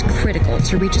maneuver is critical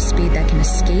to reach a speed that can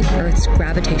escape Earth's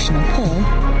gravitational pull,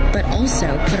 but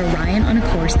also put Orion on a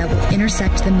course that will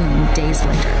intersect the moon days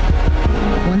later.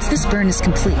 Once this burn is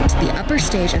complete, the upper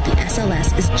stage of the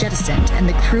SLS is jettisoned and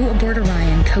the crew aboard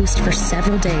Orion coast for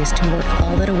several days toward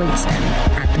all that awaits them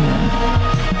at the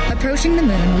moon. Approaching the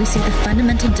moon, we see the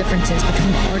fundamental differences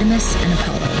between Artemis and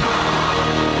Apollo.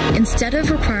 Instead of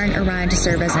requiring Orion to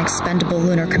serve as an expendable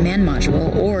lunar command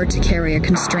module or to carry a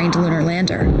constrained lunar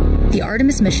lander, the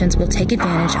Artemis missions will take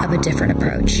advantage of a different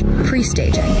approach,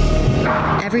 pre-staging.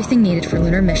 Everything needed for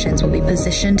lunar missions will be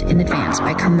positioned in advance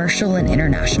by commercial and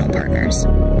international partners.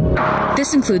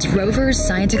 This includes rovers,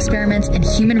 science experiments, and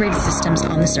human-rated systems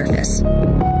on the surface.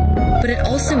 But it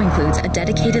also includes a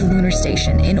dedicated lunar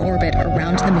station in orbit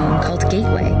around the moon called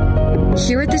Gateway.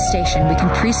 Here at this station, we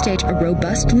can pre-stage a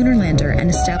robust lunar lander and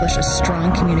establish a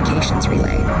strong communications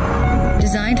relay.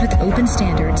 Designed with open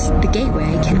standards, the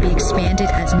Gateway can be expanded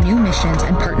as new missions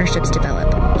and partnerships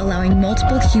develop, allowing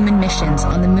multiple human missions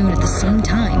on the moon at the same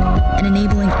time and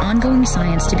enabling ongoing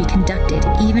science to be conducted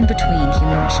even between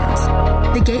human missions.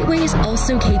 The Gateway is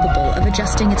also capable of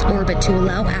adjusting its orbit to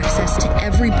allow access to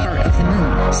every part of the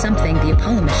moon, something the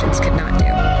Apollo missions could not do.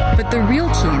 But the real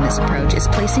key in this approach is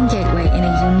placing Gateway in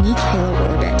a unique halo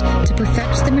orbit to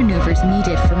perfect the maneuvers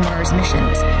needed for Mars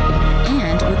missions.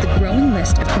 And with the growing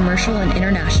list of commercial and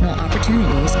international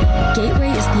opportunities,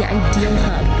 Gateway is the ideal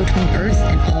hub between Earth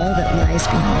and all that lies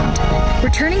beyond.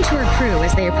 Returning to our crew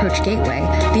as they approach Gateway,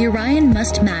 the Orion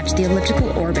must match the elliptical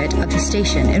orbit of the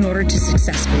station in order to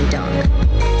successfully dock.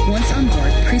 Once on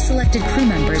board, pre-selected crew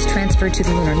members transfer to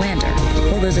the lunar lander,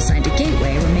 while those assigned to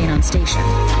Gateway remain on station.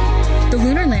 The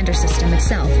lunar lander system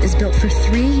itself is built for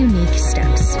 3 unique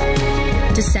steps: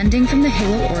 descending from the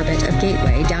halo orbit of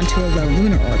Gateway down to a low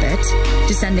lunar orbit,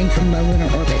 descending from low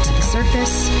lunar orbit to the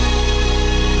surface,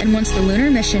 and once the lunar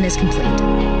mission is complete,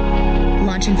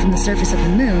 launching from the surface of the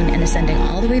moon and ascending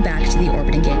all the way back to the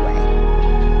orbiting Gateway.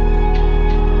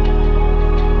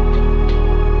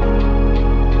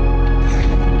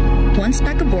 Once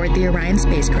back aboard the Orion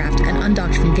spacecraft and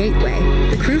undocked from Gateway,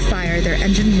 the crew fire their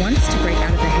engine once to break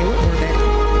out of the halo orbit,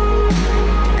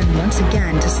 and once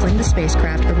again to sling the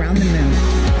spacecraft around the moon,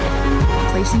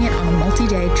 placing it on a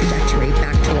multi-day trajectory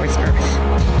back towards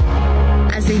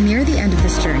Earth. As they near the end of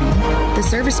this journey, the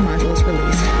service module is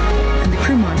released, and the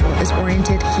crew module is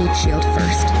oriented heat shield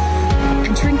first.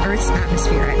 Entering Earth's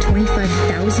atmosphere at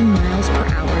 25,000 miles per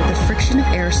hour, the friction of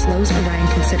air slows Orion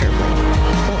considerably,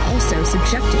 while also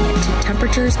subjecting it to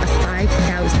temperatures of 5,000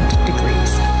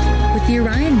 degrees. With the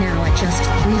Orion now at just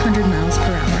 300 miles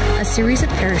per hour, a series of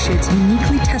parachutes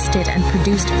uniquely tested and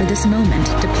produced for this moment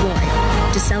deploy.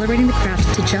 decelerating the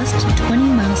craft to just 20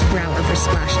 miles per hour for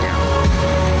splashdown.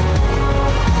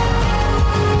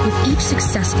 With each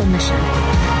successful mission,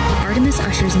 Artemis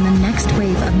ushers in the next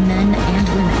wave of men and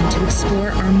women to explore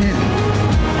our moon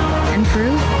and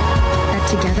prove that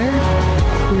together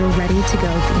we are ready to go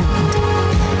beyond.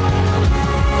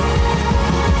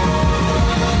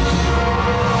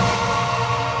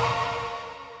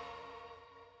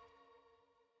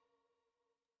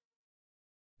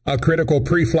 A critical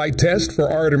pre-flight test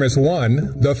for Artemis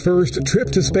 1, the first trip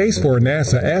to space for a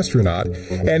NASA astronaut,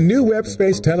 and new Webb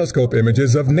Space Telescope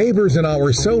images of neighbors in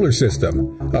our solar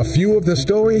system. A few of the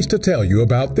stories to tell you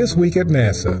about this week at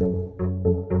NASA.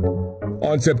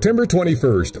 On September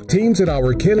 21st, teams at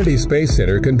our Kennedy Space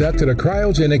Center conducted a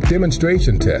cryogenic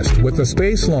demonstration test with the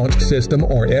Space Launch System,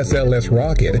 or SLS,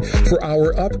 rocket for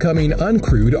our upcoming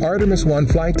uncrewed Artemis 1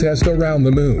 flight test around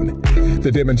the moon.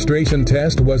 The demonstration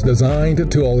test was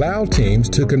designed to allow teams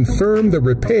to confirm the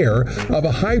repair of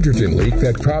a hydrogen leak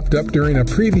that cropped up during a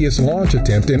previous launch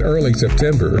attempt in early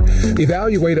September,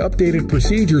 evaluate updated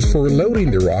procedures for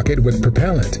loading the rocket with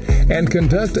propellant, and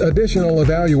conduct additional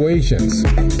evaluations.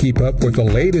 Keep up with the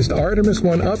latest Artemis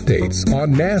 1 updates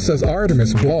on NASA's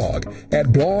Artemis blog at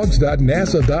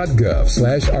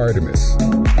blogs.nasa.gov/Artemis.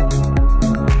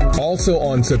 Also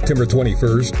on September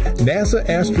 21st, NASA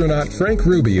astronaut Frank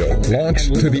Rubio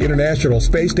launched to the International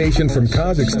Space Station from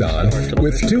Kazakhstan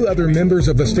with 2 other members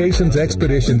of the station's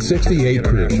Expedition 68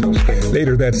 crew.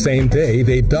 Later that same day,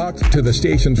 they docked to the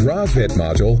station's Rosvet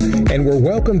module and were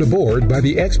welcomed aboard by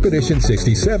the Expedition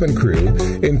 67 crew,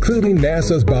 including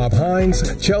NASA's Bob Hines,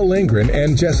 Kjell Lindgren,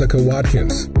 and Jessica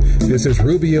Watkins. This is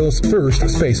Rubio's first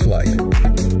spaceflight.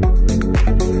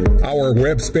 Our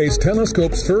Webb Space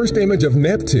Telescope's first image of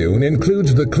Neptune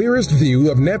includes the clearest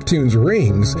view of Neptune's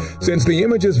rings since the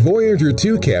images Voyager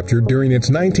 2 captured during its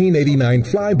 1989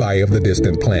 flyby of the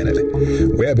distant planet.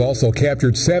 Webb also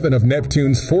captured 7 of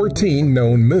Neptune's 14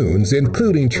 known moons,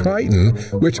 including Triton,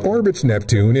 which orbits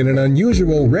Neptune in an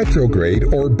unusual retrograde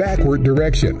or backward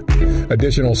direction.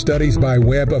 Additional studies by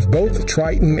Webb of both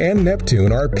Triton and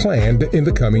Neptune are planned in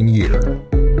the coming year.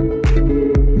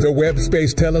 The Webb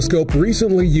Space Telescope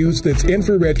recently used its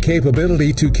infrared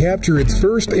capability to capture its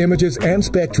first images and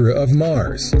spectra of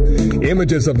Mars.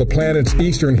 Images of the planet's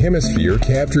eastern hemisphere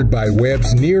captured by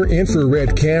Webb's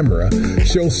near-infrared camera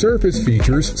show surface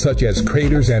features such as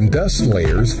craters and dust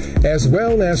layers, as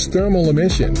well as thermal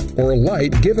emission, or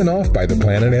light given off by the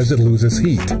planet as it loses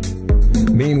heat.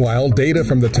 Meanwhile, data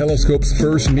from the telescope's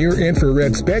first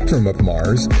near-infrared spectrum of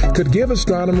Mars could give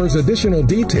astronomers additional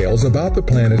details about the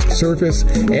planet's surface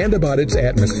and about its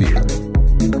atmosphere.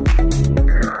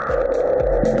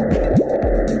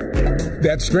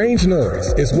 That strange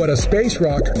noise is what a space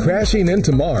rock crashing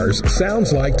into Mars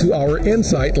sounds like to our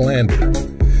InSight lander.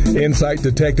 InSight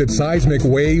detected seismic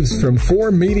waves from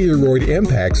 4 meteoroid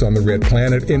impacts on the red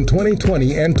planet in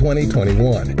 2020 and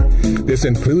 2021. This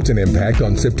includes an impact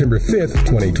on September 5th,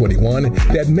 2021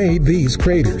 that made these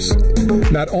craters.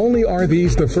 Not only are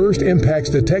these the first impacts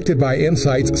detected by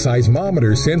InSight's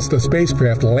seismometer since the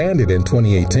spacecraft landed in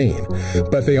 2018,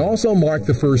 but they also mark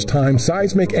the first time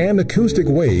seismic and acoustic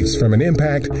waves from an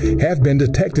impact have been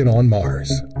detected on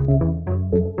Mars.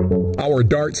 Our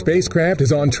DART spacecraft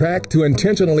is on track to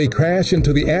intentionally crash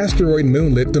into the asteroid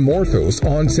moonlet Dimorphos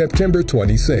on September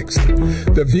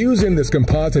 26th. The views in this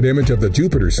composite image of the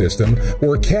Jupiter system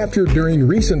were captured during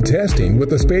recent testing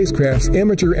with the spacecraft's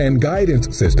imager and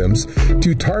guidance systems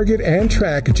to target and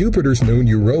track Jupiter's moon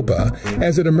Europa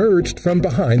as it emerged from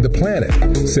behind the planet,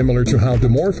 similar to how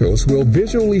Dimorphos will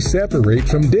visually separate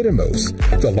from Didymos,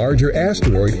 the larger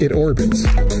asteroid it orbits.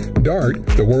 DART,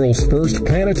 the world's first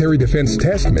planetary defense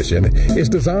test mission, is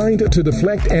designed to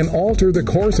deflect and alter the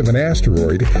course of an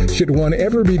asteroid should one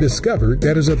ever be discovered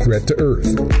that is a threat to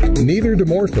Earth. Neither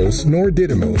Dimorphos nor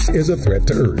Didymos is a threat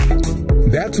to Earth.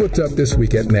 That's what's up this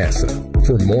week at NASA.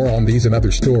 For more on these and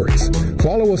other stories,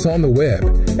 follow us on the web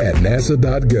at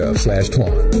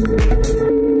nasa.gov/Twan.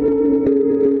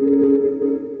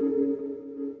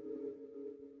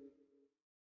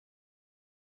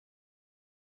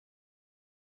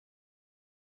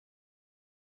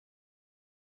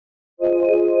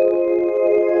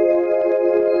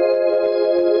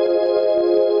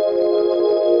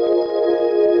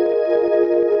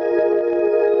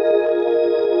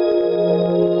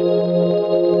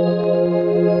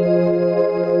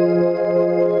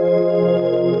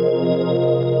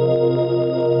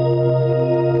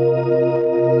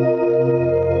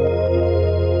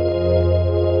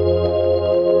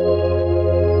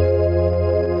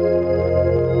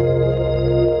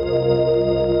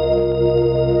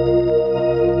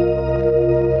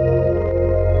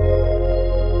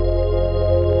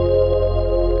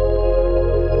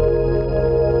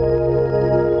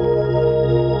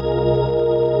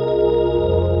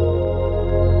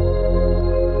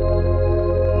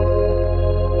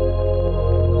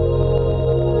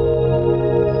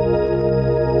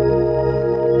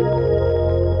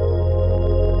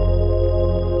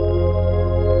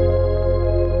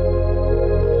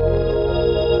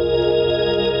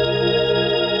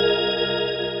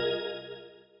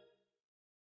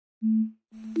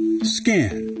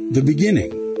 the beginning.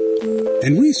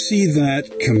 And we see that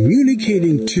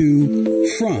communicating to,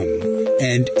 from,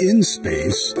 and in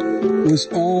space was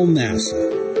all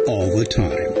NASA all the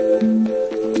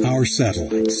time. Our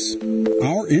satellites,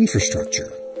 our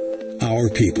infrastructure, our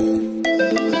people.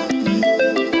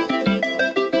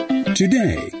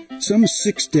 Today, some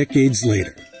 6 decades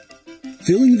later,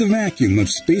 filling the vacuum of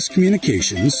space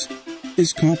communications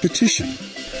is competition.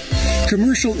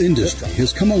 Commercial industry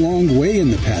has come a long way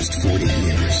in the past 40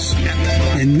 years,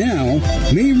 and now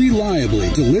may reliably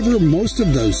deliver most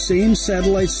of those same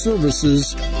satellite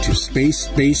services to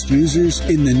space-based users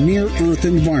in the near-Earth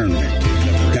environment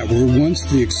that were once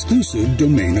the exclusive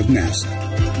domain of NASA.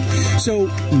 So,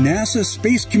 NASA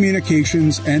Space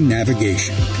Communications and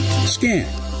Navigation,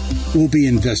 SCAN, will be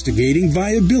investigating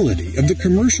viability of the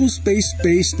commercial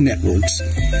space-based networks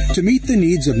to meet the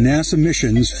needs of NASA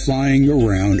missions flying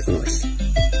around Earth.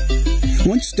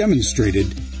 Once demonstrated,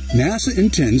 NASA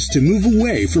intends to move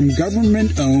away from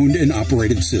government-owned and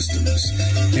operated systems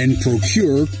and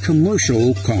procure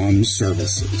commercial comms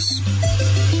services.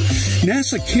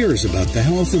 NASA cares about the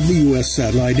health of the U.S.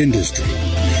 satellite industry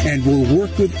and will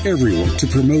work with everyone to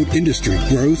promote industry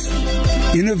growth,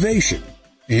 innovation,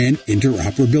 and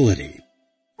interoperability.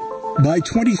 By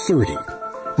 2030,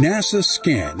 NASA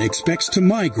SCAN expects to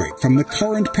migrate from the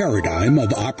current paradigm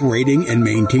of operating and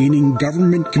maintaining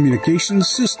government communications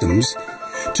systems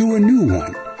to a new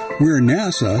one, where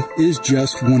NASA is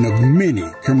just one of many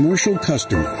commercial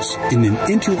customers in an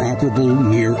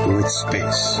interoperable near-Earth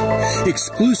space,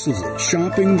 exclusively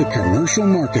shopping the commercial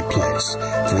marketplace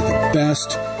for the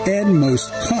best and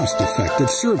most cost-effective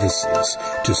services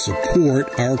to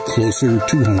support our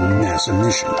closer-to-home NASA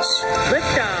missions.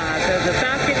 Liftoff of the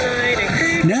Falcon 9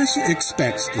 and Crew. NASA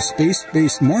expects the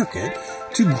space-based market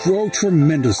to grow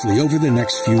tremendously over the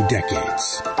next few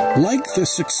decades. Like the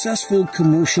successful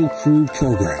Commercial Crew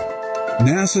program,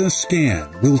 NASA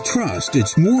SCAN will trust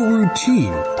its more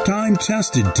routine,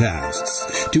 time-tested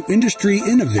tasks to industry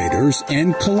innovators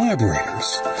and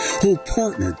collaborators who'll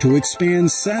partner to expand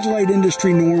satellite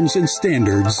industry norms and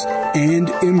standards and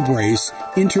embrace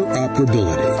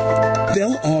interoperability.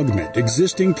 They'll augment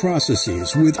existing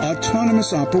processes with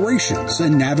autonomous operations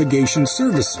and navigation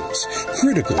services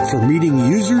critical for meeting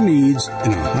user needs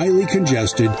in a highly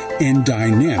congested and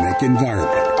dynamic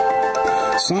environment.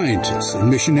 Scientists and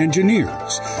mission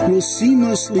engineers will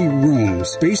seamlessly roam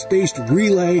space-based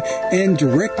relay and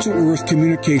direct-to-Earth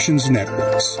communications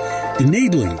networks,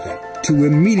 enabling them to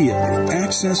immediately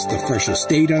access the freshest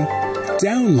data,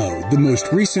 download the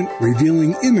most recent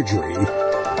revealing imagery,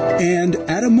 and,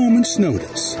 at a moment's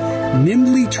notice,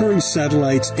 nimbly turn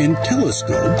satellites and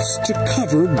telescopes to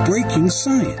cover breaking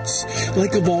science,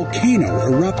 like a volcano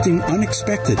erupting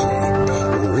unexpectedly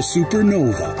or a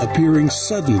supernova appearing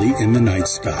suddenly in the night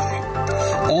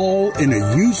sky. All in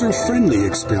a user-friendly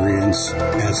experience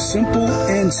as simple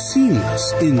and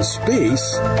seamless in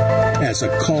space as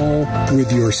a call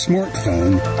with your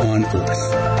smartphone on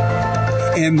Earth.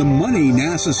 And the money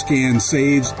NASA SCAN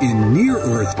saves in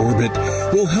near-Earth orbit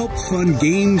will help fund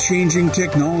game-changing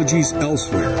technologies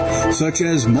elsewhere, such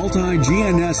as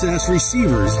multi-GNSS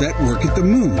receivers that work at the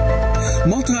moon,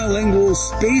 multilingual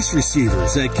space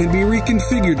receivers that can be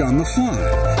reconfigured on the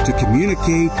fly to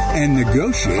communicate and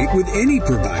negotiate with any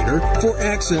provider for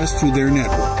access to their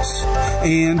networks,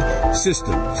 and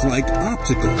systems like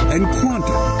optical and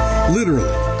quantum,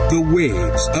 literally the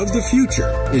waves of the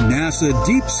future in NASA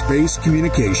deep space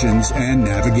communications and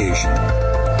navigation.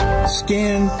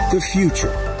 Scan the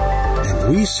future,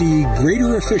 and we see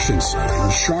greater efficiency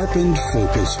and sharpened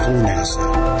focus for NASA,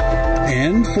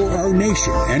 and for our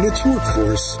nation and its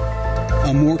workforce,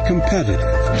 a more competitive,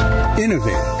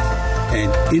 innovative,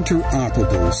 and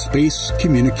interoperable space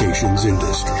communications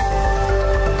industry.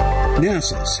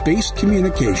 NASA Space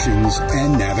Communications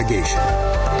and Navigation.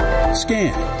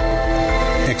 SCAN.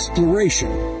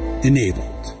 Exploration enabled.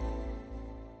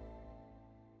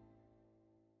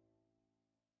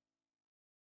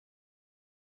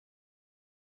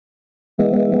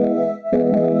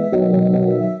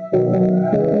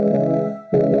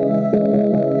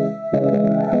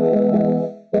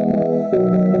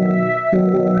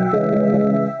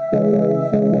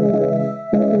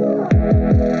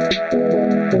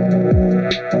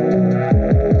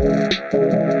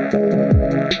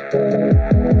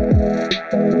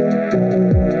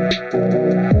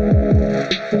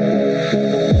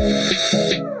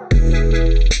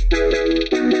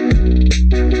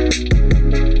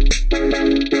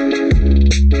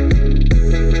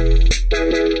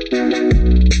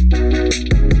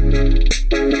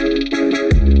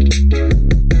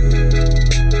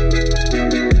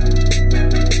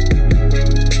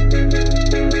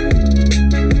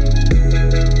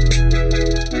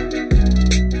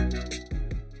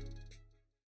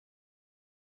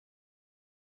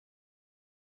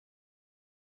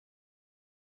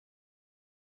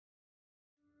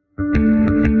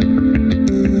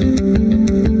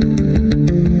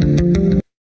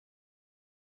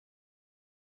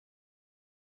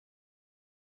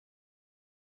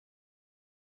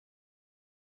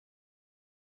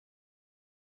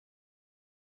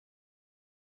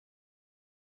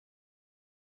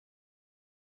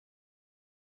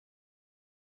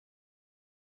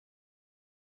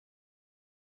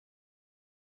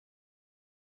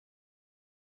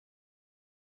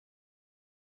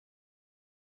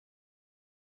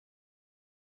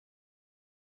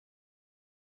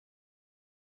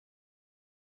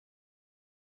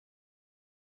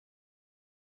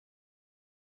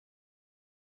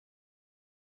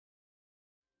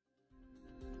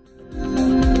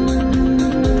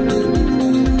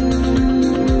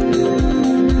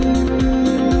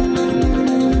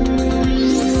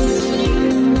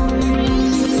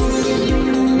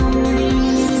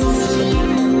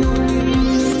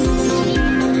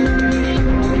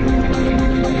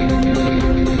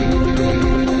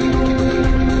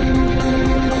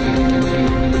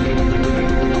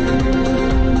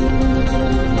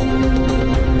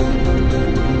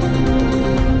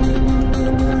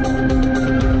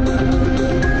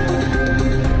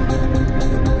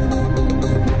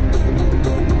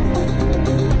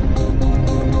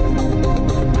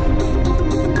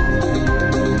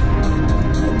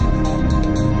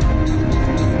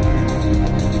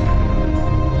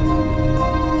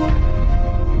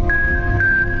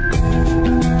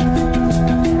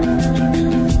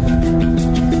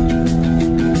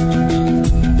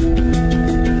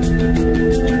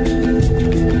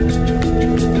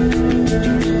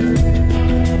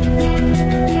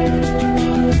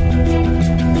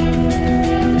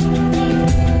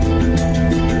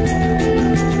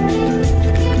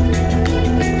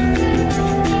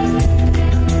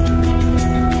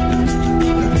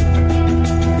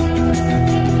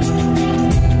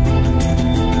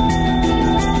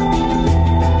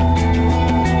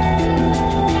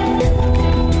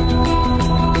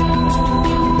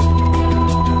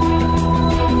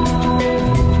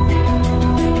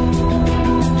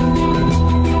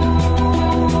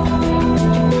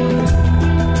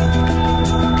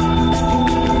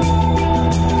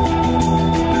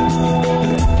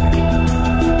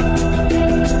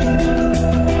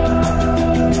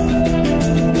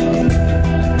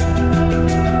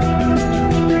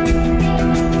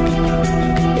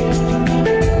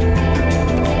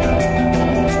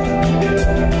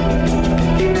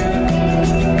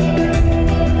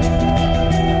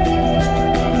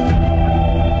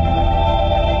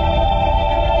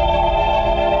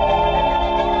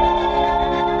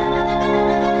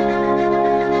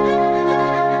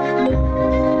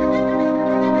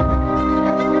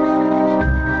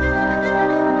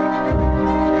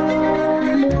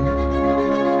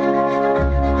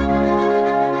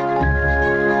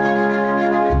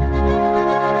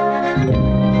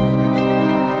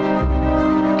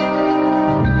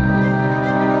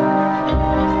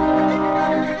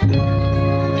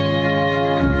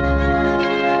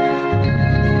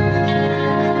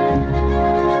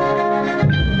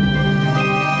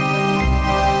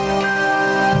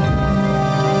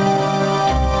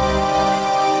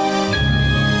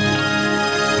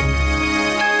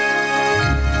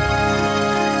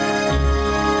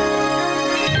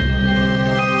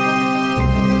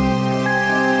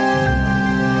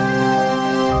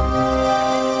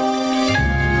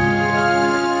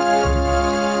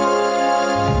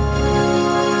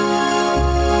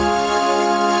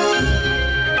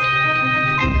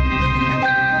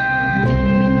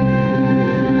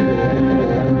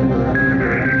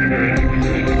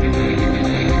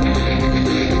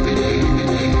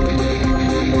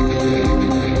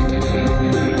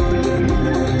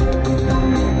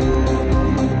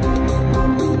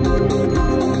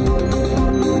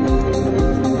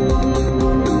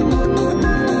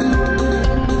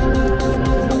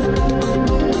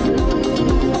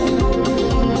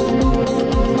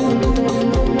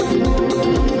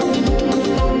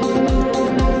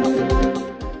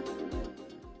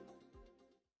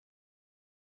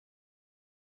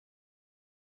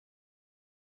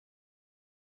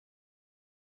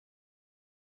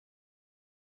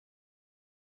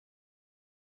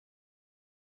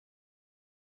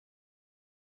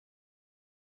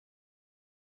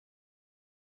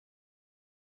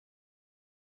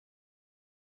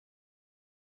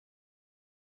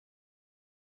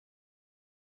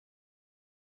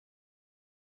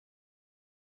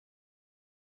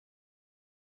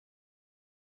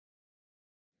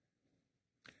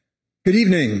 Good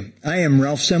evening. I am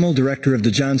Ralph Semmel, Director of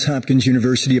the Johns Hopkins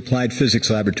University Applied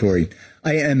Physics Laboratory.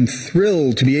 I am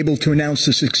thrilled to be able to announce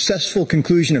the successful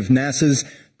conclusion of NASA's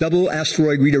Double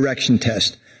Asteroid Redirection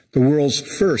Test, the world's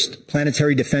first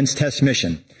planetary defense test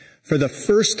mission. For the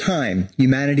first time,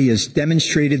 humanity has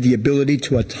demonstrated the ability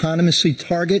to autonomously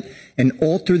target and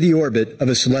alter the orbit of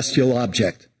a celestial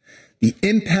object. The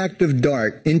impact of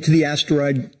DART into the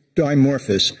asteroid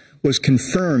Dimorphos was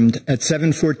confirmed at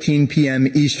 7:14 p.m.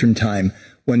 Eastern Time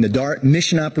when the DART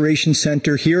Mission Operations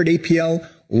Center here at APL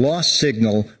lost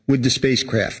signal with the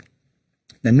spacecraft.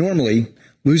 Now, normally,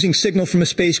 losing signal from a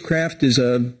spacecraft is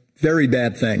a very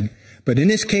bad thing, but in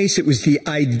this case, it was the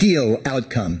ideal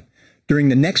outcome. During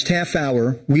the next half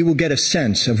hour, we will get a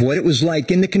sense of what it was like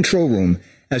in the control room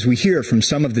as we hear from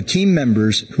some of the team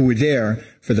members who were there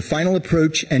for the final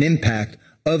approach and impact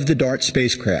of the DART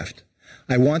spacecraft.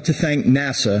 I want to thank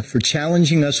NASA for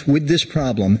challenging us with this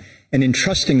problem and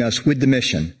entrusting us with the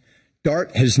mission.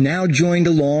 DART has now joined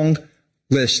a long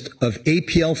list of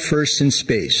APL firsts in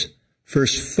space.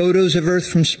 First photos of Earth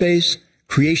from space,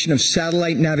 creation of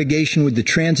satellite navigation with the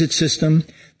transit system,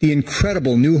 the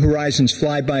incredible New Horizons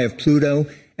flyby of Pluto,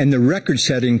 and the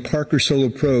record-setting Parker Solar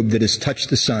Probe that has touched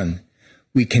the Sun.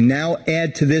 We can now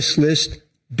add to this list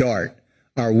DART,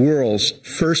 our world's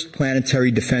first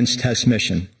planetary defense test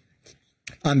mission.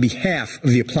 On behalf of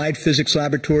the Applied Physics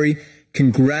Laboratory,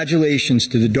 congratulations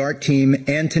to the DART team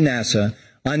and to NASA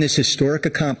on this historic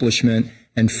accomplishment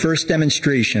and first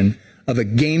demonstration of a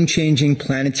game-changing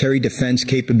planetary defense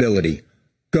capability.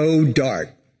 Go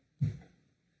DART!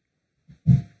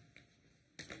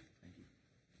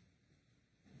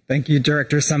 Thank you,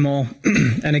 Director Semmel.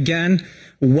 And again,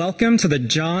 welcome to the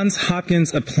Johns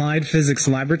Hopkins Applied Physics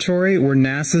Laboratory, where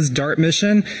NASA's DART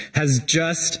mission has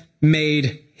just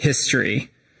made history.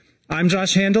 I'm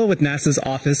Josh Handel with NASA's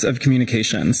Office of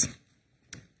Communications.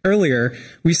 Earlier,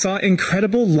 we saw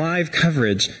incredible live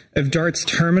coverage of DART's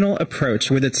terminal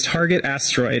approach with its target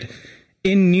asteroid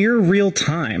in near real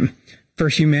time for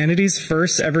humanity's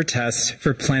first ever test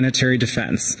for planetary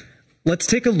defense. Let's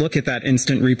take a look at that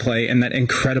instant replay and that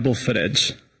incredible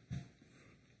footage.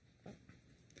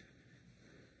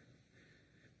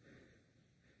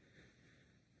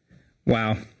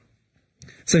 Wow.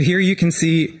 So here you can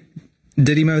see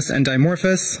Dimorphos and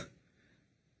Dimorphos.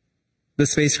 The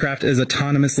spacecraft is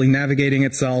autonomously navigating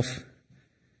itself.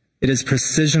 It is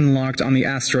precision locked on the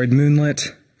asteroid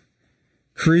moonlet,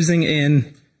 cruising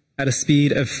in at a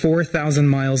speed of 4,000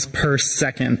 miles per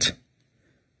second.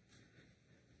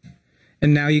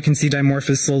 And now you can see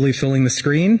Dimorphos slowly filling the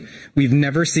screen. We've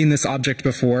never seen this object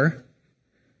before.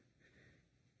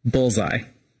 Bullseye.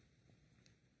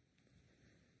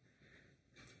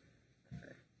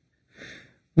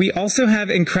 We also have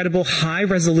incredible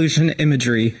high-resolution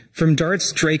imagery from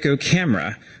DART's Draco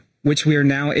camera, which we are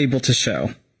now able to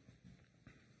show.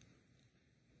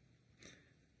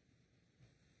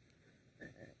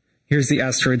 Here's the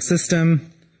asteroid system.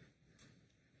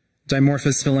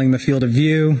 Dimorphos filling the field of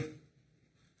view.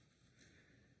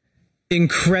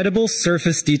 Incredible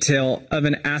surface detail of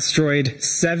an asteroid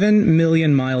 7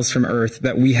 million miles from Earth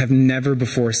that we have never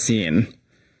before seen.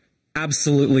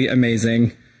 Absolutely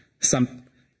amazing.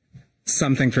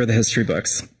 Something for the history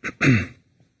books.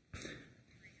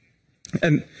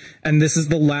 and this is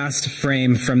the last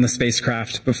frame from the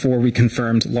spacecraft before we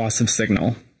confirmed loss of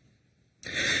signal.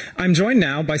 I'm joined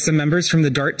now by some members from the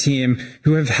DART team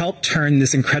who have helped turn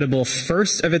this incredible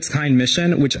first-of-its-kind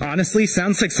mission, which honestly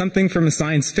sounds like something from a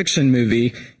science fiction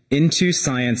movie, into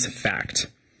science fact.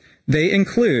 They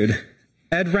include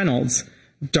Ed Reynolds,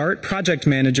 DART project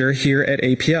manager here at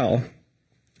APL,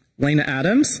 Lena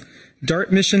Adams,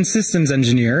 DART Mission Systems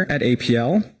Engineer at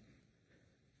APL,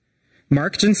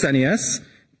 Mark Jensenius,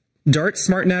 DART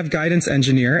SmartNav Guidance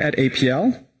Engineer at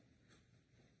APL,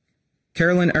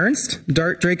 Carolyn Ernst,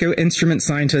 DART Draco Instrument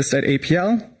Scientist at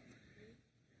APL,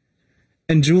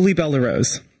 and Julie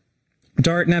Bellerose,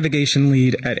 DART Navigation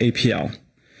Lead at APL.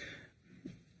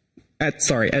 At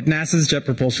NASA's Jet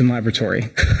Propulsion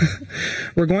Laboratory.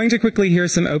 We're going to quickly hear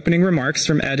some opening remarks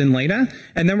from Ed and Lena,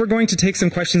 and then we're going to take some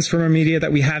questions from our media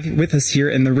that we have with us here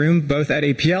in the room, both at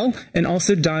APL and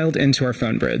also dialed into our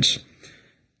phone bridge.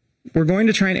 We're going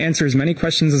to try and answer as many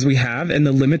questions as we have in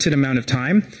the limited amount of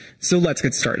time, so let's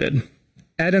get started.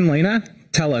 Ed and Lena,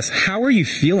 tell us, how are you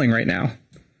feeling right now?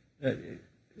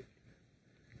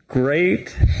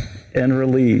 Great and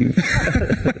relieved.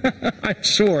 I'm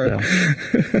sure.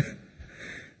 Yeah.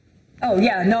 Oh,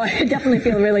 yeah, no, I definitely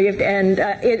feel relieved, and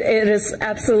it is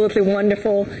absolutely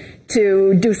wonderful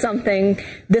to do something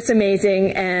this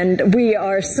amazing, and we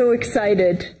are so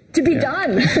excited to be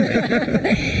done.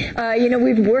 You know,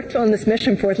 we've worked on this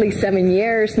mission for at least 7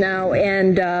 years now,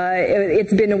 and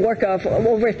it's been a work of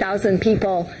over 1,000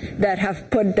 people that have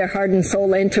put their heart and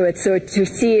soul into it. So to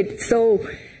see it so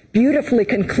beautifully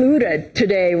concluded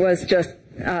today was just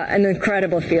an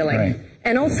incredible feeling, right.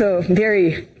 And also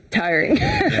very tiring.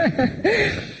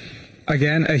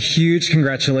 Again, a huge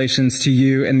congratulations to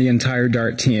you and the entire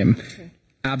DART team.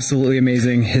 Absolutely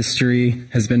amazing history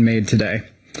has been made today.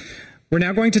 We're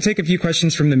now going to take a few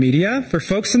questions from the media. For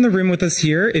folks in the room with us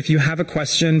here, if you have a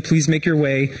question, please make your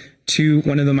way to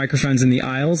one of the microphones in the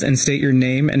aisles and state your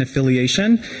name and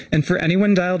affiliation. And for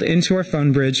anyone dialed into our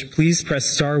phone bridge, please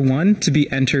press *1 to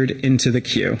be entered into the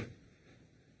queue.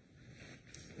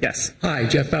 Yes. Hi,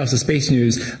 Jeff Faust of Space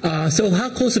News. So how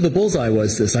close of a bullseye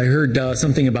was this? I heard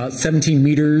something about 17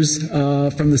 meters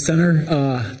from the center.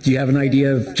 Do you have an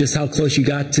idea of just how close you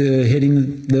got to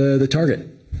hitting the target?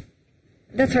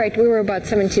 That's right. We were about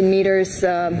 17 meters,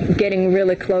 getting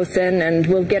really close in, and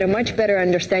we'll get a much better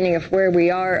understanding of where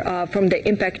we are from the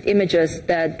impact images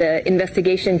that the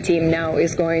investigation team now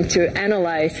is going to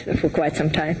analyze for quite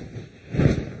some time.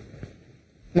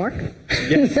 Mark?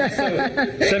 Yes.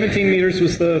 So 17 meters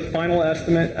was the final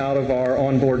estimate out of our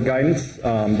onboard guidance.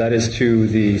 That is to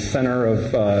the center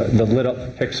of the lit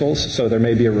up pixels. So there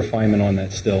may be a refinement on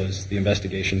that still as the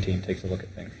investigation team takes a look at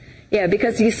things. Yeah,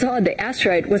 because you saw the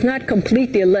asteroid was not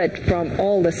completely lit from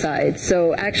all the sides.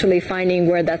 So actually finding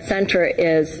where that center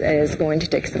is going to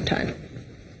take some time.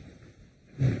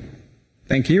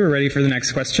 Thank you. We're ready for the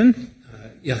next question.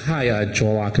 Yeah, hi,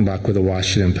 Joel Achenbach with the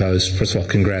Washington Post. First of all,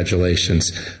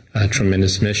 congratulations.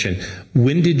 Tremendous mission.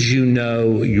 When did you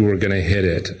know you were going to hit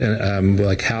it?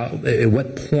 Like how? At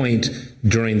what point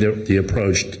during the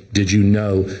approach did you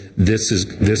know this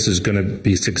is going to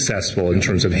be successful in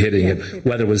terms of hitting it,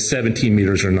 whether it was 17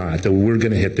 meters or not, that we're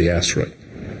going to hit the asteroid?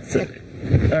 So,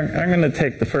 I'm going to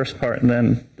take the first part, and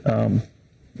then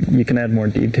you can add more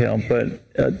detail. But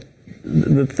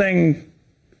the thing,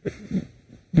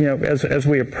 you know, as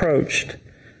we approached,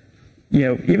 you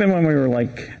know, even when we were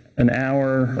like an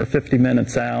hour or 50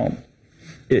 minutes out,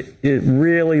 it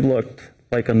really looked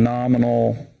like a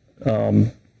nominal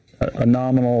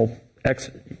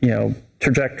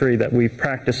trajectory that we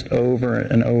practiced over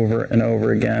and over and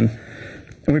over again.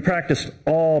 And we practiced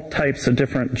all types of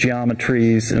different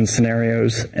geometries and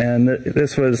scenarios. And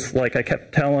this was like, I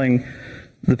kept telling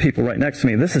the people right next to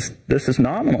me, this is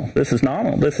nominal, this is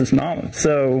nominal, this is nominal.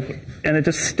 So, and it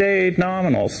just stayed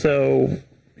nominal. So,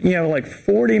 you know, like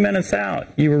 40 minutes out,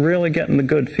 you were really getting the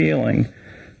good feeling.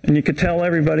 And you could tell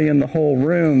everybody in the whole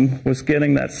room was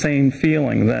getting that same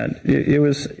feeling, that it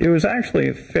was actually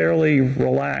a fairly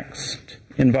relaxed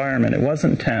environment. It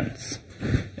wasn't tense.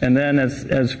 And then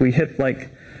as we hit like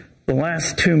the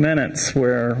last 2 minutes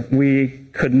where we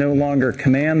could no longer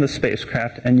command the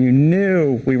spacecraft, and you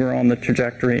knew we were on the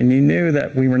trajectory, and you knew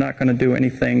that we were not going to do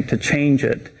anything to change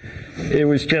it, it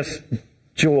was just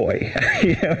joy.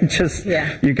 You know, just,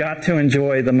 yeah. You got to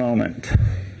enjoy the moment.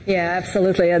 Yeah,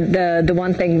 absolutely. The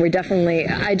one thing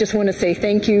I just want to say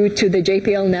thank you to the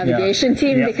JPL navigation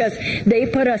team, because they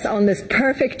put us on this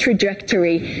perfect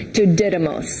trajectory to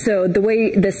Didymos. So the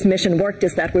way this mission worked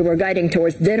is that we were guiding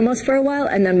towards Didymos for a while,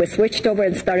 and then we switched over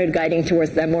and started guiding towards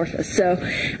Dimorphos. So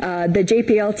the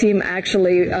JPL team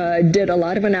actually did a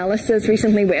lot of analysis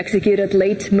recently. We executed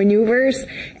late maneuvers,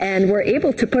 and were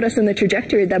able to put us in the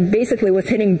trajectory that basically was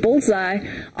hitting bullseye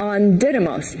on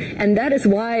Didymos. And that is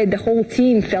why the whole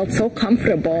team felt so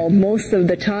comfortable most of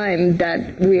the time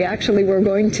that we actually were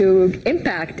going to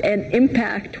impact, and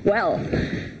impact well.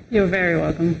 You're very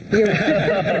welcome.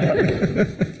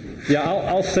 Yeah,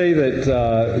 I'll say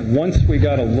that once we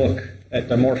got a look at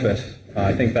Dimorphos,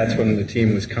 I think that's when the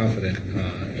team was confident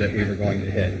that we were going to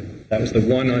hit. That was the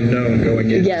one unknown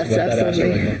going in, yes, what absolutely.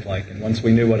 that asteroid looked like. And once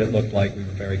we knew what it looked like, we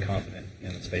were very confident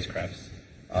in the spacecraft's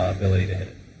ability to hit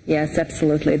it. Yes,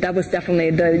 absolutely. That was definitely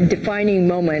the defining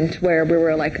moment where we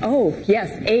were like, oh,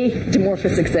 yes,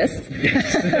 Dimorphos exists.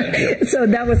 Yes. So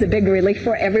that was a big relief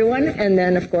for everyone. And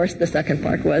then, of course, the second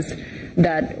part was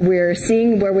that we're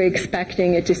seeing where we're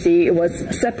expecting it to see. It was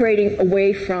separating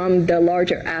away from the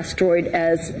larger asteroid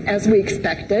as we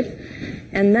expected.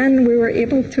 And then we were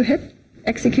able to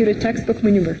execute a textbook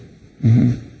maneuver.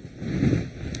 Mm-hmm.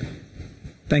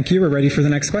 Thank you. We're ready for the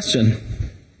next question.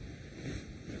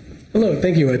 Hello,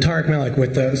 thank you. Tarek Malik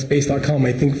with Space.com.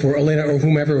 I think for Elena or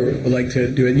whomever would like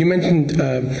to do it. You mentioned,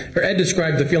 or Ed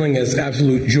described the feeling as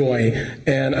absolute joy,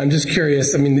 and I'm just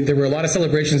curious. I mean, there were a lot of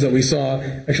celebrations that we saw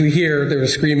actually here. There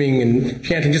was screaming and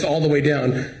chanting just all the way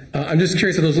down. I'm just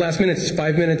curious of those last minutes,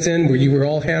 5 minutes in, where you were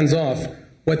all hands off,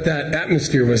 what that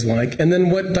atmosphere was like, and then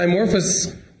what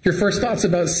Dimorphos your first thoughts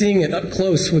about seeing it up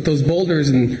close with those boulders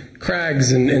and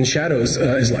crags and shadows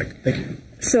is like. Thank you.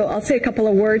 So I'll say a couple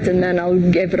of words and then I'll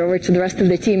give it over to the rest of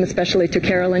the team, especially to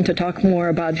Carolyn, to talk more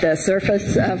about the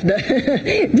surface of the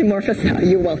Dimorphos. Oh,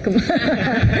 you're welcome.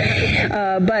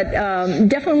 But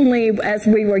definitely as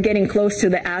we were getting close to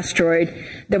the asteroid,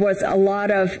 there was a lot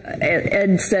of,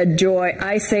 Ed said joy,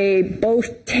 I say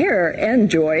both terror and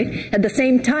joy at the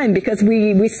same time, because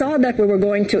we saw that we were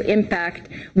going to impact,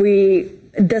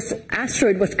 this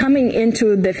asteroid was coming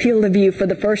into the field of view for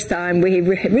the first time. We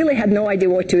really had no idea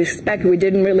what to expect. We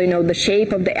didn't really know the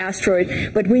shape of the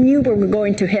asteroid, but we knew we were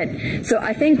going to hit. So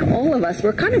I think all of us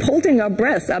were kind of holding our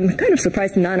breaths. I'm kind of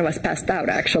surprised none of us passed out,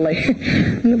 actually,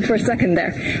 for a second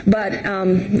there. But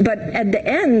at the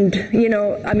end, you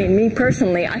know, I mean, me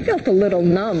personally, I felt a little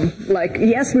numb. Like,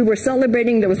 yes, we were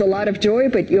celebrating. There was a lot of joy,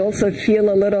 but you also feel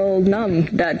a little numb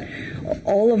that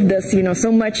all of this, you know,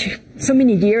 so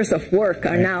many years of work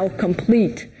are now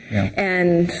complete. Yeah.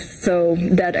 And so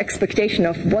that expectation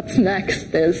of what's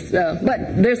next is,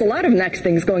 but there's a lot of next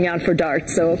things going on for DART,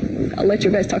 so I'll let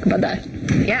you guys talk about that.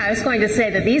 Yeah, I was going to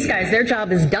say that these guys, their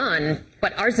job is done,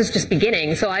 but ours is just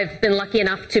beginning. So I've been lucky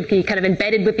enough to be kind of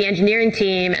embedded with the engineering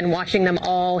team and watching them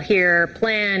all here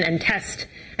plan and test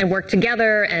and work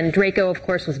together. And Draco, of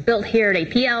course, was built here at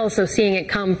APL, so seeing it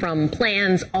come from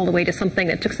plans all the way to something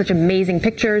that took such amazing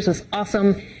pictures was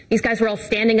awesome. These guys were all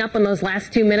standing up in those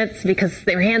last 2 minutes because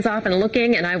they were hands off and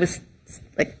looking, and I was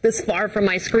like this far from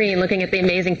my screen looking at the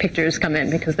amazing pictures come in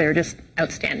because they were just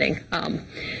outstanding.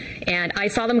 And I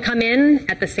saw them come in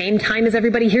at the same time as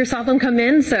everybody here saw them come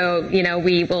in, so, you know,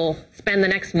 we will spend the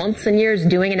next months and years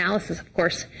doing analysis, of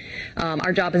course.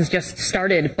 Our job has just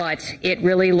started, but it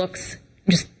really looks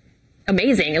just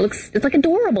amazing. It's like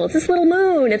adorable. It's this little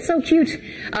moon. It's so cute.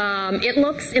 It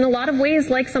looks in a lot of ways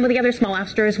like some of the other small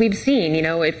asteroids we've seen. You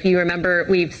know, if you remember,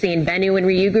 we've seen Bennu and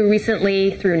Ryugu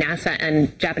recently through NASA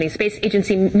and Japanese Space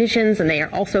Agency missions, and they are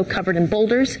also covered in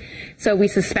boulders. So we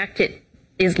suspect it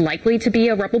is likely to be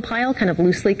a rubble pile, kind of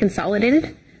loosely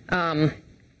consolidated.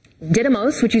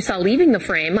 Didymos, which you saw leaving the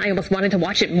frame, I almost wanted to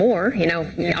watch it more. You know,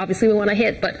 obviously we want to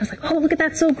hit, but I was like, oh, look at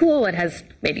that, so cool. It has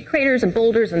maybe craters and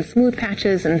boulders and smooth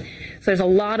patches, and so there's a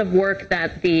lot of work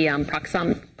that the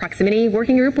proximity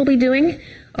working group will be doing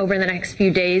over the next few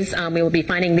days. We will be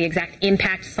finding the exact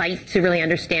impact site to really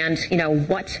understand, you know,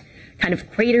 what kind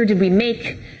of crater did we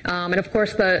make, and of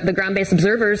course the ground-based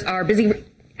observers are busy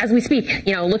as we speak,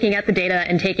 you know, looking at the data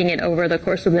and taking it over the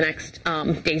course of the next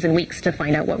days and weeks to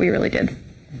find out what we really did.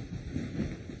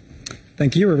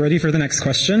 Thank you. We're ready for the next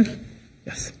question.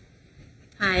 Yes.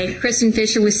 Hi, Kristen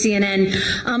Fisher with CNN.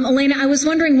 Elena, I was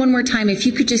wondering one more time if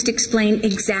you could just explain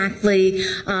exactly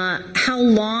how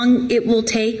long it will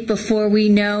take before we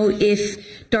know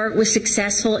if DART was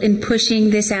successful in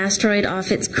pushing this asteroid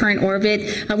off its current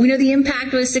orbit. We know the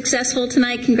impact was successful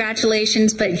tonight.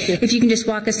 Congratulations. But if you can just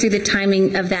walk us through the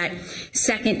timing of that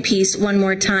second piece one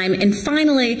more time. And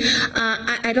finally,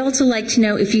 I'd also like to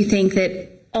know if you think that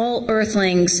all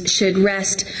Earthlings should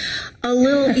rest a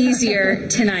little easier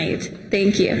tonight.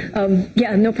 Thank you.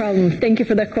 Yeah, no problem. Thank you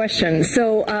for that question.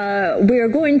 So we are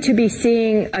going to be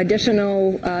seeing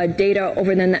additional data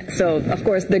over the next, so of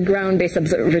course the ground-based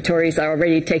observatories are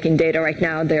already taking data right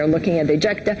now. They're looking at the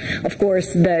ejecta. Of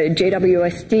course, the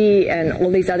JWST and all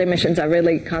these other missions are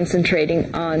really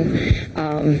concentrating on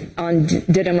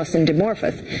Didymos and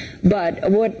Dimorphos. But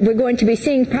what we're going to be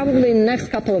seeing probably in the next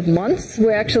couple of months,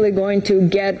 we're actually going to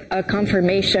get a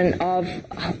confirmation of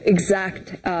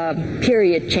exact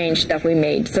period change that we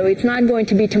made. So it's not going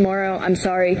to be tomorrow, I'm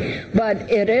sorry, but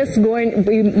it is going,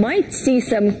 we might see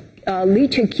some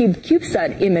Lychee Cube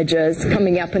CubeSat images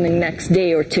coming up in the next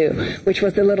day or two, which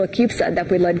was the little CubeSat that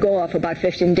we let go of about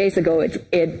 15 days ago.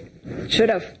 It should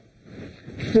have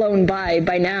flown by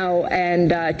now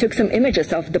and took some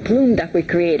images of the plume that we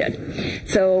created.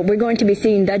 So we're going to be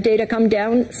seeing that data come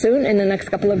down soon in the next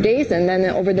couple of days, and then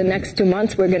over the next 2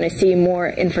 months we're going to see more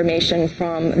information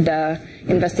from the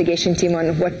investigation team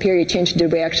on what period change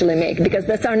did we actually make, because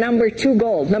that's our number 2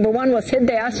 goal. Number 1 was hit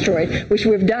the asteroid, which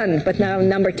we've done, but now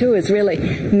number 2 is really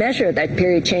measure that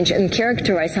period change and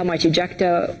characterize how much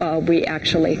ejecta we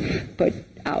actually put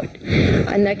out.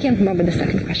 And I can't remember the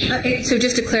second question. So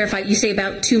just to clarify, you say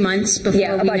about 2 months before we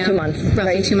know? Yeah, about 2 months. Roughly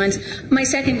right. 2 months. My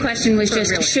second question was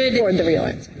just, for the real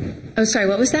answer. Oh, sorry,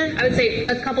 what was that? I would say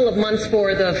a couple of months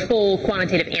for the full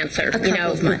quantitative answer. A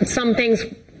couple of months. Some things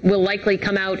will likely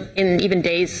come out in even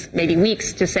days, maybe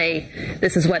weeks, to say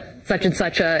this is what such and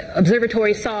such a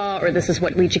observatory saw, or this is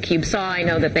what Lychee Cube saw. I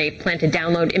know that they plan to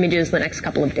download images the next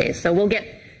couple of days. So we'll get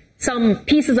some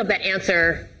pieces of that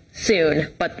answer soon,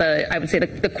 but I would say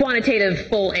the quantitative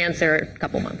full answer, a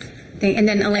couple months. And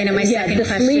then, Elena, my second the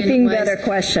question sleeping was, better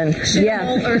question.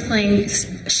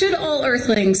 Should all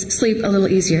Earthlings sleep a little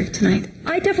easier tonight?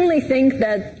 I definitely think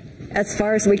that, as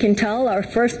far as we can tell, our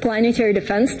first planetary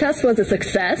defense test was a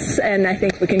success, and I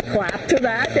think we can clap to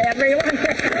that, everyone.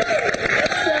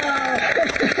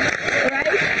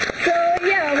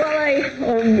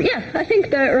 I think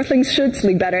the Earthlings should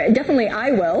sleep better. Definitely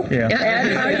I will. Yeah.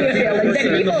 And how do you feel? Like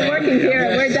the people working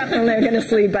here, we're definitely going to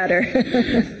sleep better.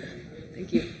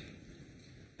 Thank you.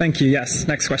 Thank you. Yes.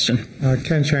 Next question.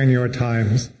 Ken Chang, New York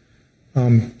Times.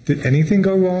 Did anything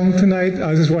go wrong tonight?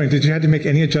 I was just wondering, did you have to make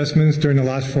any adjustments during the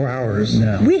last 4 hours?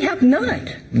 No. We have not.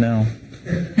 No.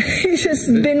 It's just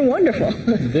been wonderful.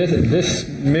 This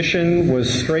mission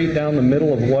was straight down the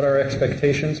middle of what our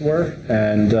expectations were,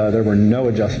 and there were no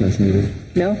adjustments needed.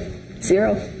 No,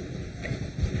 zero.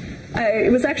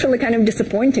 It was actually kind of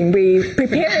disappointing. We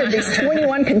prepared these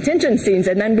 21 contingencies,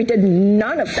 and then we did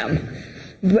none of them.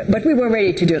 But we were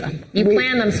ready to do them. You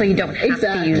plan them so you don't have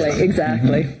to use them.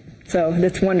 Exactly. So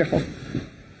that's wonderful.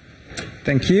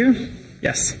 Thank you.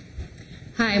 Yes.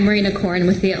 Hi, I'm Marina Korn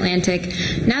with The Atlantic.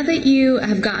 Now that you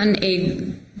have gotten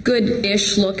a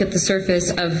good-ish look at the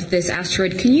surface of this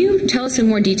asteroid, can you tell us in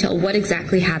more detail what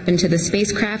exactly happened to the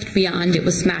spacecraft beyond it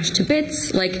was smashed to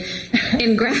bits? Like,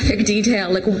 in graphic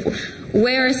detail, like,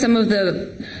 where are some of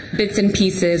the bits and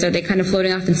pieces? Are they kind of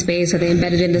floating off in space? Are they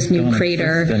embedded in this new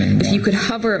crater? If you could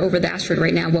hover over the asteroid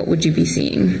right now, what would you be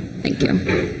seeing? Thank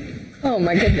you. Oh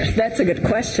my goodness, that's a good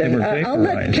question. I'll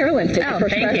let Carolyn take the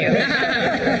first thank you.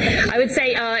 I would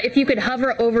say if you could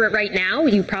hover over it right now,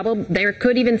 there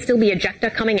could even still be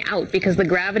ejecta coming out because the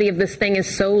gravity of this thing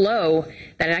is so low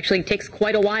that it actually takes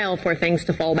quite a while for things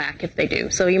to fall back if they do.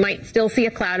 So you might still see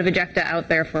a cloud of ejecta out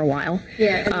there for a while.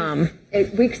 Yeah.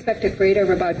 We expect a crater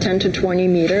of about 10 to 20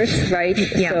 meters, right?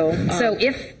 Yeah. So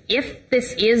if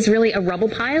this is really a rubble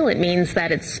pile, it means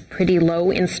that it's pretty low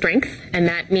in strength, and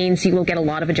that means you will get a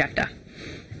lot of ejecta.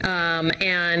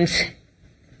 And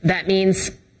that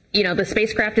means, the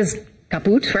spacecraft is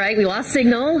kaput, right? We lost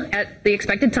signal at the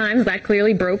expected times. That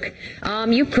clearly broke.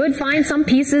 You could find some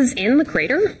pieces in the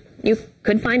crater. You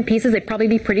could find pieces, they'd probably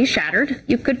be pretty shattered.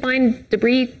 You could find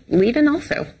debris leaving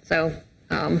also. So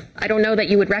I don't know that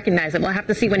you would recognize it. We'll have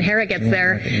to see when Hera gets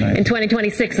there in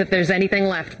 2026 if there's anything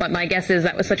left. But my guess is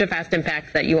that was such a fast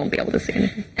impact that you won't be able to see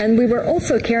anything. And we were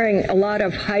also carrying a lot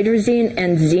of hydrazine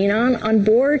and xenon on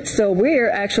board. So we're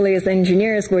actually, as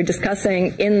engineers, we're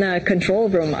discussing in the control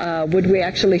room, would we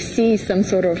actually see some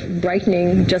sort of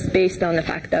brightening just based on the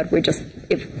fact that we just,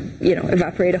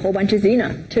 evaporate a whole bunch of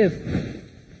xenon too.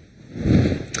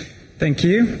 Thank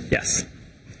you. Yes.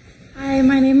 Hi,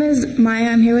 my name is Maya.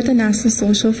 I'm here with the NASA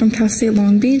Social from Cal State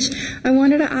Long Beach. I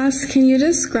wanted to ask, can you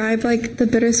describe the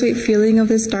bittersweet feeling of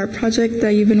this DART project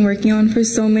that you've been working on for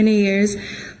so many years?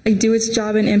 Do its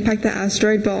job and impact the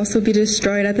asteroid, but also be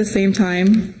destroyed at the same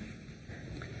time?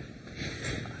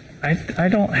 I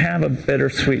don't have a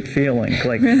bittersweet feeling.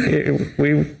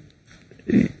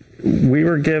 We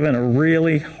were given a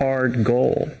really hard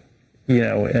goal,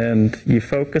 and you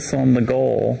focus on the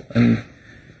goal, and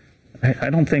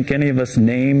I don't think any of us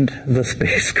named the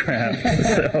spacecraft.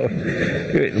 So,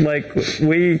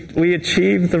 we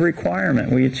achieved the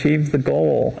requirement, we achieved the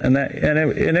goal, and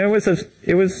it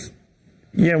was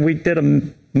we did a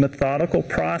methodical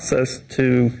process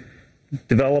to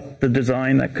develop the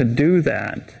design that could do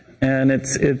that, and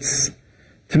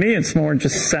to me it's more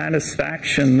just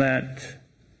satisfaction that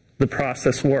the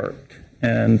process worked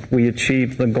and we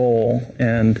achieved the goal.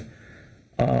 And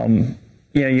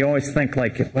you always think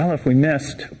well, if we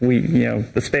missed,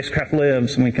 the spacecraft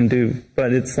lives and we can do,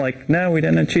 but it's no, we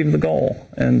didn't achieve the goal.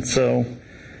 And so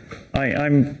I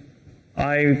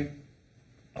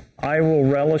will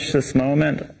relish this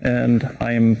moment, and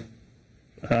I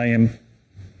am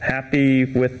happy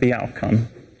with the outcome.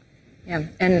 Yeah,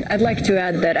 and I'd like to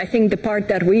add that I think the part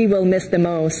that we will miss the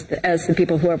most as the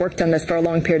people who have worked on this for a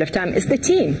long period of time is the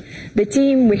team. The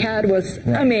team we had was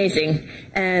amazing,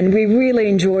 and we really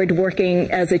enjoyed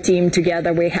working as a team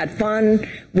together. We had fun.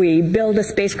 We built a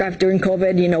spacecraft during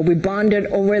COVID. We bonded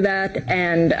over that,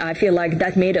 and I feel like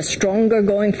that made us stronger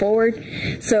going forward.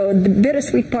 So the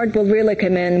bittersweet part will really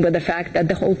come in with the fact that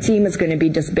the whole team is going to be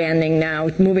disbanding now,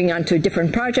 moving on to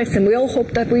different projects, and we all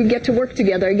hope that we get to work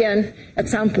together again at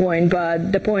some point.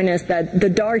 But the point is that the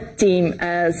DART team,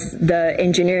 as the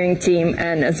engineering team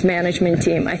and as management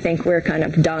team, I think we're kind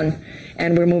of done,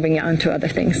 and we're moving on to other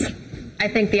things. I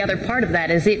think the other part of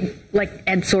that is like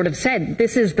Ed sort of said,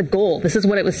 this is the goal. This is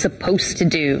what it was supposed to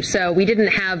do. So we didn't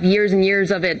have years and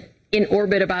years of it in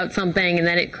orbit about something and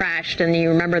then it crashed and you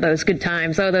remember those good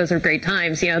times. Oh, those are great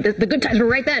times. You know, the good times were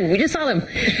right then. We just saw them.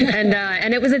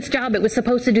 And it was its job. It was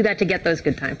supposed to do that to get those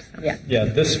good times. So. Yeah,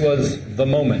 this was the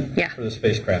moment for the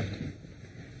spacecraft.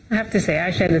 I have to say,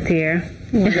 I shed a tear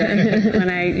when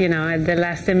the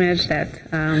last image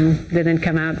that didn't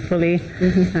come out fully.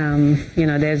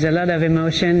 There's a lot of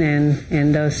emotion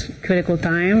in those critical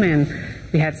time, and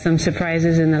we had some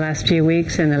surprises in the last few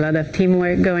weeks and a lot of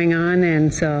teamwork going on,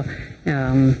 and so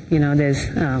there's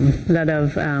a lot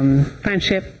of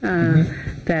friendship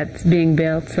that's being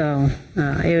built. So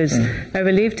it was a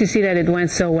relief to see that it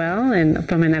went so well, and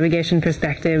from a navigation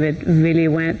perspective, it really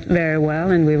went very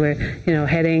well. And we were,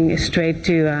 heading straight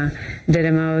to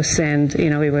Didymos, and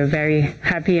we were very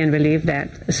happy and relieved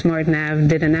that SmartNav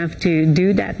didn't have to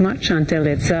do that much until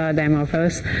it saw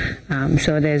Dimorphos.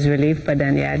 So there's relief, but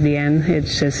then at the end,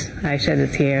 it's just I shed a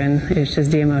tear, and it's just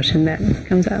the emotion that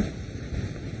comes out.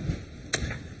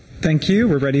 Thank you.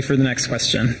 We're ready for the next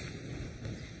question.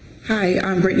 Hi,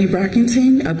 I'm Brittany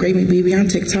Brockington, Upgrade Me Baby on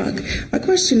TikTok. My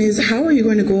question is, how are you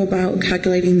going to go about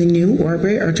calculating the new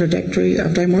orbit or trajectory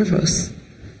of Dimorphos?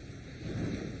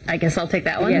 I guess I'll take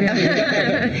that one.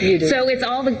 Yeah. You do. So it's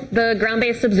all the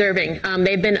ground-based observing.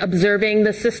 They've been observing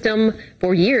the system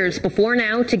for years before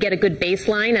now to get a good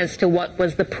baseline as to what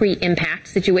was the pre-impact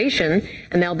situation,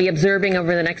 and they'll be observing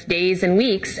over the next days and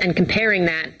weeks and comparing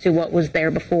that to what was there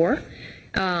before.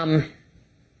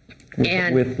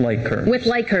 With light curves. With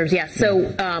light curves, yes.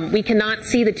 So we cannot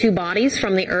see the two bodies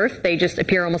from the Earth. They just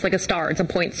appear almost like a star. It's a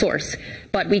point source.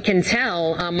 But we can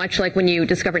tell, much like when you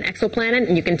discover an exoplanet,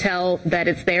 and you can tell that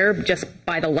it's there just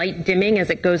by the light dimming as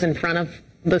it goes in front of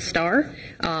the star.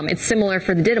 It's similar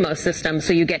for the Didymos system.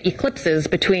 So you get eclipses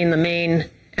between the main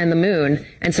and the moon.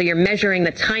 And so you're measuring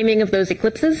the timing of those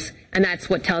eclipses, and that's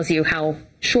what tells you how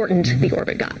shortened the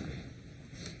orbit got.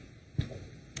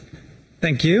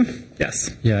 Thank you.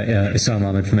 Yes. Yeah, Isam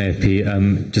Ahmed from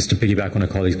AFP. Just to piggyback on a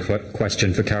colleague's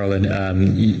question for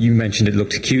Carolyn, you mentioned it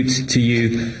looked cute to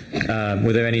you.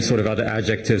 Were there any sort of other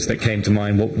adjectives that came to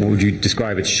mind? What would you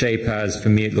describe its shape as? For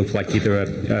me, it looked like either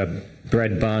a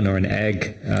bread bun or an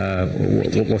egg.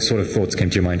 What sort of thoughts came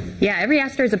to your mind? Yeah, every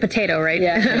asteroid is a potato, right?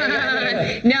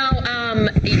 Yeah.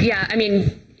 Yeah, I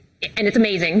mean, and it's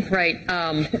amazing, right?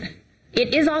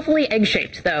 It is awfully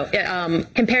egg-shaped, though.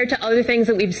 Compared to other things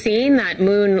that we've seen, that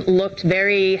moon looked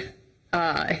very,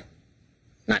 not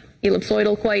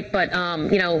ellipsoidal quite, but,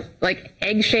 like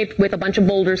egg-shaped with a bunch of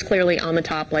boulders clearly on the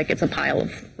top, like it's a pile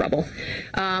of rubble.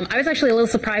 I was actually a little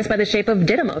surprised by the shape of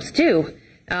Didymos, too.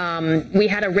 We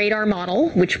had a radar model,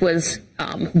 which was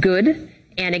good,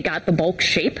 and it got the bulk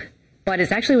shape, but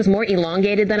it actually was more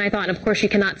elongated than I thought. And, of course, you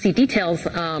cannot see details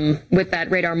with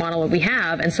that radar model that we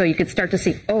have, and so you could start to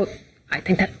see, I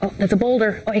think that's a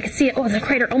boulder. Oh, you can see it. Oh, it's a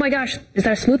crater. Oh my gosh, is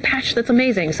that a smooth patch? That's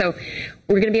amazing. So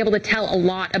we're going to be able to tell a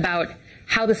lot about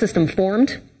how the system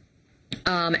formed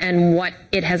and what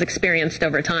it has experienced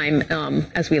over time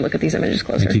as we look at these images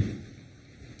closer. Thank you.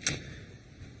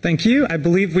 Thank you. I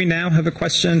believe we now have a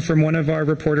question from one of our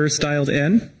reporters dialed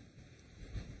in.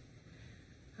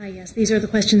 Hi, yes, these are the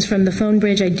questions from the phone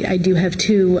bridge. I do have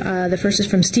two. The first is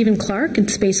from Stephen Clark at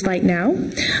Spaceflight Now.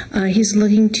 He's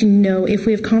looking to know if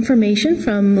we have confirmation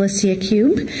from Lucia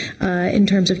Cube in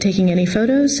terms of taking any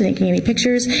photos, taking any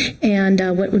pictures, and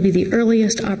what would be the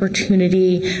earliest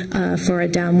opportunity for a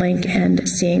downlink and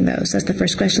seeing those. That's the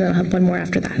first question. I'll have one more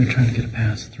after that. I'm trying to get it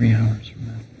past 3 hours from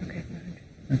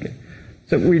now. Okay.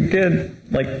 So we did,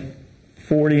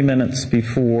 40 minutes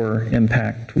before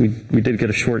impact, we did get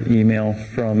a short email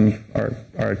from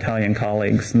our Italian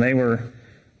colleagues, and they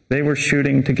were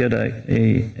shooting to get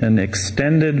an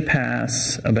extended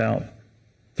pass about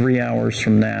 3 hours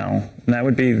from now, and that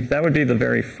would be the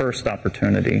very first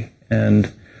opportunity.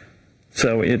 And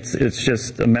so it's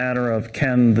just a matter of,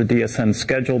 can the DSN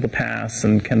schedule the pass,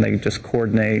 and can they just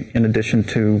coordinate in addition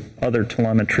to other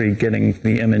telemetry getting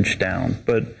the image down?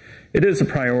 But it is a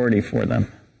priority for them.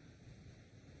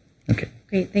 Okay.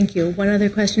 Great, thank you. One other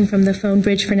question from the phone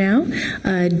bridge for now.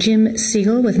 Jim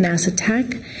Siegel with NASA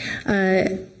Tech.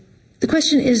 The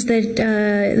question is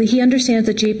that he understands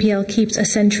that JPL keeps a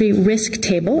Sentry risk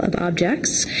table of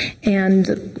objects,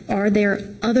 and are there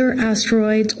other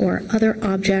asteroids or other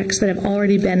objects that have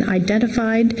already been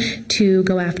identified to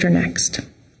go after next?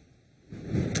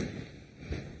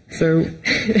 So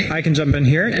I can jump in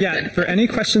here. Yeah, for any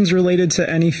questions related to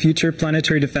any future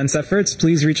planetary defense efforts,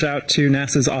 please reach out to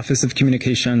NASA's Office of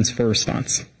Communications for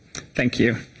response. Thank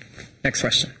you. Next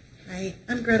question. Hi,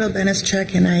 I'm Gretel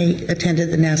Benischek, and I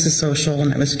attended the NASA Social,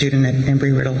 and I'm a student at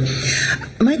Embry-Riddle.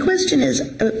 My question is,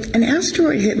 an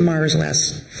asteroid hit Mars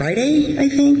last Friday, I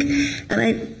think,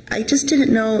 and I just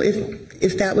didn't know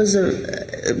if that was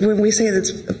when we say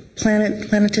that's a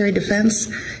planetary defense,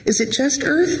 is it just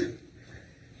Earth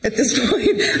at this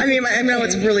point? I mean, I know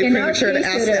it's really premature to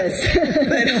ask that,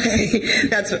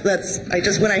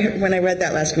 but when I read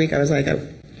that last week, I was like,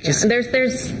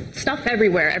 there's stuff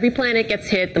everywhere. Every planet gets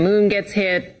hit, the moon gets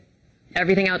hit,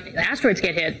 everything else. Asteroids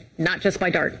get hit, not just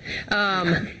by DART,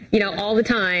 all the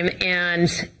time. And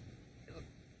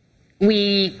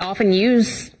we often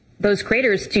use those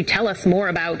craters to tell us more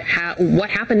about what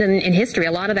happened in history.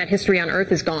 A lot of that history on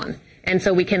Earth is gone. And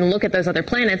so we can look at those other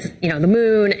planets, the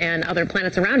moon and other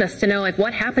planets around us, to know like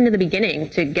what happened in the beginning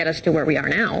to get us to where we are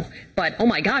now. But oh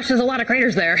my gosh, there's a lot of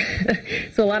craters there.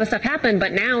 So a lot of stuff happened,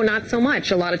 but now not so much.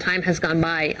 A lot of time has gone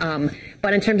by.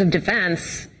 But in terms of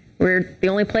defense, we're the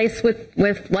only place with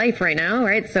life right now,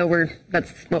 right? So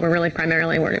that's what we're really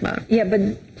primarily worried about. Yeah,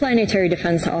 but Planetary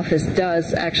Defense Office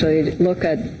does actually look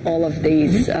at all of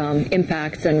these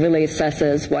impacts and really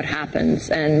assesses what happens.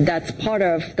 And that's part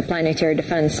of the Planetary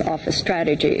Defense Office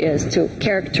strategy, is to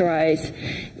characterize,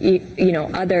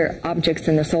 other objects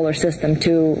in the solar system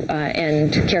too,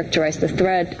 and characterize the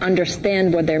threat,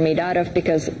 understand what they're made out of,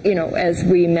 because, as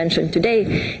we mentioned today,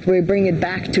 if we bring it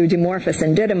back to Dimorphos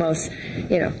and Didymos,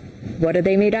 what are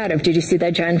they made out of? Did you see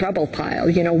that giant rubble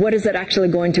pile? What is it actually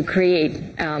going to create?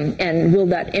 And will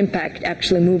that impact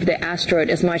actually move the asteroid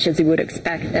as much as you would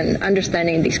expect? And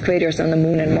understanding these craters on the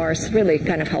moon and Mars really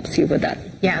kind of helps you with that.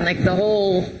 Yeah, and like the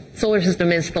whole solar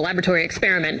system is the laboratory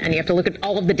experiment, and you have to look at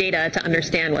all of the data to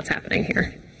understand what's happening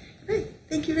here. Great.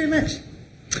 Thank you very much.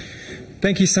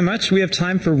 Thank you so much. We have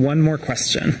time for one more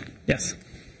question. Yes.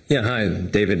 Yeah, hi,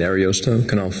 David Ariosto,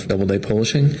 Knopf Doubleday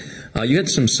Publishing. You had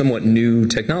some somewhat new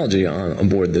technology on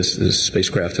board this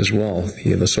spacecraft as well,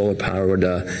 the solar-powered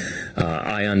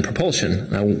ion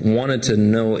propulsion. I wanted to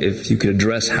know if you could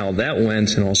address how that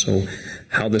went and also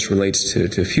how this relates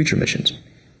to future missions.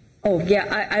 Oh,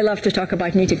 yeah, I love to talk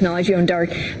about new technology on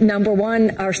DART. Number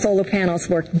one, our solar panels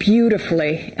worked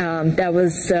beautifully. That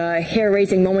was a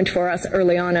hair-raising moment for us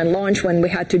early on launch when we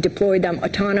had to deploy them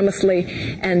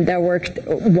autonomously, and that worked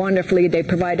wonderfully. They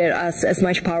provided us as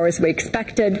much power as we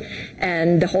expected,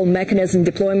 and the whole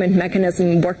deployment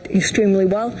mechanism worked extremely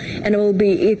well, and it will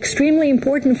be extremely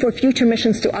important for future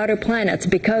missions to outer planets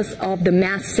because of the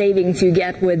mass savings you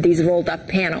get with these rolled-up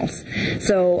panels.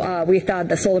 So we thought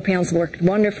the solar panels worked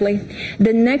wonderfully.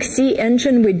 The Next C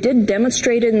engine, we did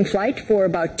demonstrate it in flight for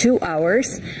about 2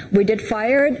 hours. We did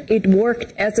fire it. It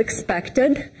worked as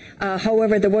expected.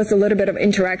 However, there was a little bit of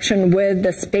interaction with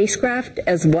the spacecraft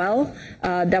as well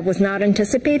that was not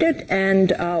anticipated,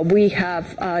 and we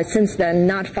have since then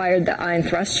not fired the ion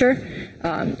thruster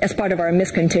as part of our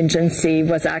miss contingency,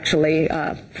 was actually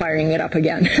firing it up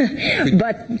again.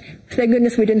 But thank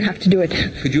goodness we didn't have to do it.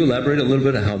 Could you elaborate a little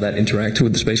bit on how that interacted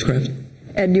with the spacecraft?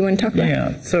 Ed, do you want to talk about it?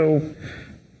 Yeah, so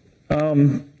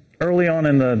early on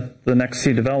in the Next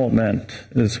C development,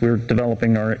 as we were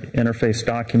developing our interface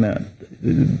document,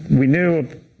 we knew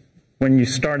when you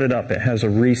start it up, it has a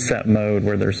reset mode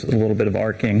where there's a little bit of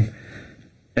arcing.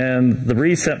 And the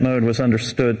reset mode was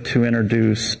understood to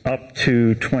introduce up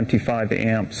to 25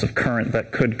 amps of current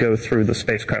that could go through the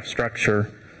spacecraft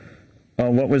structure.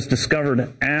 What was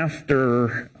discovered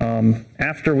after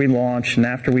we launched and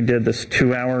after we did this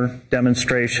 2-hour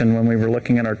demonstration, when we were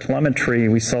looking at our telemetry,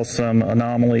 we saw some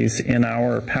anomalies in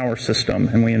our power system,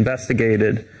 and we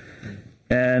investigated.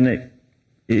 And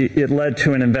it led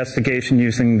to an investigation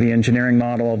using the engineering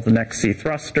model of the Next C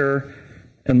thruster.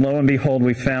 And lo and behold,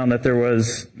 we found that there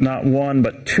was not one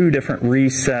but 2 different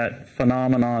reset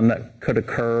phenomenon that could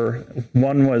occur.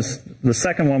 The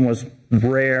second one was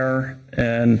rare,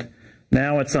 and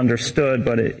now it's understood,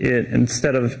 but it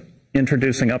instead of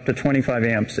introducing up to 25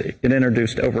 amps, it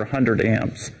introduced over 100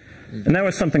 amps. And that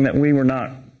was something that we were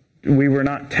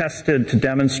not tested to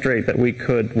demonstrate that we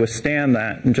could withstand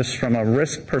that. And just from a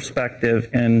risk perspective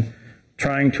in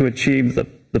trying to achieve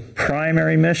the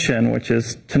primary mission, which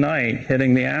is tonight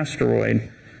hitting the asteroid,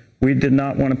 we did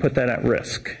not want to put that at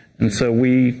risk. And so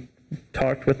we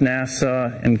talked with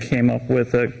NASA and came up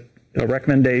with a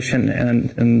recommendation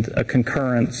and a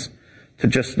concurrence to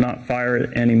just not fire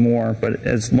it anymore. But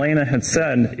as Lena had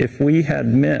said, if we had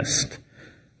missed,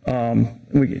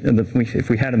 if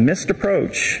we had a missed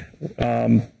approach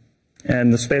and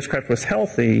the spacecraft was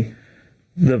healthy,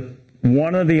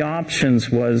 one of the options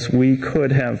was we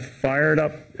could have fired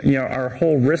up, our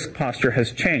whole risk posture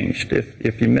has changed.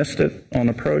 If you missed it on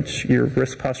approach, your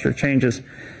risk posture changes.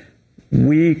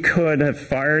 we could have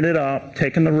fired it up,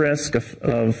 taken the risk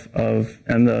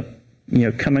and the,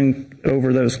 coming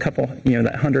over those couple, that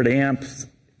 100 amps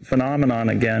phenomenon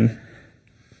again,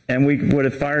 and we would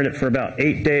have fired it for about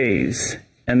 8 days,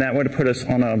 and that would have put us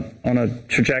on a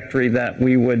trajectory that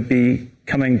we would be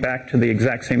coming back to the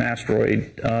exact same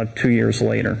asteroid 2 years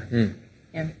later.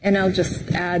 Yeah. And I'll just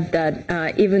add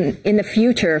that even in the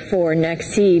future for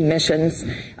NEXT-C missions,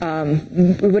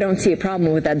 we don't see a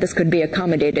problem with that. This could be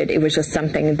accommodated. It was just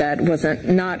something that wasn't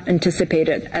not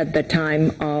anticipated at the time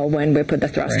when we put the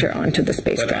thruster onto the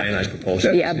spacecraft. But ionized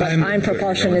propulsion. Yeah, but ion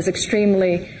propulsion is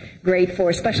extremely great for,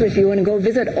 especially if you want to go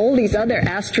visit all these other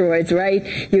asteroids, right?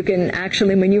 You can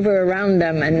actually maneuver around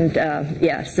them, and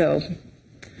so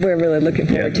we're really looking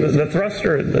forward to it. The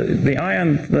thruster,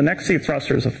 the NEXT-C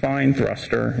thruster is a fine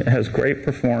thruster. It has great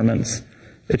performance.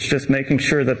 It's just making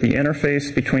sure that the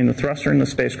interface between the thruster and the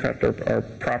spacecraft are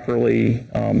properly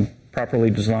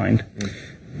designed.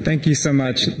 Thank you so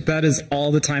much. That is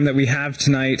all the time that we have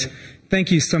tonight. Thank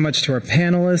you so much to our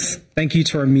panelists. Thank you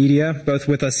to our media, both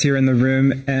with us here in the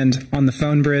room and on the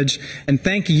phone bridge. And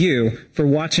thank you for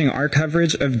watching our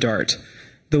coverage of DART,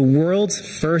 the world's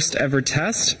first ever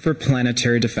test for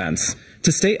planetary defense.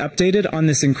 To stay updated on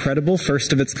this incredible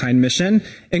first-of-its-kind mission,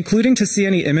 including to see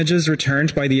any images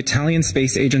returned by the Italian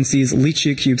Space Agency's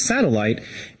LiCiACube satellite,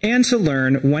 and to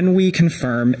learn when we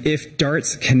confirm if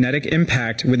DART's kinetic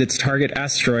impact with its target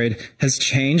asteroid has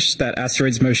changed that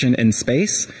asteroid's motion in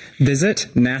space, visit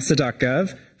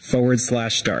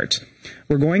nasa.gov/DART.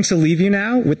 We're going to leave you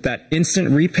now with that instant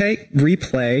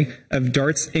replay of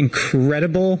DART's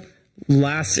incredible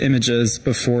last images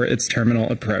before its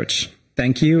terminal approach.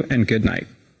 Thank you and good night.